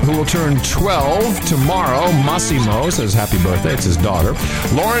Joya, who will turn 12 tomorrow. Massimo says happy birthday. It's his daughter.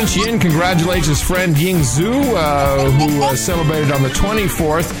 Lawrence Yin congratulates his friend Ying Zhu, who celebrated on the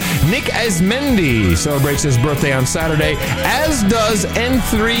 24th. Nick Asmendi celebrates his birthday on Saturday, as does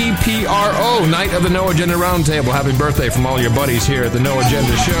N3PRO, Night of the No Agenda Roundtable. Happy birthday from all your buddies here at the No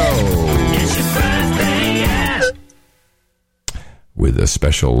Agenda Show. It's your birthday, yeah. With a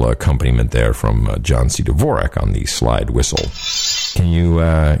special accompaniment there from John C. Dvorak on the slide whistle. Can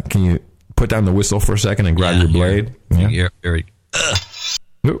you put down the whistle for a second and grab your blade? Yeah.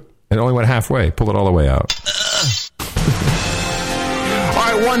 Ooh, it only went halfway. Pull it all the way out. All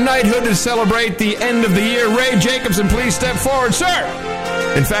right, one knighthood to celebrate the end of the year. Ray Jacobson, please step forward,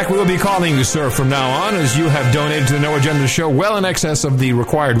 sir. In fact, we will be calling you sir from now on, as you have donated to the No Agenda Show well in excess of the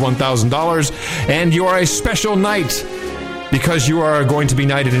required $1,000, and you are a special knight, because you are going to be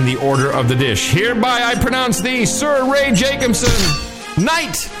knighted in the Order of the Dish. Hereby I pronounce thee Sir Ray Jacobson,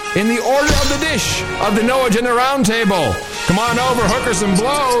 Knight in the Order of the Dish of the No Agenda Roundtable. Come on over, hookers and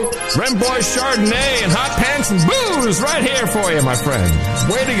blow, Remboy Chardonnay and hot pants and booze right here for you, my friend.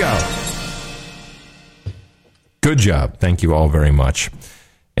 Way to go. Good job. Thank you all very much.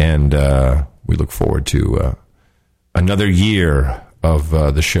 And we look forward to another year of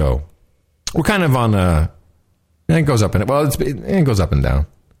the show. We're kind of on a... It goes up and it goes up and down.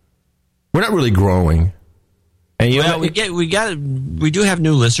 We're not really growing. And we do have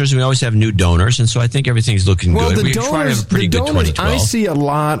new listeners. We always have new donors, and so I think everything's looking good. We try to have a pretty good 2012. I see a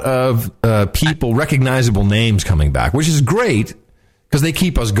lot of people, recognizable names coming back, which is great because they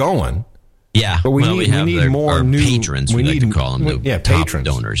keep us going. Yeah, but we need more new patrons. We like to call them patrons,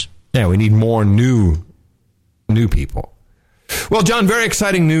 donors. Yeah, we need more new people. Well, John, very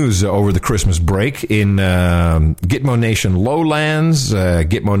exciting news over the Christmas break in Gitmo Nation Lowlands,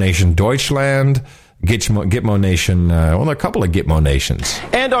 Gitmo Nation Deutschland, Gitmo Nation, there are a couple of Gitmo nations.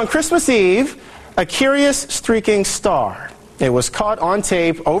 And on Christmas Eve, a curious streaking star. It was caught on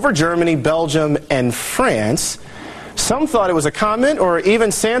tape over Germany, Belgium, and France. Some thought it was a comet or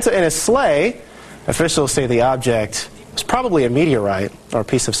even Santa in a sleigh. Officials say the object was probably a meteorite or a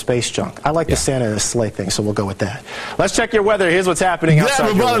piece of space junk. I like the Santa in a sleigh thing, so we'll go with that. Let's check your weather. Here's what's happening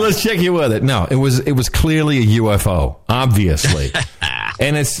outside. Let's check your weather. No, it was clearly a UFO, obviously.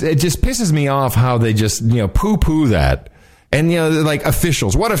 And it just pisses me off how they just, poo-poo that. And, like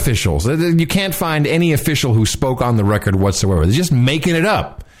officials. What officials? You can't find any official who spoke on the record whatsoever. They're just making it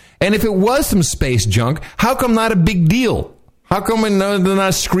up. And if it was some space junk, how come not a big deal? How come they're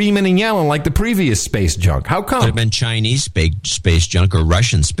not screaming and yelling like the previous space junk? How come? Could have been Chinese space junk or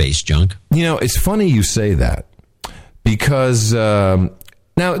Russian space junk. It's funny you say that because now,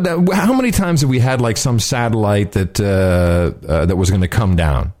 how many times have we had like some satellite that was going to come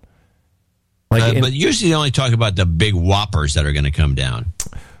down? But usually they only talk about the big whoppers that are going to come down.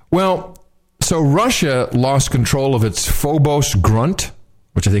 Well, so Russia lost control of its Phobos Grunt,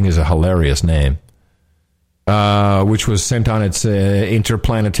 which I think is a hilarious name. Which was sent on its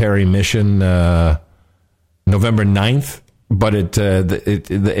interplanetary mission November 9th, but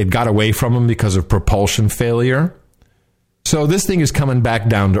it got away from them because of propulsion failure. So this thing is coming back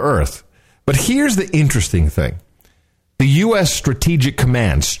down to Earth. But here's the interesting thing. The U.S. Strategic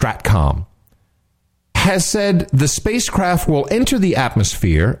Command, STRATCOM, has said the spacecraft will enter the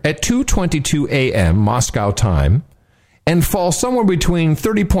atmosphere at 2:22 a.m. Moscow time and fall somewhere between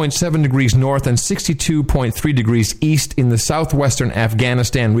 30.7 degrees north and 62.3 degrees east in the southwestern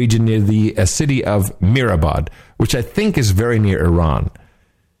Afghanistan region near the city of Mirabad, which I think is very near Iran.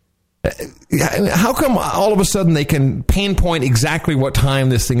 How come all of a sudden they can pinpoint exactly what time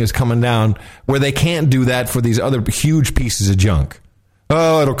this thing is coming down where they can't do that for these other huge pieces of junk?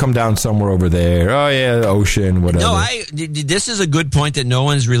 Oh, it'll come down somewhere over there. Oh, yeah, the ocean, whatever. No, this is a good point that no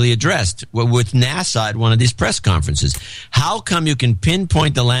one's really addressed with NASA at one of these press conferences. How come you can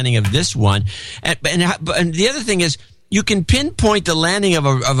pinpoint the landing of this one? And the other thing is, you can pinpoint the landing of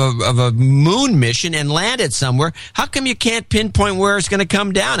a moon mission and land it somewhere. How come you can't pinpoint where it's going to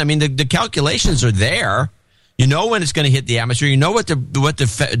come down? I mean, the calculations are there. You know when it's going to hit the atmosphere. You know what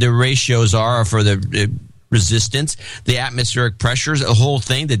the ratios are for the resistance, the atmospheric pressures, the whole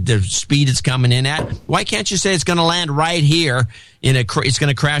thing, the speed it's coming in at. Why can't you say it's going to land right here? It's going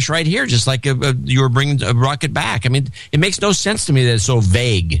to crash right here, just like you were bringing a rocket back. I mean, it makes no sense to me that it's so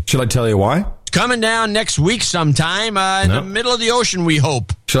vague. Should I tell you why? It's coming down next week sometime in the middle of the ocean, we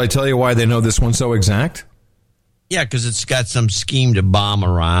hope. Should I tell you why they know this one's so exact? Yeah, because it's got some scheme to bomb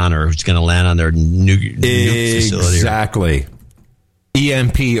Iran, or it's going to land on their nuke facility. Exactly.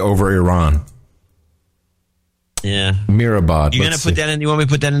 EMP over Iran. Yeah. Mirabad. You going to put that in? You want me to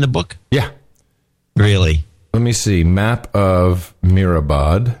put that in the book? Yeah. Really? Let me see. Map of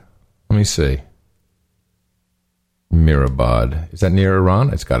Mirabad. Let me see. Mirabad. Is that near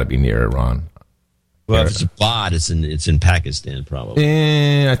Iran? It's got to be near Iran. Well, if it's Bad, it's in Pakistan,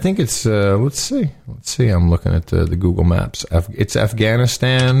 probably. I think it's, let's see. I'm looking at the Google Maps. It's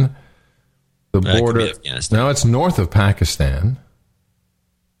Afghanistan. The border. Afghanistan. No, it's north of Pakistan.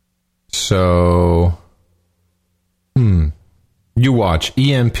 So, you watch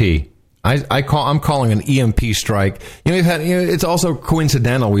EMP. I'm calling an EMP strike. It's also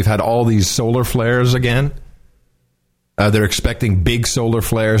coincidental. We've had all these solar flares again. They're expecting big solar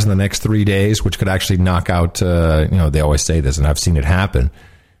flares in the next 3 days, which could actually knock out, they always say this, and I've seen it happen.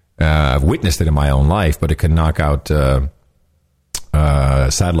 I've witnessed it in my own life, but it can knock out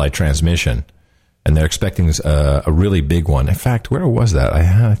satellite transmission. And they're expecting a really big one. In fact, where was that?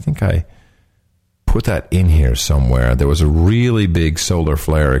 I think I put that in here somewhere. There was a really big solar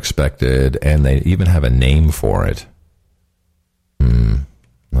flare expected, and they even have a name for it.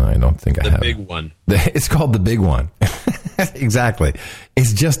 No, I don't think I have. The big one. It's called the big one. Exactly.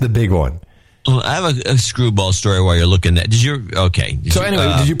 It's just the big one. Well, I have a screwball story while you're looking at. Did you put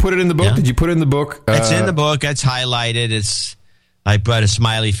it in the book? Yeah. Did you put it in the book? It's in the book. It's highlighted. I put a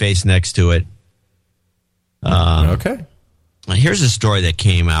smiley face next to it. Okay. Here's a story that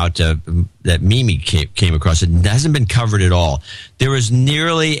came out that Mimi came across. It hasn't been covered at all. There was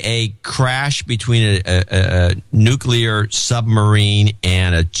nearly a crash between a nuclear submarine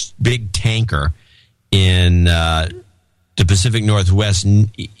and a big tanker in the Pacific Northwest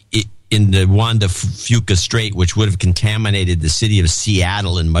in the Juan de Fuca Strait, which would have contaminated the city of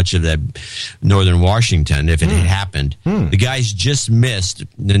Seattle and much of that northern Washington if it had happened. The guys just missed.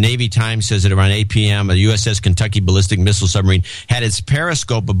 The Navy Times says that around 8 p.m., a USS Kentucky ballistic missile submarine had its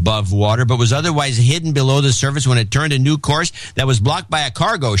periscope above water, but was otherwise hidden below the surface when it turned a new course that was blocked by a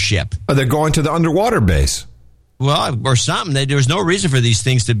cargo ship. Oh, they're going to the underwater base. Well, or something. There was no reason for these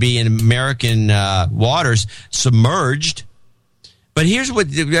things to be in American waters submerged. But here's what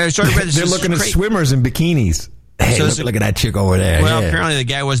I sort of read. They're looking at swimmers in bikinis. Hey, look at that chick over there. Well, apparently the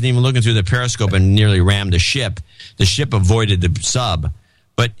guy wasn't even looking through the periscope and nearly rammed the ship. The ship avoided the sub.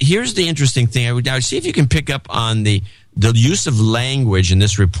 But here's the interesting thing. I would see if you can pick up on the use of language in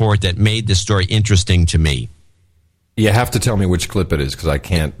this report that made this story interesting to me. You have to tell me which clip it is because I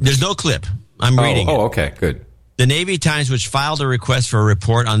can't. There's no clip. I'm reading it. Oh, okay, good. The Navy Times, which filed a request for a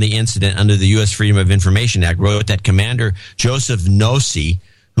report on the incident under the U.S. Freedom of Information Act, wrote that Commander Joseph Nossi,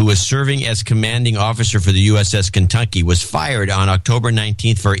 who was serving as commanding officer for the USS Kentucky, was fired on October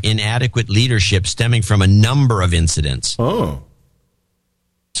 19th for inadequate leadership stemming from a number of incidents. Oh.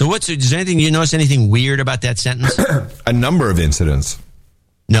 So you notice anything weird about that sentence? A number of incidents.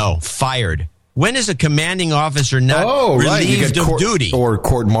 No, fired. When is a commanding officer not relieved of duty? Or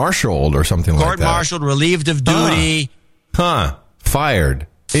court-martialed or something like that. Court-martialed, relieved of duty. Fired.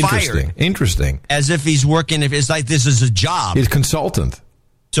 Interesting. As if he's working, if it's like this is a job. He's a consultant.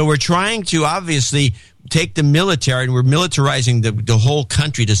 So we're trying to obviously take the military, and we're militarizing the whole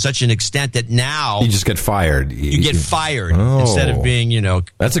country to such an extent that now... You just get fired. You get fired instead of being,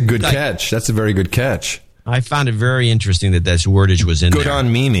 That's a good catch. That's a very good catch. I found it very interesting that wordage was in there. Good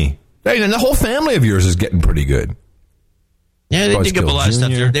on Mimi. Hey, and the whole family of yours is getting pretty good. Yeah, they dig up a lot of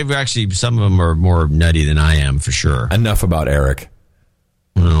stuff. They've actually, some of them are more nutty than I am, for sure. Enough about Eric.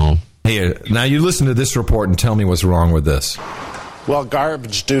 No. Hey, now you listen to this report and tell me what's wrong with this. Well,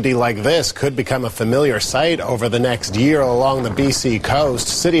 garbage duty like this could become a familiar sight over the next year along the BC coast.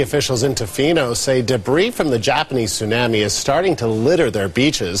 City officials in Tofino say debris from the Japanese tsunami is starting to litter their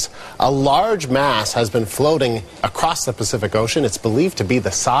beaches. A large mass has been floating across the Pacific Ocean. It's believed to be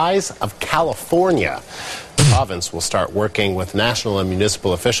the size of California. The province will start working with national and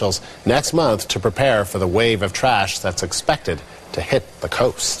municipal officials next month to prepare for the wave of trash that's expected to hit the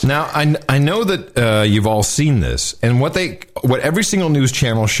coast. Now, I know that you've all seen this, and what every single news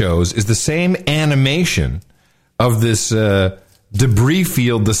channel shows is the same animation of this debris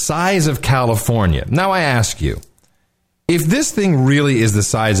field the size of California. Now, I ask you, if this thing really is the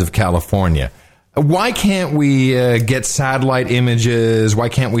size of California, why can't we get satellite images? Why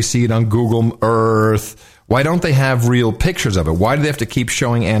can't we see it on Google Earth? Why don't they have real pictures of it? Why do they have to keep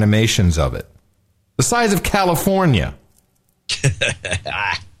showing animations of it? The size of California.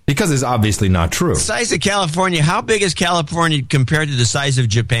 Because it's obviously not true. The size of California. How big is California compared to the size of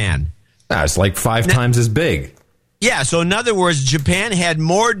Japan? It's like 5 times as big. Yeah, so in other words, Japan had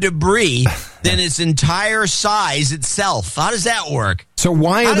more debris than its entire size itself. How does that work? So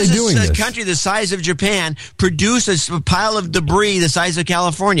why are they doing this? How does a country the size of Japan produce a pile of debris the size of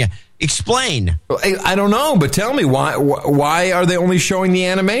California? Explain. I don't know, but tell me, why are they only showing the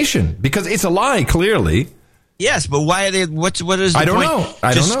animation? Because it's a lie, clearly. Yes, but why are they? What is the I don't point? know.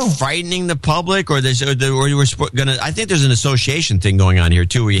 I don't know. Frightening the public, or we're gonna? I think there's an association thing going on here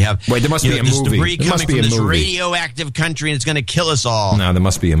too, where you have there must be a this movie. debris There must coming be from a this movie. radioactive country, and it's going to kill us all. No, there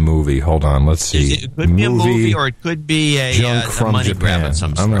must be a movie. Hold on, let's see. It could be a movie, or it could be a money grab of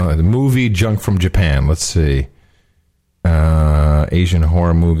some sort. I don't know. The movie Junk from Japan. Let's see. Asian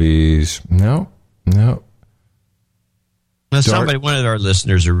horror movies. No. Now, one of our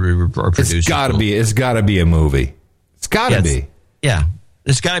listeners or producers. It's got to be a movie. It's got to be. Yeah.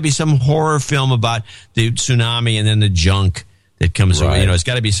 There's got to be some horror film about the tsunami and then the junk that comes away. It's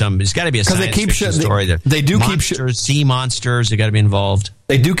got to be a science fiction story. They do keep sea monsters. They got to be involved.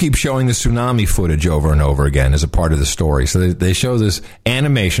 They do keep showing the tsunami footage over and over again as a part of the story. So they show this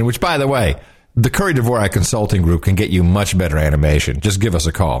animation, which, by the way, the Curry Dvorak Consulting Group can get you much better animation. Just give us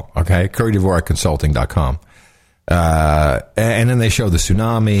a call, okay? CurryDvorakConsulting.com. And then they show the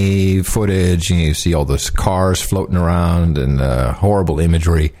tsunami footage, and you see all those cars floating around and horrible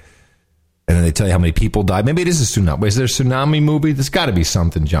imagery. And then they tell you how many people died. Maybe it is a tsunami. Is there a tsunami movie? There's got to be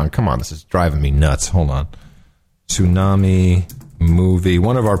something, John. Come on, this is driving me nuts. Hold on. Tsunami movie.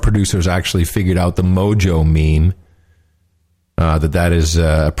 One of our producers actually figured out the Mojo meme. That is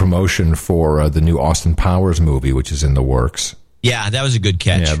a promotion for the new Austin Powers movie, which is in the works. Yeah, that was a good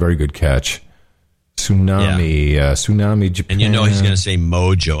catch. Yeah, very good catch. Tsunami Japan. And he's going to say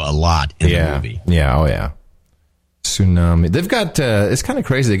Mojo a lot in the movie. Yeah, oh yeah. Tsunami. They've got, it's kind of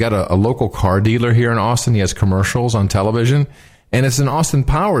crazy. They got a local car dealer here in Austin. He has commercials on television. And it's an Austin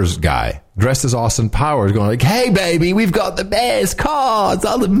Powers guy dressed as Austin Powers going like, hey, baby, we've got the best cars.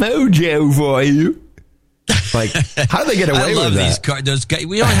 All the Mojo for you. Like, how do they get away with that? These car,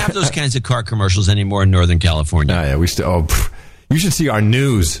 we don't have those kinds of car commercials anymore in Northern California. Yeah, we still. You should see our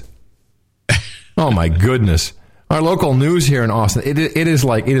news. Oh my goodness, our local news here in Austin. It is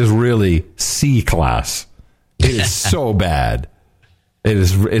really C class. It is so bad.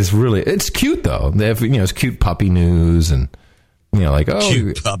 It's cute though. They have it's cute puppy news and.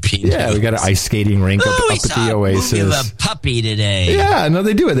 Cute puppy. Yeah, we got an ice skating rink up at the Oasis. We have a puppy today. Yeah, no,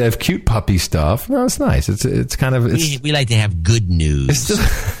 they do it. They have cute puppy stuff. No, it's nice. It's kind of. We like to have good news. It's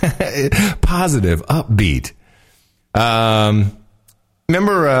just positive, upbeat.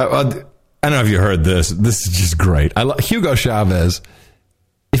 Remember? I don't know if you heard this. This is just great. Hugo Chavez.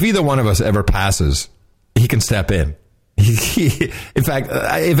 If either one of us ever passes, he can step in. In fact,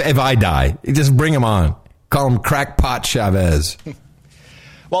 if I die, just bring him on. Call him Crackpot Chavez.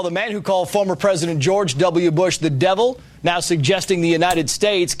 Well, the man who called former President George W. Bush the devil, now suggesting the United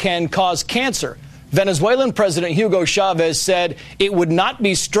States can cause cancer. Venezuelan President Hugo Chavez said it would not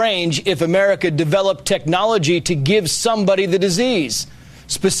be strange if America developed technology to give somebody the disease,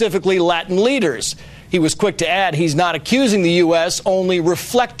 specifically Latin leaders. He was quick to add he's not accusing the U.S., only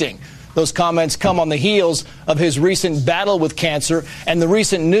reflecting. Those comments come on the heels of his recent battle with cancer and the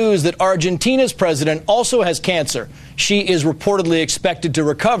recent news that Argentina's president also has cancer. She is reportedly expected to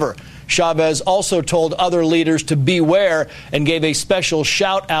recover. Chavez also told other leaders to beware and gave a special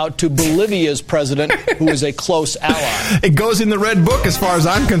shout out to Bolivia's president, who is a close ally. It goes in the red book as far as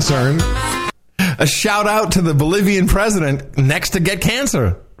I'm concerned. A shout out to the Bolivian president next to get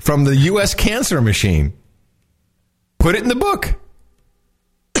cancer from the U.S. cancer machine. Put it in the book.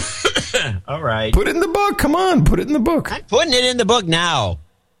 All right. Put it in the book. Come on. Put it in the book. I'm putting it in the book now.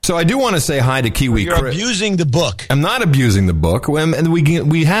 So I do want to say hi to Kiwi You're Chris. abusing the book. I'm not abusing the book. And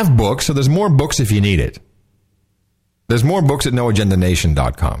we have books, so there's more books if you need it. There's more books at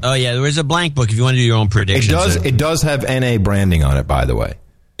noagendanation.com. Oh, yeah. There is a blank book if you want to do your own predictions. It does have NA branding on it, by the way.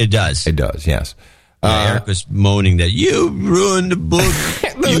 It does. It does, yes. Eric was moaning that you ruined the book.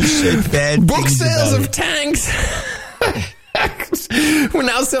 You said bad book things sales about have tanked. We're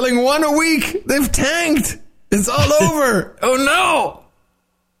now selling one a week. They've tanked. It's all over. Oh,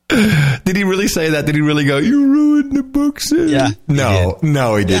 no. Did he really say that? Did he really go, you ruined the book sales? Yeah.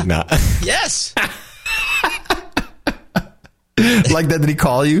 No, he did not. Yes. Like that, did he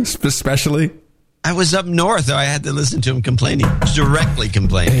call you especially? I was up north, though. I had to listen to him complaining. Directly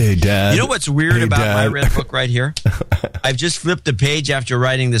complaining. Hey, Dad. You know what's weird about my red book right here? I've just flipped the page after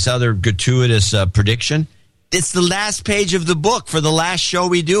writing this other gratuitous prediction, It's the last page of the book for the last show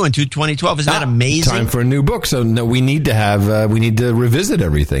we do in 2012. Isn't that amazing? Time for a new book. So no, we need to revisit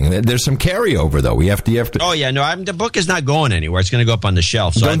everything. There's some carryover though. You have to. Oh yeah, no, the book is not going anywhere. It's going to go up on the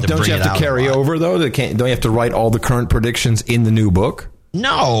shelf. So don't you have to carry over though? Don't you have to write all the current predictions in the new book?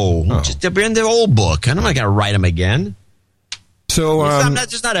 No, just they're in the old book. I'm not going to write them again. So I'm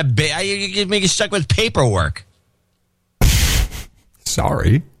just not a big. You make it stuck with paperwork.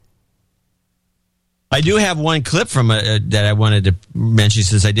 Sorry. I do have one clip from that I wanted to mention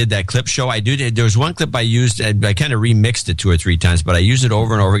since I did that clip show. There was one clip I used. I kind of remixed it 2 or 3 times, but I used it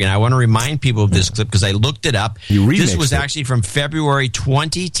over and over again. I want to remind people of this clip because I looked it up. This was actually from February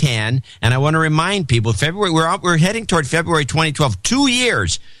 2010, and I want to remind people we're heading toward February 2012. 2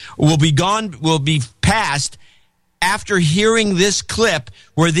 years will be passed after hearing this clip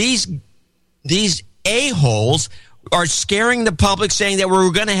where these a-holes are scaring the public, saying that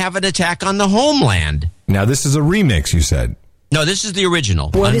we're going to have an attack on the homeland. Now, this is a remix, you said. No, this is the original.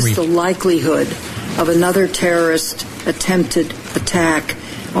 What is the likelihood of another terrorist attempted attack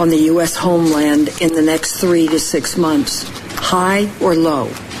on the U.S. homeland in the next 3 to 6 months? High or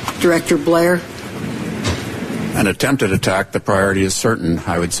low? Director Blair? An attempted attack, the priority is certain,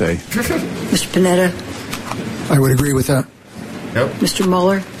 I would say. Mr. Panetta? I would agree with that. Yep. Mr.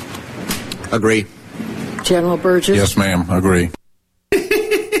 Mueller? Agree. General Burgess? Yes, ma'am. Agree.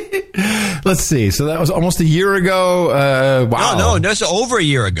 Let's see. So that was almost a year ago. Wow. No, that's over a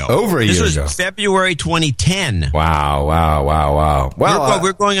year ago. This was ago. February 2010. Wow. Well,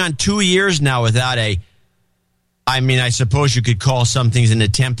 we're going on 2 years now without I suppose you could call some things an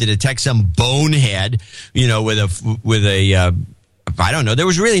attempted attack, some bonehead, with a I don't know. There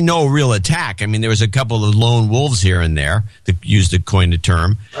was really no real attack. I mean, there was a couple of lone wolves here and there that used to coin the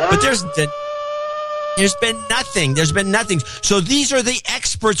term, but there's been nothing. There's been nothing. So these are the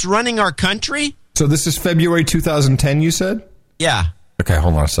experts running our country? So this is February 2010, you said? Yeah. Okay,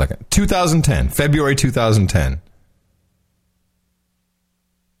 hold on a second. 2010. February 2010.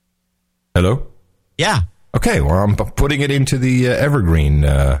 Hello? Yeah. Okay, well, I'm putting it into the evergreen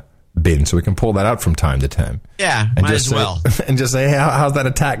bin so we can pull that out from time to time. Yeah, and might as well. And just say, hey, how's that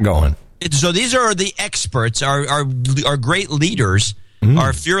attack going? So these are the experts, our great leaders,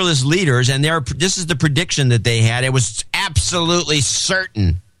 our fearless leaders, and this is the prediction that they had. It was absolutely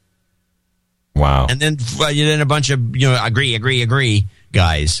certain. Wow. And then a bunch of agree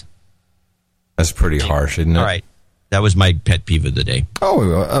guys. That's pretty harsh, isn't it? All right. That was my pet peeve of the day.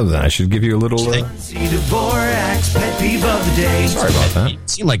 Oh, then I should give you a little... Dvorak's pet peeve of the day. Sorry about that. It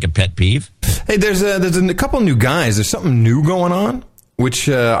seemed like a pet peeve. Hey, there's a couple new guys. There's something new going on, which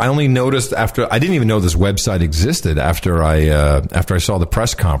I only noticed after... I didn't even know this website existed after I saw the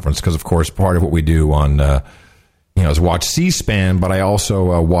press conference, because, of course, part of what we do on... is watch C-SPAN, but I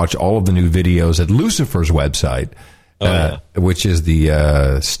also watch all of the new videos at Lucifer's website, which is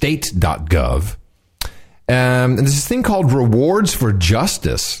the state.gov. And there's this thing called Rewards for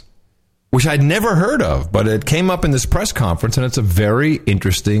Justice, which I'd never heard of, but it came up in this press conference, and it's a very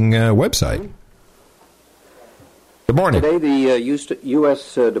interesting website. Good morning. Today, the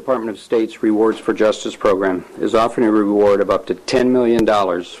U.S. Department of State's Rewards for Justice program is offering a reward of up to $10 million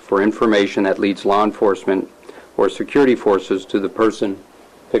for information that leads law enforcement or security forces to the person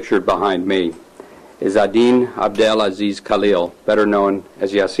pictured behind me, Izzadin Abdelaziz Khalil, better known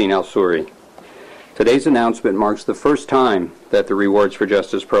as Yassin al-Suri. Today's announcement marks the first time that the Rewards for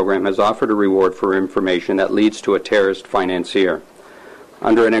Justice program has offered a reward for information that leads to a terrorist financier.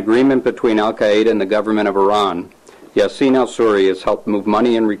 Under an agreement between al-Qaeda and the government of Iran, Yassin al-Suri has helped move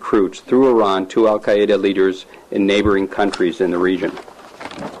money and recruits through Iran to al-Qaeda leaders in neighboring countries in the region.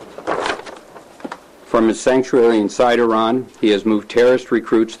 From his sanctuary inside Iran, he has moved terrorist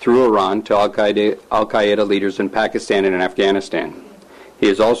recruits through Iran to al-Qaeda leaders in Pakistan and Afghanistan. He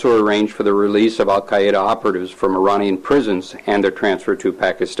has also arranged for the release of al-Qaeda operatives from Iranian prisons and their transfer to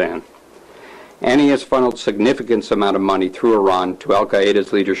Pakistan. And he has funneled significant amount of money through Iran to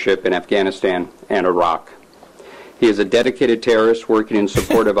al-Qaeda's leadership in Afghanistan and Iraq. He is a dedicated terrorist working in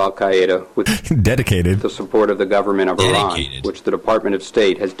support of al-Qaeda with the support of the government of Iran, which the Department of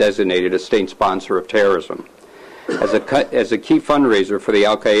State has designated a state sponsor of terrorism. As a key fundraiser for the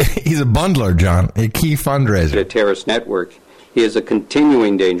al-Qaeda... He's a bundler, John. A key fundraiser. ...a terrorist network. He is a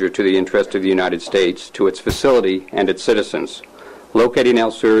continuing danger to the interest of the United States, to its facility, and its citizens. Locating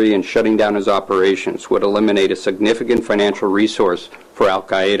al-Suri and shutting down his operations would eliminate a significant financial resource for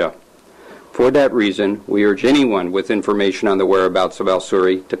al-Qaeda. For that reason, we urge anyone with information on the whereabouts of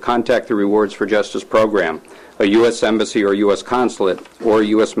al-Suri to contact the Rewards for Justice program, a U.S. embassy or U.S. consulate, or a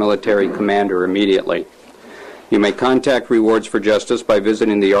U.S. military commander immediately. You may contact Rewards for Justice by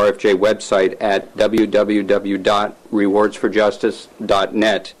visiting the RFJ website at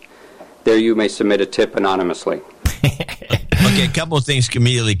www.rewardsforjustice.net. There you may submit a tip anonymously. Okay, a couple of things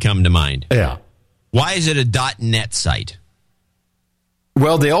immediately come to mind. Yeah. Why is it a .net site?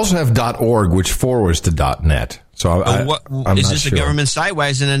 Well, they also have .org, which forwards to .net. So I'm is not this sure. a government site? Why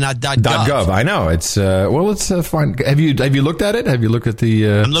isn't it not .gov? .gov. I know. It's let's find. Have you looked at it? Have you looked at the?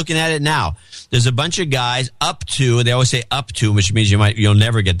 I'm looking at it now. There's a bunch of guys up to. They always say up to, which means you'll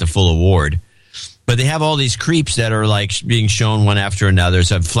never get the full award. But they have all these creeps that are like being shown one after another.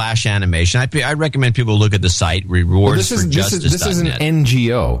 It's a flash animation. I recommend people look at the site rewardsforjustice.net. This is an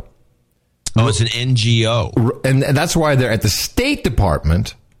NGO. Oh, it's an NGO. And that's why they're at the State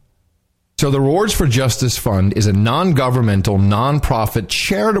Department. So the Rewards for Justice Fund is a non-governmental, non-profit,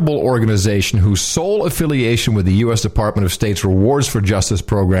 charitable organization whose sole affiliation with the U.S. Department of State's Rewards for Justice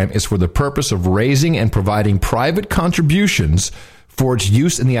program is for the purpose of raising and providing private contributions for its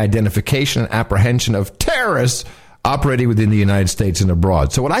use in the identification and apprehension of terrorists operating within the United States and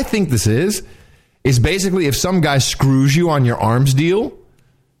abroad. So what I think this is basically if some guy screws you on your arms deal,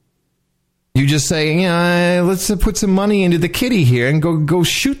 you just say, let's put some money into the kitty here and go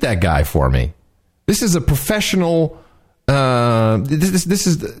shoot that guy for me. This is a professional. This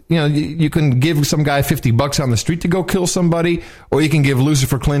is you can give some guy $50 on the street to go kill somebody, or you can give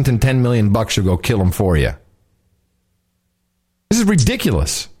Lucifer Clinton $10 million to go kill him for you. This is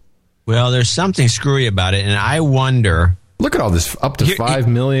ridiculous. Well, there's something screwy about it, and I wonder. Look at all this, up to $5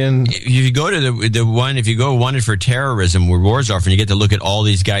 million. If you go to the one, if you go wanted for terrorism rewards offer, and you get to look at all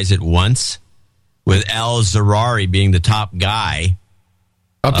these guys at once, with Al Zarari being the top guy,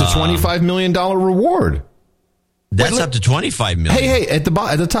 up to $25 million reward. That's up to $25 million. Hey, at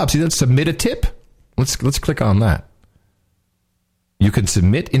the top, see that submit a tip? Let's click on that. You can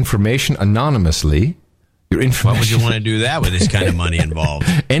submit information anonymously. Your information. Why would you want to do that with this kind of money involved?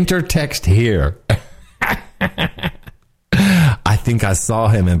 Enter text here. I think I saw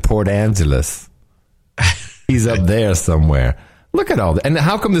him in Port Angeles. He's up there somewhere. Look at all that. And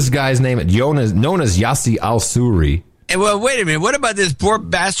how come this guy's name known as Yassi Al-Suri? Well, wait a minute. What about this poor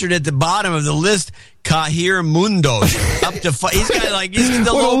bastard at the bottom of the list, Kahir Mundos? Up to he's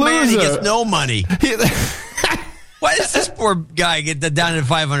the low man. He gets no money. Why does this poor guy get down to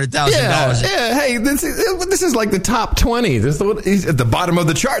 $500,000? Yeah, hey, this is like the top 20. He's at the bottom of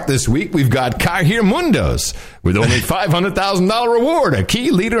the chart this week. We've got Kahir Mundos with only $500,000 reward, a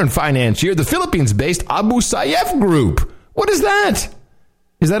key leader and financier, the Philippines-based Abu Sayyaf Group. What is that?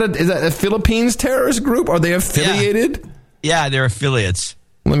 Is that a Philippines terrorist group? Are they affiliated? Yeah, they're affiliates.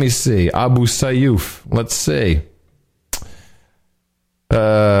 Let me see. Abu Sayyaf. Let's see.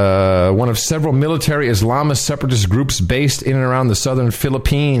 One of several military Islamist separatist groups based in and around the southern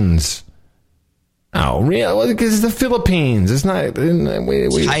Philippines. Oh, really? Because it's the Philippines. It's not.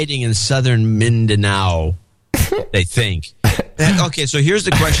 It's hiding in southern Mindanao, they think. Okay, so here's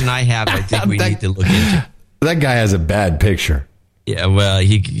the question I have. I think we need to look into. That guy has a bad picture. Yeah, well,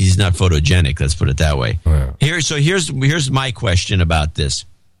 he's not photogenic. Let's put it that way. Yeah. Here's my question about this.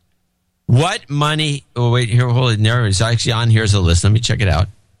 What money? Oh, wait, here, hold it. There, it's actually on. Here's a list. Let me check it out.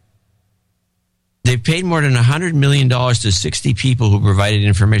 They've paid more than $100 million to 60 people who provided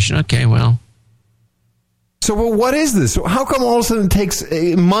information. Okay, well. So, what is this? How come all of a sudden it takes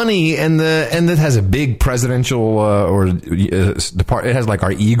money and it has a big presidential department? It has like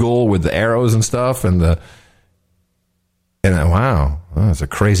our eagle with the arrows and stuff, wow, that's a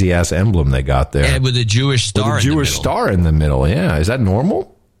crazy ass emblem they got there. And with a Jewish star. With a Jewish star in the middle. Yeah, is that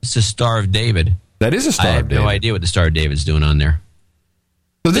normal? It's a Star of David. That is a Star of David. I have no idea what the Star of David's doing on there.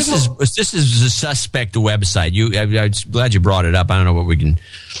 So this is a suspect website. I'm glad you brought it up. I don't know what we can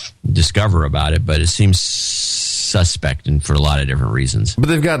discover about it, but it seems suspect and for a lot of different reasons. But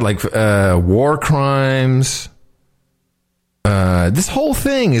they've got like war crimes. This whole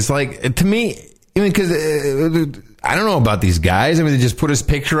thing is like, to me, because I don't know about these guys. I mean, they just put his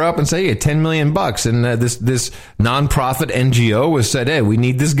picture up and say, hey, $10 million, and this nonprofit NGO was said, hey, we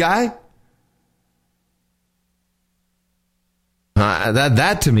need this guy.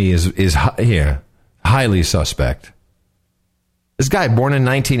 That to me is highly suspect. This guy born in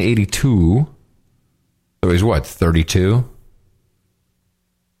 1982, so he's what, 32?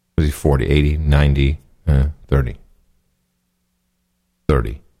 Was he 40, 80, 90, 30?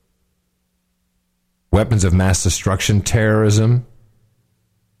 30. Weapons of mass destruction, terrorism.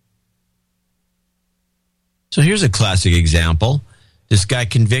 So here's a classic example. This guy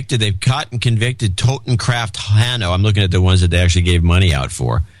convicted, they've caught and convicted Totencraft Hanno. I'm looking at the ones that they actually gave money out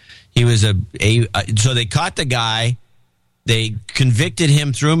for. He was so they caught the guy They convicted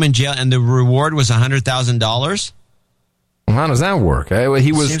him, threw him in jail, and the reward was $100,000. Well, how does that work?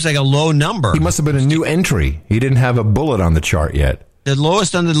 Seems like a low number. He must have been a new entry. He didn't have a bullet on the chart yet. The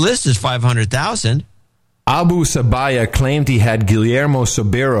lowest on the list is $500,000. Abu Sabaya claimed he had Guillermo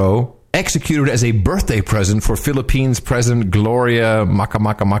Sobero executed as a birthday present for Philippines President Gloria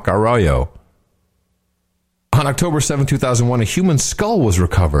Macaroyo. On October 7, 2001, a human skull was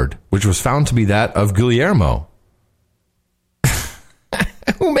recovered, which was found to be that of Guillermo.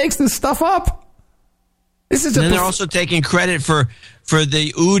 Who makes this stuff up? And they're also taking credit for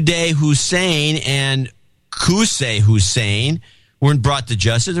the Uday Hussein and Qusay Hussein weren't brought to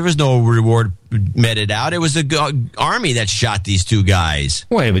justice. There was no reward meted out. It was the army that shot these two guys.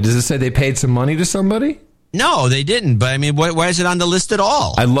 Wait, but does it say they paid some money to somebody? No, they didn't. But I mean, why is it on the list at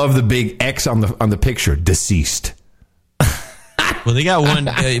all? I love the big X on the picture. Deceased. Well, they got one.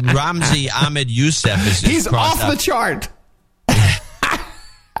 Ramzi Ahmed Youssef He's off the chart.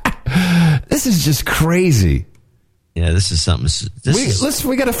 This is just crazy. Yeah, this is something.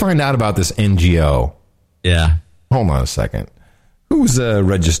 We got to find out about this NGO. Yeah. Hold on a second. Who's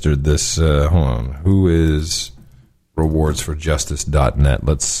registered this? Hold on. Who is rewardsforjustice.net?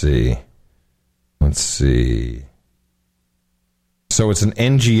 Let's see. So it's an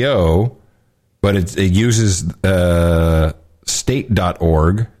NGO, but it uses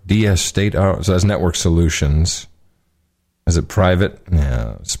state.org, DS State, so it has network solutions. Is it private?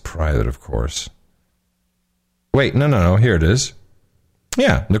 Yeah, it's private, of course. Wait, no. Here it is.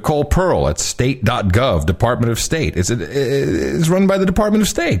 Yeah, Nicole Pearl at state.gov, Department of State. It's run by the Department of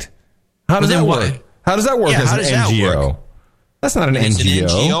State. How does that work? How does that work as an NGO? That's not an NGO.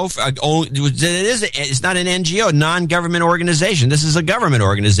 It's not an NGO, non-government organization. This is a government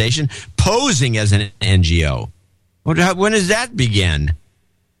organization posing as an NGO. When does that begin?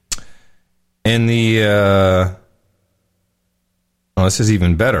 In the... this is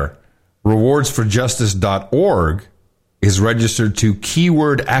even better. Rewardsforjustice.org is registered to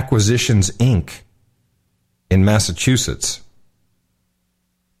Keyword Acquisitions, Inc. in Massachusetts.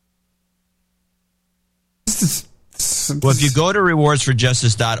 Well, if you go to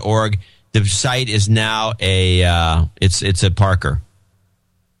rewardsforjustice.org, the site is now it's a Parker.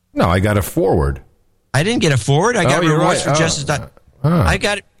 No, I got a forward. I didn't get a forward. I got rewardsforjustice. I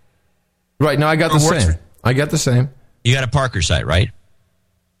got it. Right, no, I got the same. I got the same. You got a Parker site, right?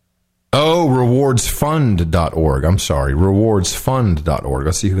 Oh, rewardsfund.org. I'm sorry, rewardsfund.org.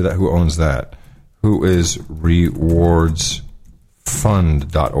 Let's see who owns that. Who is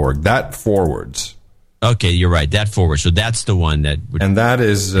rewardsfund.org? That forwards. Okay, you're right. That forwards. So that's the one that would and that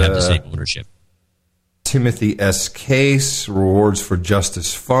is have the same ownership. Timothy S. Case, Rewards for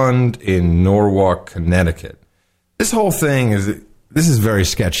Justice Fund in Norwalk, Connecticut. This whole thing is very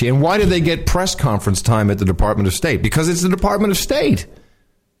sketchy. And why do they get press conference time at the Department of State? Because it's the Department of State.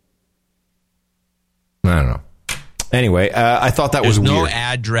 I don't know. Anyway, I thought that was weird. There's no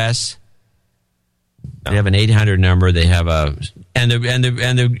address. They have an 800 number. They have a and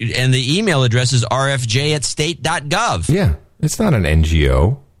the email address is rfj@state.gov. Yeah, it's not an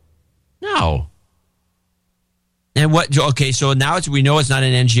NGO. No. And what? Okay, so now we know it's not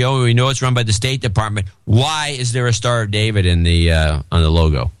an NGO. We know it's run by the State Department. Why is there a Star of David in the on the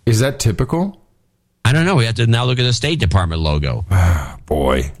logo? Is that typical? I don't know. We have to now look at the State Department logo.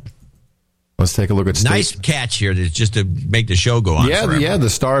 Boy. Let's take a look at state. Nice catch here, just to make the show go on. Yeah. The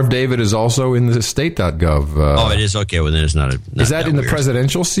Star of David is also in the state.gov. It is okay. Well, then it's not. Is that in the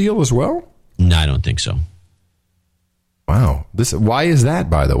presidential seal as well? No, I don't think so. Wow. Why is that,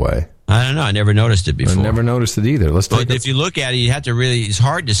 by the way? I don't know. I never noticed it before. I never noticed it either. If you look at it, you have to really. It's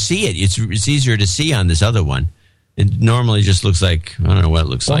hard to see it. It's easier to see on this other one. It normally just looks like I don't know what it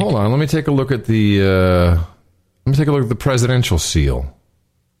looks like. Hold on. Let me take a look at the. Let me take a look at the presidential seal.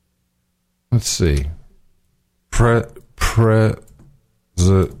 Let's see.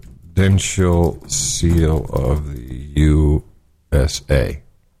 Presidential seal of the USA.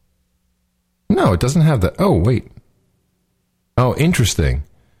 No, it doesn't have that. Oh, wait. Oh, interesting.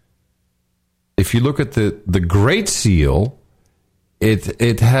 If you look at the Great Seal,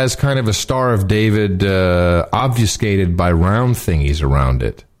 it has kind of a Star of David obfuscated by round thingies around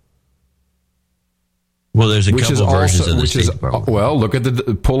it. Well, there's a couple versions of the State Department. Well, look at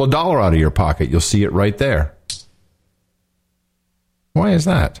pull $1 out of your pocket. You'll see it right there. Why is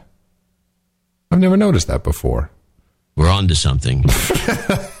that? I've never noticed that before. We're on to something.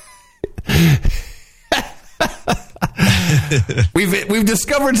 We've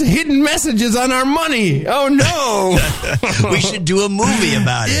discovered hidden messages on our money. Oh, no. We should do a movie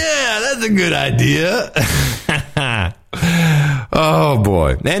about it. Yeah, that's a good idea. Oh,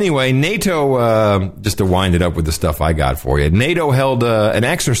 boy. Anyway, NATO, just to wind it up with the stuff I got for you, NATO held an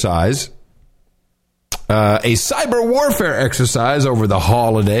exercise, a cyber warfare exercise over the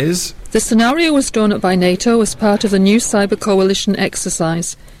holidays. The scenario was drawn up by NATO as part of the new Cyber Coalition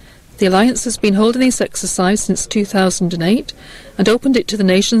exercise. The alliance has been holding this exercise since 2008 and opened it to the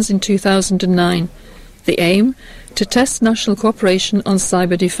nations in 2009. The aim? To test national cooperation on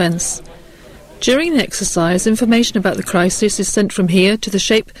cyber defence. During the exercise, information about the crisis is sent from here to the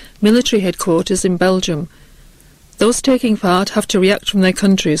SHAPE military headquarters in Belgium. Those taking part have to react from their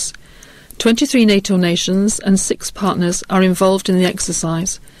countries. 23 NATO nations and 6 partners are involved in the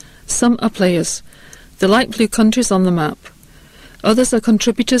exercise. Some are players. The light blue countries on the map. Others are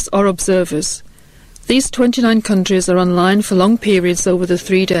contributors or observers. These 29 countries are online for long periods over the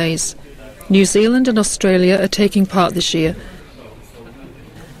 3 days. New Zealand and Australia are taking part this year.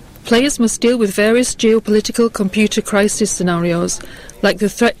 Players must deal with various geopolitical computer crisis scenarios, like the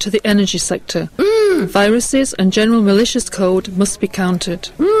threat to the energy sector. Viruses and general malicious code must be countered.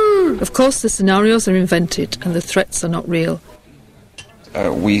 Of course, the scenarios are invented and the threats are not real.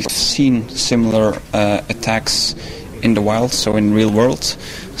 We've seen similar attacks in the wild, so in real world.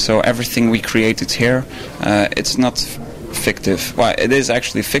 So everything we created here, it's not fictive. Well, it is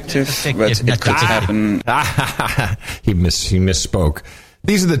actually fictive, but it could happen. He misspoke.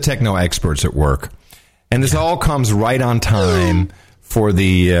 These are the techno experts at work. And this all comes right on time for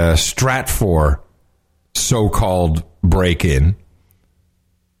the Stratfor so-called break-in.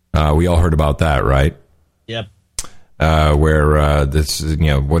 We all heard about that, right? Yep. Where this,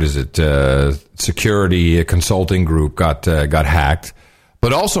 what is it? Security consulting group got hacked,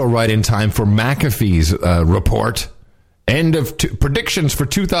 but also right in time for McAfee's report. End of predictions for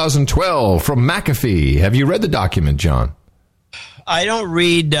 2012 from McAfee. Have you read the document, John? I don't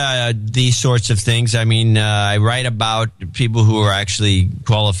read these sorts of things. I mean, I write about people who are actually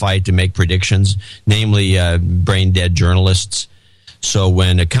qualified to make predictions, namely brain-dead journalists. So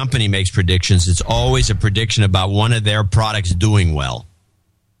when a company makes predictions, it's always a prediction about one of their products doing well.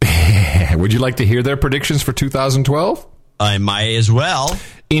 Would you like to hear their predictions for 2012? I might as well.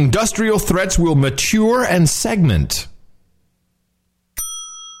 Industrial threats will mature and segment.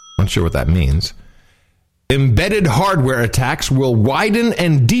 Not sure what that means. Embedded hardware attacks will widen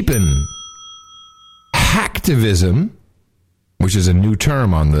and deepen. Hacktivism, which is a new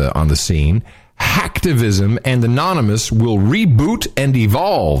term on the scene, hacktivism and Anonymous will reboot and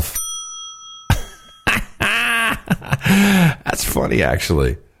evolve. That's funny,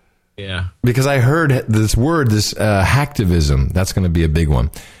 actually. Yeah. Because I heard this word, hacktivism. That's going to be a big one.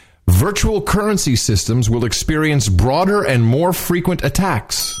 Virtual currency systems will experience broader and more frequent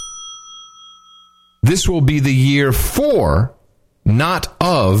attacks. This will be the year for, not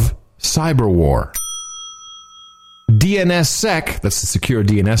of, cyber war. DNSSEC, that's the secure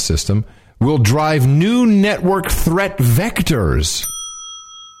DNS system, will drive new network threat vectors.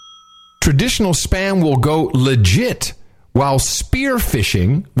 Traditional spam will go legit, while spear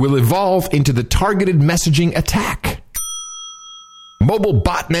phishing will evolve into the targeted messaging attack. Mobile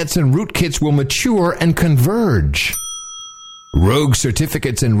botnets and rootkits will mature and converge. Rogue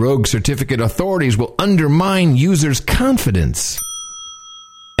certificates and rogue certificate authorities will undermine users' confidence.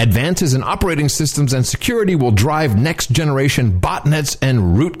 Advances in operating systems and security will drive next-generation botnets and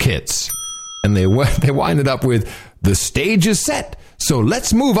rootkits. And they wind it up with, the stage is set, so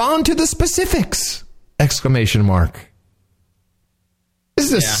let's move on to the specifics! Exclamation mark. This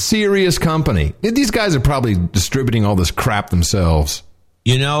is a serious company. These guys are probably distributing all this crap themselves.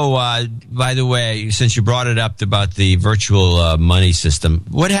 You know, by the way, since you brought it up about the virtual money system,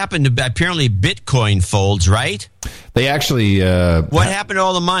 what happened to, apparently Bitcoin folds, right? They actually... what happened to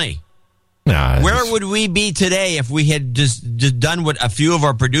all the money? Where would we be today if we had just done what a few of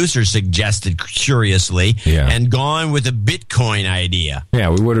our producers suggested curiously and gone with a Bitcoin idea? Yeah,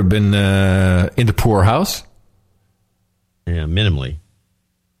 we would have been in the poorhouse. Yeah, minimally.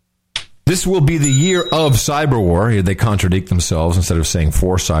 This will be the year of cyber war. They contradict themselves instead of saying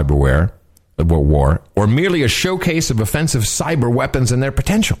for cyber war, or merely a showcase of offensive cyber weapons and their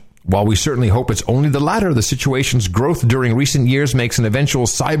potential. While we certainly hope it's only the latter, the situation's growth during recent years makes an eventual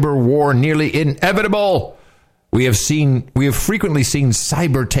cyber war nearly inevitable. We have frequently seen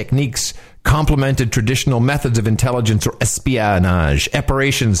cyber techniques complemented traditional methods of intelligence or espionage,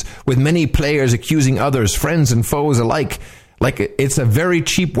 operations with many players accusing others, friends and foes alike. Like it's a very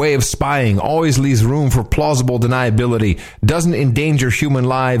cheap way of spying, always leaves room for plausible deniability, doesn't endanger human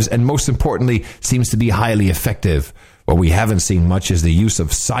lives, and most importantly, seems to be highly effective. What we haven't seen much is the use of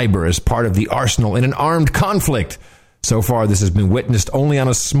cyber as part of the arsenal in an armed conflict. So far, this has been witnessed only on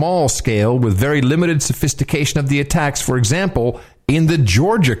a small scale with very limited sophistication of the attacks, for example, in the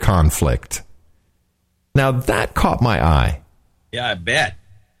Georgia conflict. Now, that caught my eye. Yeah, I bet.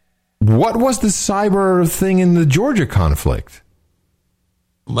 What was the cyber thing in the Georgia conflict?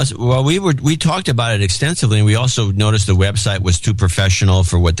 Well, we talked about it extensively, and we also noticed the website was too professional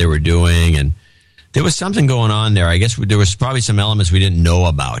for what they were doing, and there was something going on there. I guess there was probably some elements we didn't know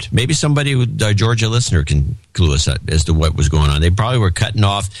about. Maybe somebody, a Georgia listener, can clue us as to what was going on. They probably were cutting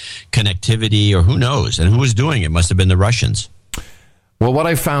off connectivity, or who knows, and who was doing it? Must have been the Russians. Well, what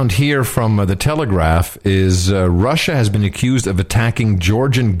I found here from the Telegraph is Russia has been accused of attacking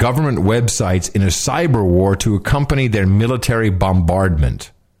Georgian government websites in a cyber war to accompany their military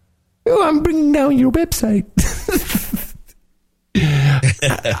bombardment. Oh, I'm bringing down your website.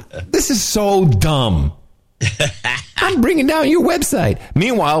 This is so dumb. I'm bringing down your website.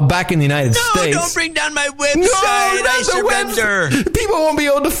 Meanwhile, back in the United States... No, don't bring down my website. I surrender. People won't be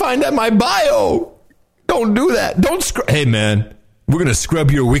able to find out my bio. Don't do that. Hey, man. We're going to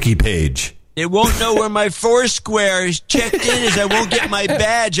scrub your wiki page. They won't know where my Foursquare is checked in is. I won't get my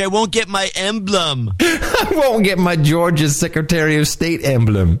badge. I won't get my emblem. I won't get my Georgia Secretary of State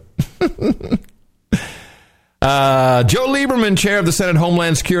emblem. Joe Lieberman, chair of the Senate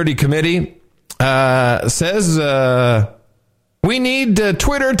Homeland Security Committee, says we need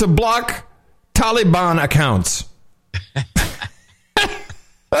Twitter to block Taliban accounts.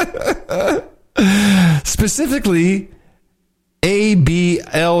 Specifically... ABLKHI,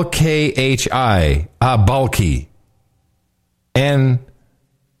 Balki, and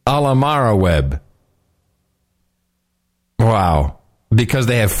Alamara Web. Wow. Because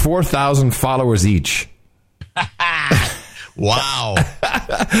they have 4,000 followers each. Wow.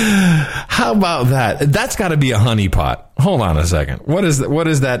 How about that? That's got to be a honeypot. Hold on a second. What is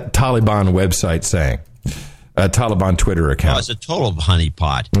that Taliban website saying? A Taliban Twitter account. Oh, it's a total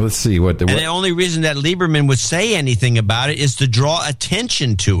honeypot. Let's see what and the only reason that Lieberman would say anything about it is to draw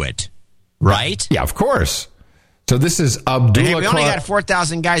attention to it, right? Yeah, of course. So this is Abdullah. Hey, we only got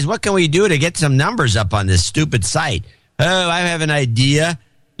 4,000 guys. What can we do to get some numbers up on this stupid site? Oh, I have an idea.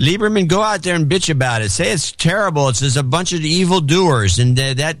 Lieberman, go out there and bitch about it. Say it's terrible. There's a bunch of evil doers, and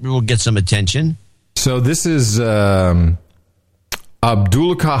that will get some attention. So this is Abdul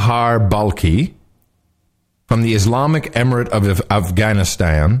Kahar Balki from the Islamic Emirate of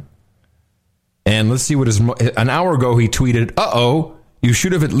Afghanistan. And let's see what an hour ago he tweeted, you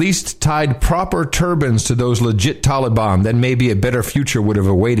should have at least tied proper turbans to those legit Taliban. Then maybe a better future would have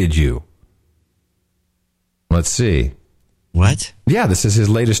awaited you. Let's see. What? Yeah, this is his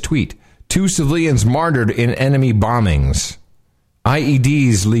latest tweet. 2 civilians martyred in enemy bombings.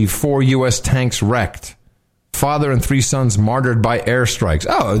 IEDs leave 4 U.S. tanks wrecked. Father and 3 sons martyred by airstrikes.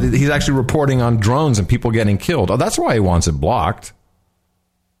 Oh, he's actually reporting on drones and people getting killed. Oh, that's why he wants it blocked.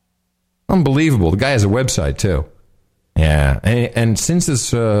 Unbelievable. The guy has a website, too. Yeah. And since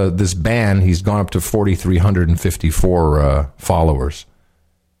this ban, he's gone up to 4,354 followers.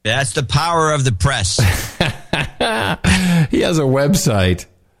 That's the power of the press. He has a website,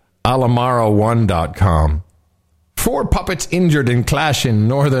 alamara1.com. 4 puppets injured in clash in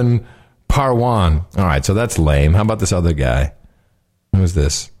northern Parwan. All right, so that's lame. How about this other guy? Who's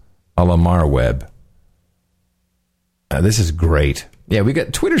this? Alamar Web. This is great. Yeah,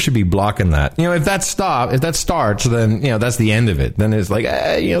 Twitter should be blocking that. If that starts, then that's the end of it. Then it's like,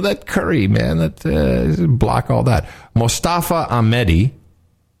 that Curry, man, block all that. Mustafa Ahmedi,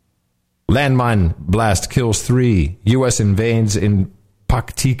 landmine blast kills 3. U.S. invades in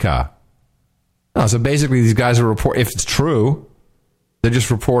Paktika. Oh, so basically, these guys are reporting. If it's true, they're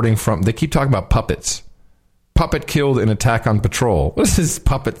just reporting from. They keep talking about puppets. Puppet killed in attack on patrol. What is this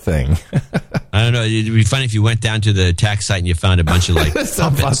puppet thing? I don't know. It'd be funny if you went down to the attack site and you found a bunch of puppets,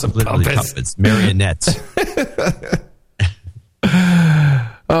 literally puppets, marionettes.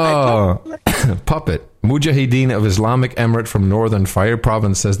 Puppet. Mujahideen of Islamic Emirate from Northern Fire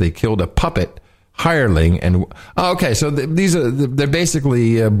Province says they killed a puppet hireling. And okay, so they're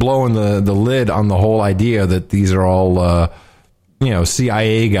basically blowing the lid on the whole idea that these are all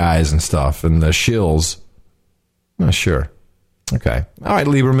CIA guys and stuff and the shills. Sure. Okay. All right,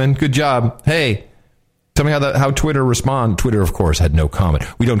 Lieberman. Good job. Hey, tell me how Twitter respond. Twitter, of course, had no comment.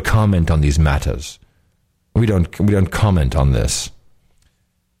 We don't comment on these matters. We don't comment on this.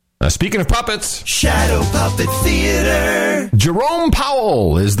 Speaking of puppets, Shadow Puppet Theater. Jerome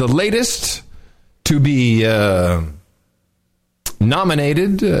Powell is the latest to be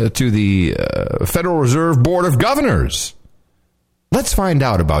nominated to the Federal Reserve Board of Governors. Let's find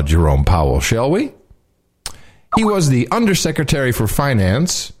out about Jerome Powell, shall we? He was the Undersecretary for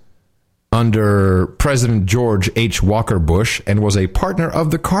Finance under President George H. Walker Bush and was a partner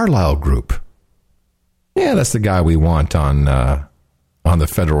of the Carlyle Group. Yeah, that's the guy we want on the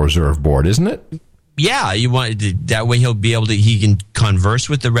Federal Reserve Board, isn't it? Yeah, you want that way he can converse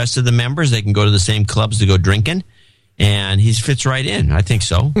with the rest of the members. They can go to the same clubs to go drinking, and he fits right in. I think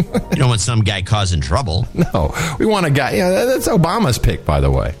so. You don't want some guy causing trouble. No, we want a guy. Yeah, that's Obama's pick, by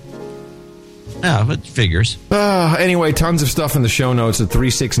the way. Yeah, it figures. Anyway, tons of stuff in the show notes at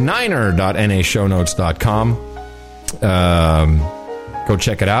 369er.nashownotes.com. Go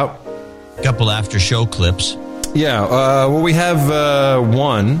check it out. Couple after show clips. Yeah, well, we have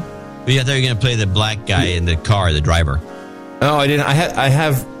one. Yeah, I thought you were going to play the black guy in the car, the driver. Oh, I didn't. I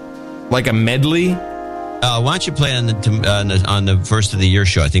have like a medley. Why don't you play on the first of the year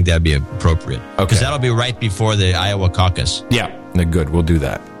show? I think that'd be appropriate. Okay, because that'll be right before the Iowa caucus. Yeah, good. We'll do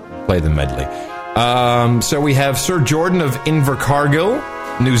that. Play the medley. So we have Sir Jordan of Invercargill,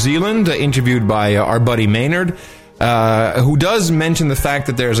 New Zealand, interviewed by our buddy Maynard, who does mention the fact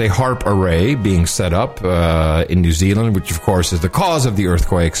that there's a HARP array being set up in New Zealand, which of course is the cause of the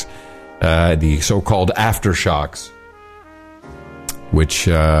earthquakes, the so-called aftershocks, which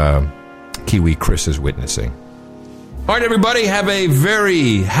Kiwi Chris is witnessing. All right, everybody, have a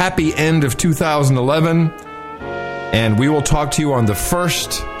very happy end of 2011. And we will talk to you on the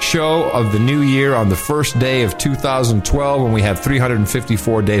first show of the new year on the first day of 2012 when we have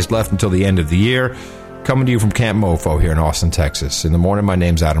 354 days left until the end of the year. Coming to you from Camp Mofo here in Austin, Texas. In the morning, my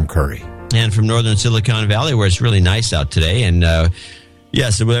name's Adam Curry. And from northern Silicon Valley, where it's really nice out today. And so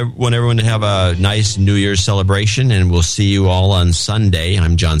we want everyone to have a nice New Year's celebration. And we'll see you all on Sunday.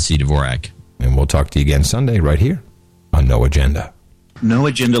 I'm John C. Dvorak. And we'll talk to you again Sunday right here on No Agenda. No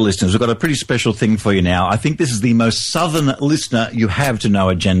Agenda listeners, we've got a pretty special thing for you now. I think this is the most southern listener you have to No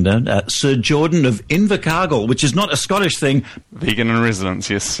Agenda. Sir Jordan of Invercargill, which is not a Scottish thing. Vegan in residence,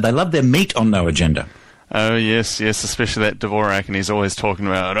 yes. They love their meat on No Agenda. Oh, yes, especially that Dvorak, and he's always talking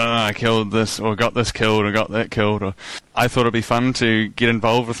about, I killed this, or got this killed, or got that killed. Or I thought it'd be fun to get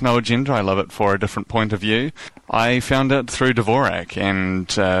involved with No Agenda. I love it for a different point of view. I found it through Dvorak and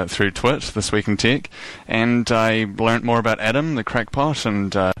through Twit, This Week in Tech, and I learnt more about Adam, the crackpot,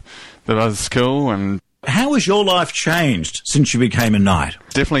 and the buzzkill, and... How has your life changed since you became a knight?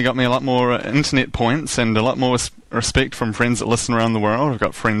 Definitely got me a lot more internet points and a lot more respect from friends that listen around the world. I've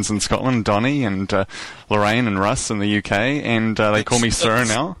got friends in Scotland, Donnie and Lorraine and Russ in the UK, and they call me Sir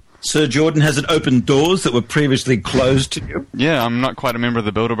now. Sir Jordan, has it opened doors that were previously closed to you? Yeah, I'm not quite a member of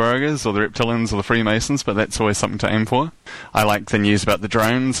the Bilderbergers or the Reptilians or the Freemasons, but that's always something to aim for. I like the news about the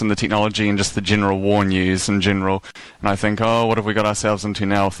drones and the technology and just the general war news in general. And I think, what have we got ourselves into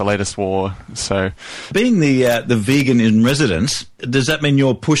now with the latest war? So, being the vegan in residence, does that mean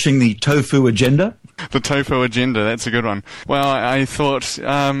you're pushing the tofu agenda? The tofu agenda, that's a good one. Well, I thought,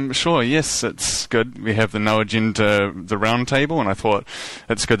 sure, yes, it's good. We have the No Agenda, the round table, and I thought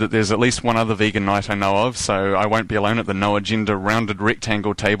it's good that there's at least one other vegan night I know of, so I won't be alone at the No Agenda rounded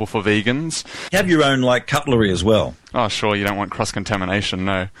rectangle table for vegans. You have your own, cutlery as well. Oh, sure, you don't want cross-contamination,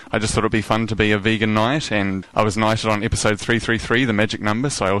 no. I just thought it'd be fun to be a vegan knight, and I was knighted on episode 333, the magic number,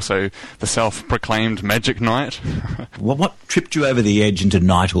 so I also the self-proclaimed magic knight. Well, what tripped you over the edge into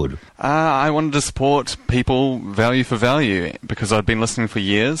knighthood? I wanted to support people value for value, because I'd been listening for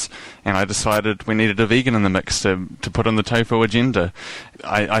years, and I decided we needed a vegan in the mix to put on the tofu agenda.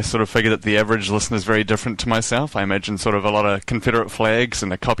 I sort of figured that the average listener is very different to myself. I imagine sort of a lot of Confederate flags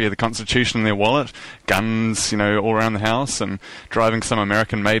and a copy of the Constitution in their wallet, guns, all around the house, and driving some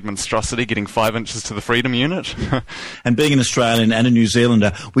American-made monstrosity, getting 5 inches to the Freedom Unit. And being an Australian and a New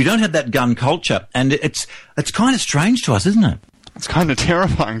Zealander, we don't have that gun culture, and it's kind of strange to us, isn't it? It's kind of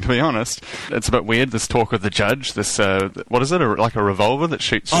terrifying, to be honest. It's a bit weird, this talk of the judge, this, what is it, like a revolver that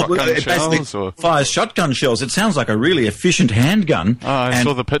shoots shotgun shells? Or fires shotgun shells. It sounds like a really efficient handgun. Oh, I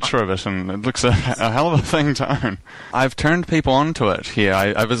saw the picture of it, and it looks a hell of a thing to own. I've turned people onto it here.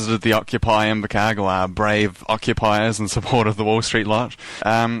 I visited the Occupy Invercargill, our brave occupiers in support of the Wall Street lot.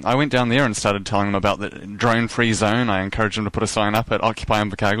 I went down there and started telling them about the drone-free zone. I encouraged them to put a sign up at Occupy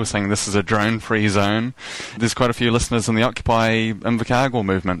Invercargill saying this is a drone-free zone. There's quite a few listeners in the Occupy Invercargill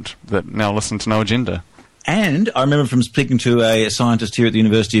movement that now listen to No Agenda. And I remember from speaking to a scientist here at the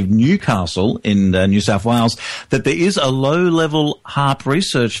University of Newcastle in New South Wales that there is a low-level HARP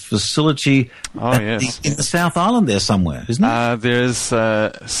research facility in the South Island there somewhere, isn't there? There's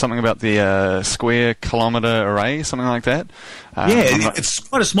something about the square kilometre array, something like that. It's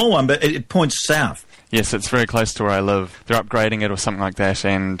quite a small one, but it points south. Yes, it's very close to where I live. They're upgrading it or something like that,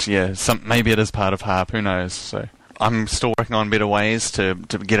 and maybe it is part of HARP, who knows, so... I'm still working on better ways to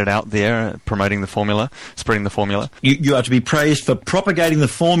get it out there, promoting the formula, spreading the formula. You are to be praised for propagating the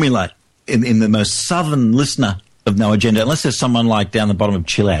formula. in the most southern listener of No Agenda, unless there's someone like down the bottom of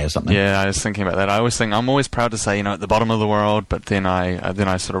Chile or something. Yeah, I was thinking about that. I'm always proud to say, at the bottom of the world, but then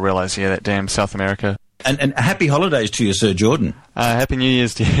I sort of realised, that damn South America. And happy holidays to you, Sir Jordan. Happy New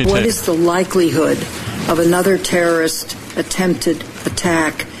Year's to you, too. What is the likelihood of another terrorist attempted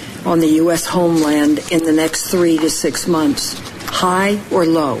attack on the U.S. homeland in the next 3 to 6 months? High or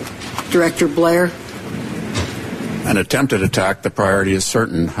low? Director Blair? An attempted attack, the priority is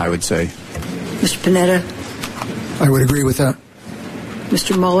certain, I would say. Mr. Panetta? I would agree with that.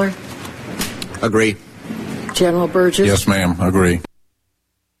 Mr. Mueller? Agree. General Burgess? Yes, ma'am. Agree.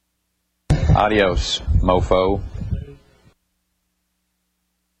 Adios, mofo.